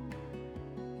election.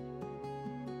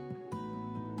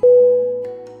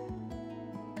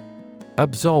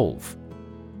 Absolve.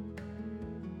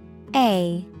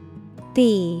 A-B-S-O-L-V-E.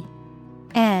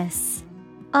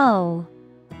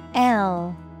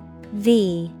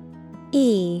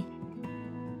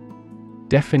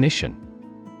 Definition: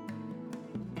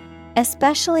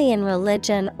 Especially in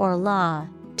religion or law,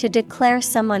 to declare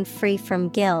someone free from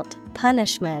guilt,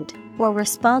 punishment, or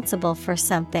responsible for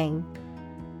something.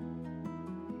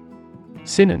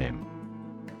 Synonym: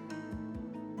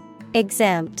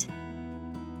 Exempt,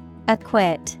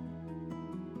 acquit,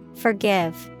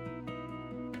 forgive.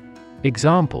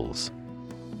 Examples: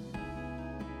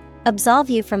 Absolve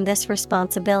you from this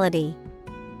responsibility.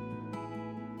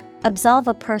 Absolve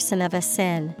a person of a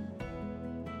sin.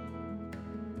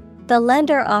 The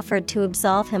lender offered to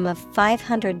absolve him of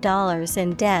 $500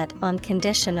 in debt on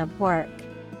condition of work.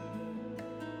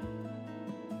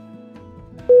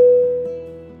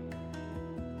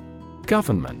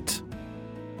 Government.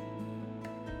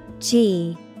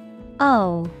 G-O-V-E-R-N-M-E-N-T.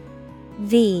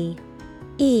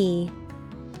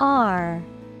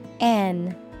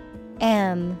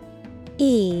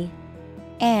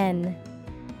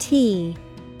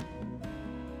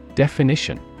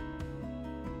 Definition: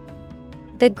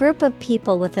 The group of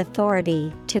people with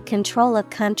authority to control a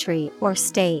country or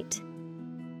state.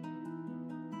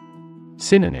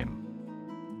 Synonym: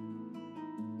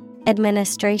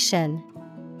 Administration,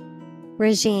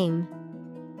 regime,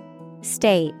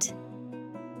 state.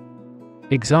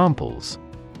 Examples: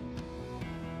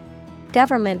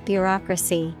 Government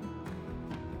bureaucracy.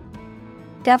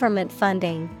 Government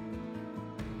funding.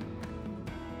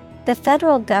 The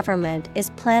federal government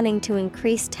is planning to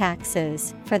increase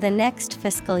taxes for the next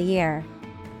fiscal year.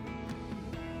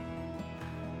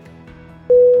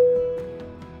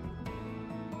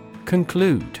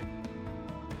 Conclude.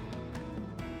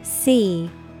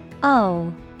 C-O-N-C-L-U-D-E.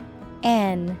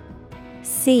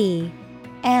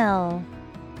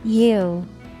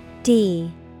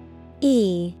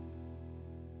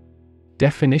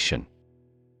 Definition: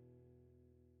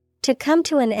 To come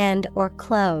to an end or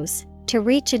close, to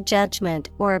reach a judgment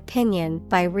or opinion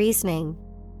by reasoning.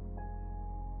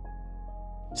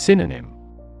 Synonym: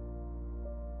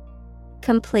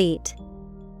 Complete,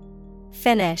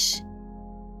 finish,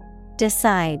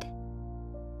 decide.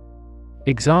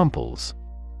 Examples: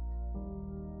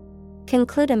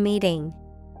 Conclude a meeting.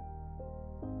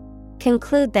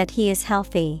 Conclude that he is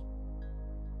healthy.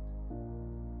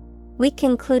 We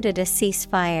concluded a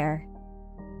ceasefire.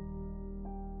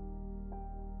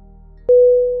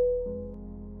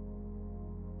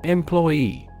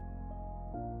 Employee.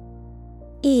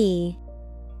 E-M-P-L-O-Y-E-E.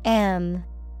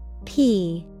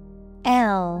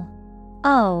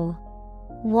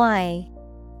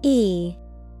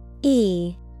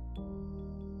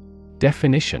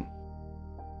 Definition: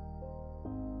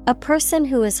 A person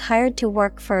who is hired to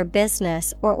work for a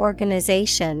business or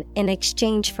organization in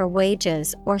exchange for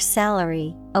wages or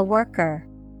salary, a worker.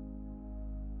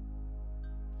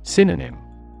 Synonym: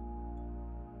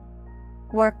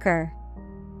 Worker,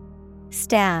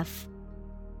 staff,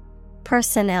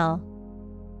 personnel.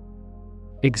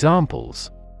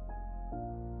 Examples: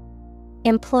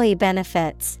 Employee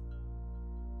benefits.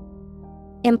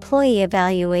 Employee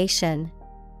evaluation.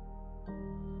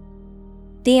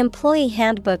 The employee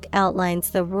handbook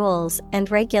outlines the rules and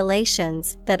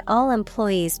regulations that all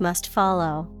employees must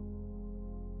follow.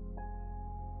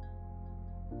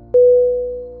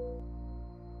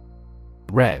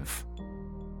 Rev.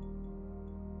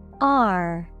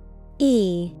 R-E-V.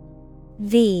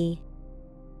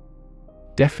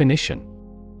 Definition: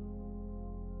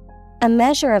 a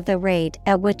measure of the rate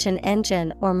at which an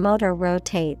engine or motor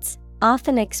rotates,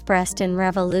 often expressed in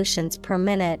revolutions per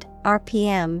minute,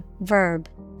 RPM, verb,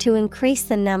 to increase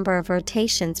the number of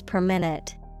rotations per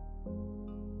minute.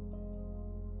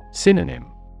 Synonym: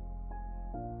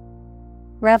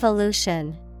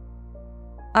 revolution,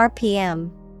 RPM,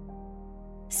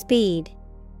 speed.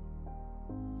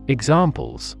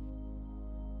 Examples: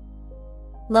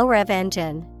 low rev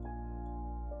engine,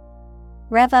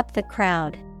 rev up the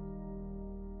crowd.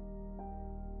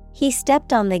 He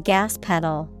stepped on the gas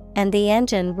pedal, and the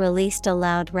engine released a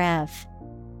loud rev.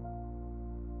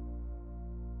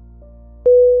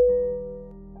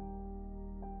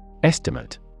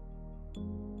 Estimate.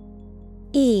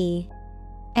 E-S-T-I-M-A-T-E.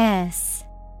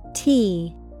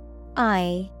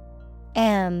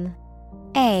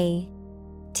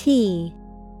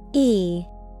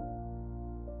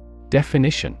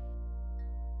 Definition: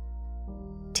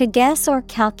 to guess or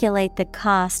calculate the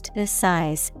cost, the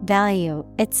size, value,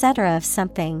 etc. of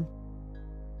something.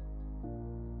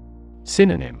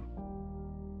 Synonym: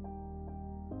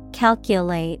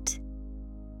 calculate,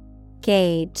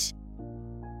 gauge,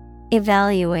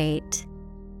 evaluate.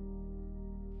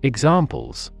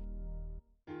 Examples: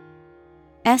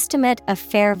 estimate of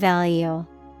fair value.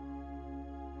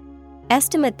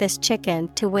 Estimate this chicken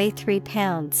to weigh 3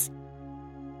 pounds.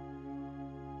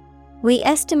 We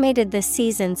estimated the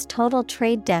season's total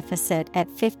trade deficit at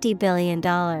 $50 billion.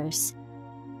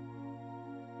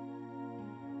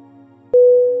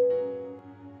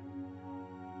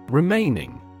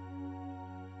 Remaining.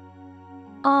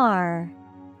 R-E-M-A-I-N-I-N-G.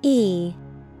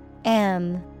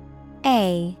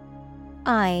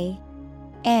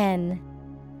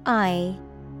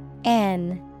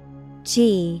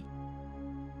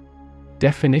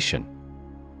 Definition: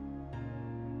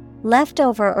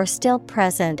 leftover or still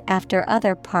present after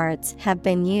other parts have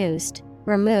been used,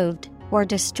 removed, or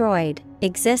destroyed,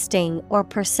 existing or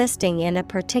persisting in a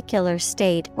particular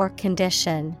state or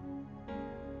condition.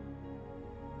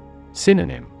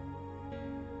 Synonym: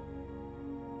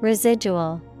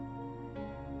 residual,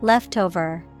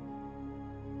 leftover,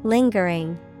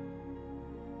 lingering.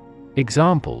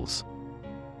 Examples: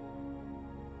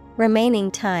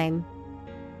 remaining time,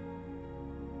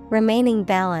 remaining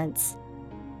balance.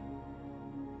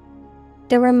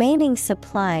 The remaining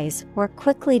supplies were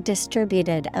quickly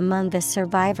distributed among the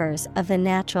survivors of the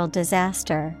natural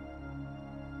disaster.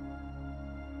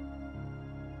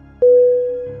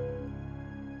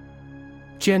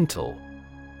 Gentle.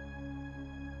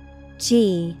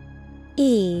 G-E-N-T-L-E.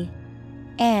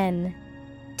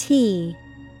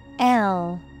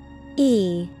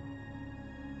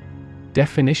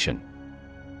 Definition: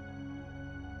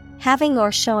 having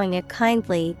or showing a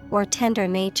kindly or tender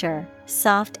nature,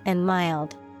 soft and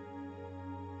mild.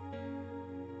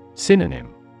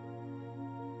 Synonym: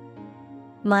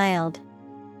 mild,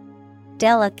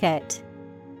 delicate,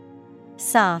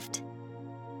 soft.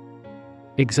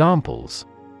 Examples: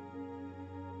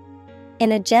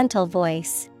 in a gentle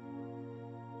voice,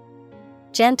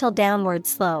 gentle downward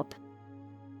slope.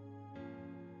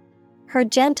 Her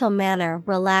gentle manner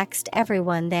relaxed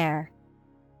everyone there.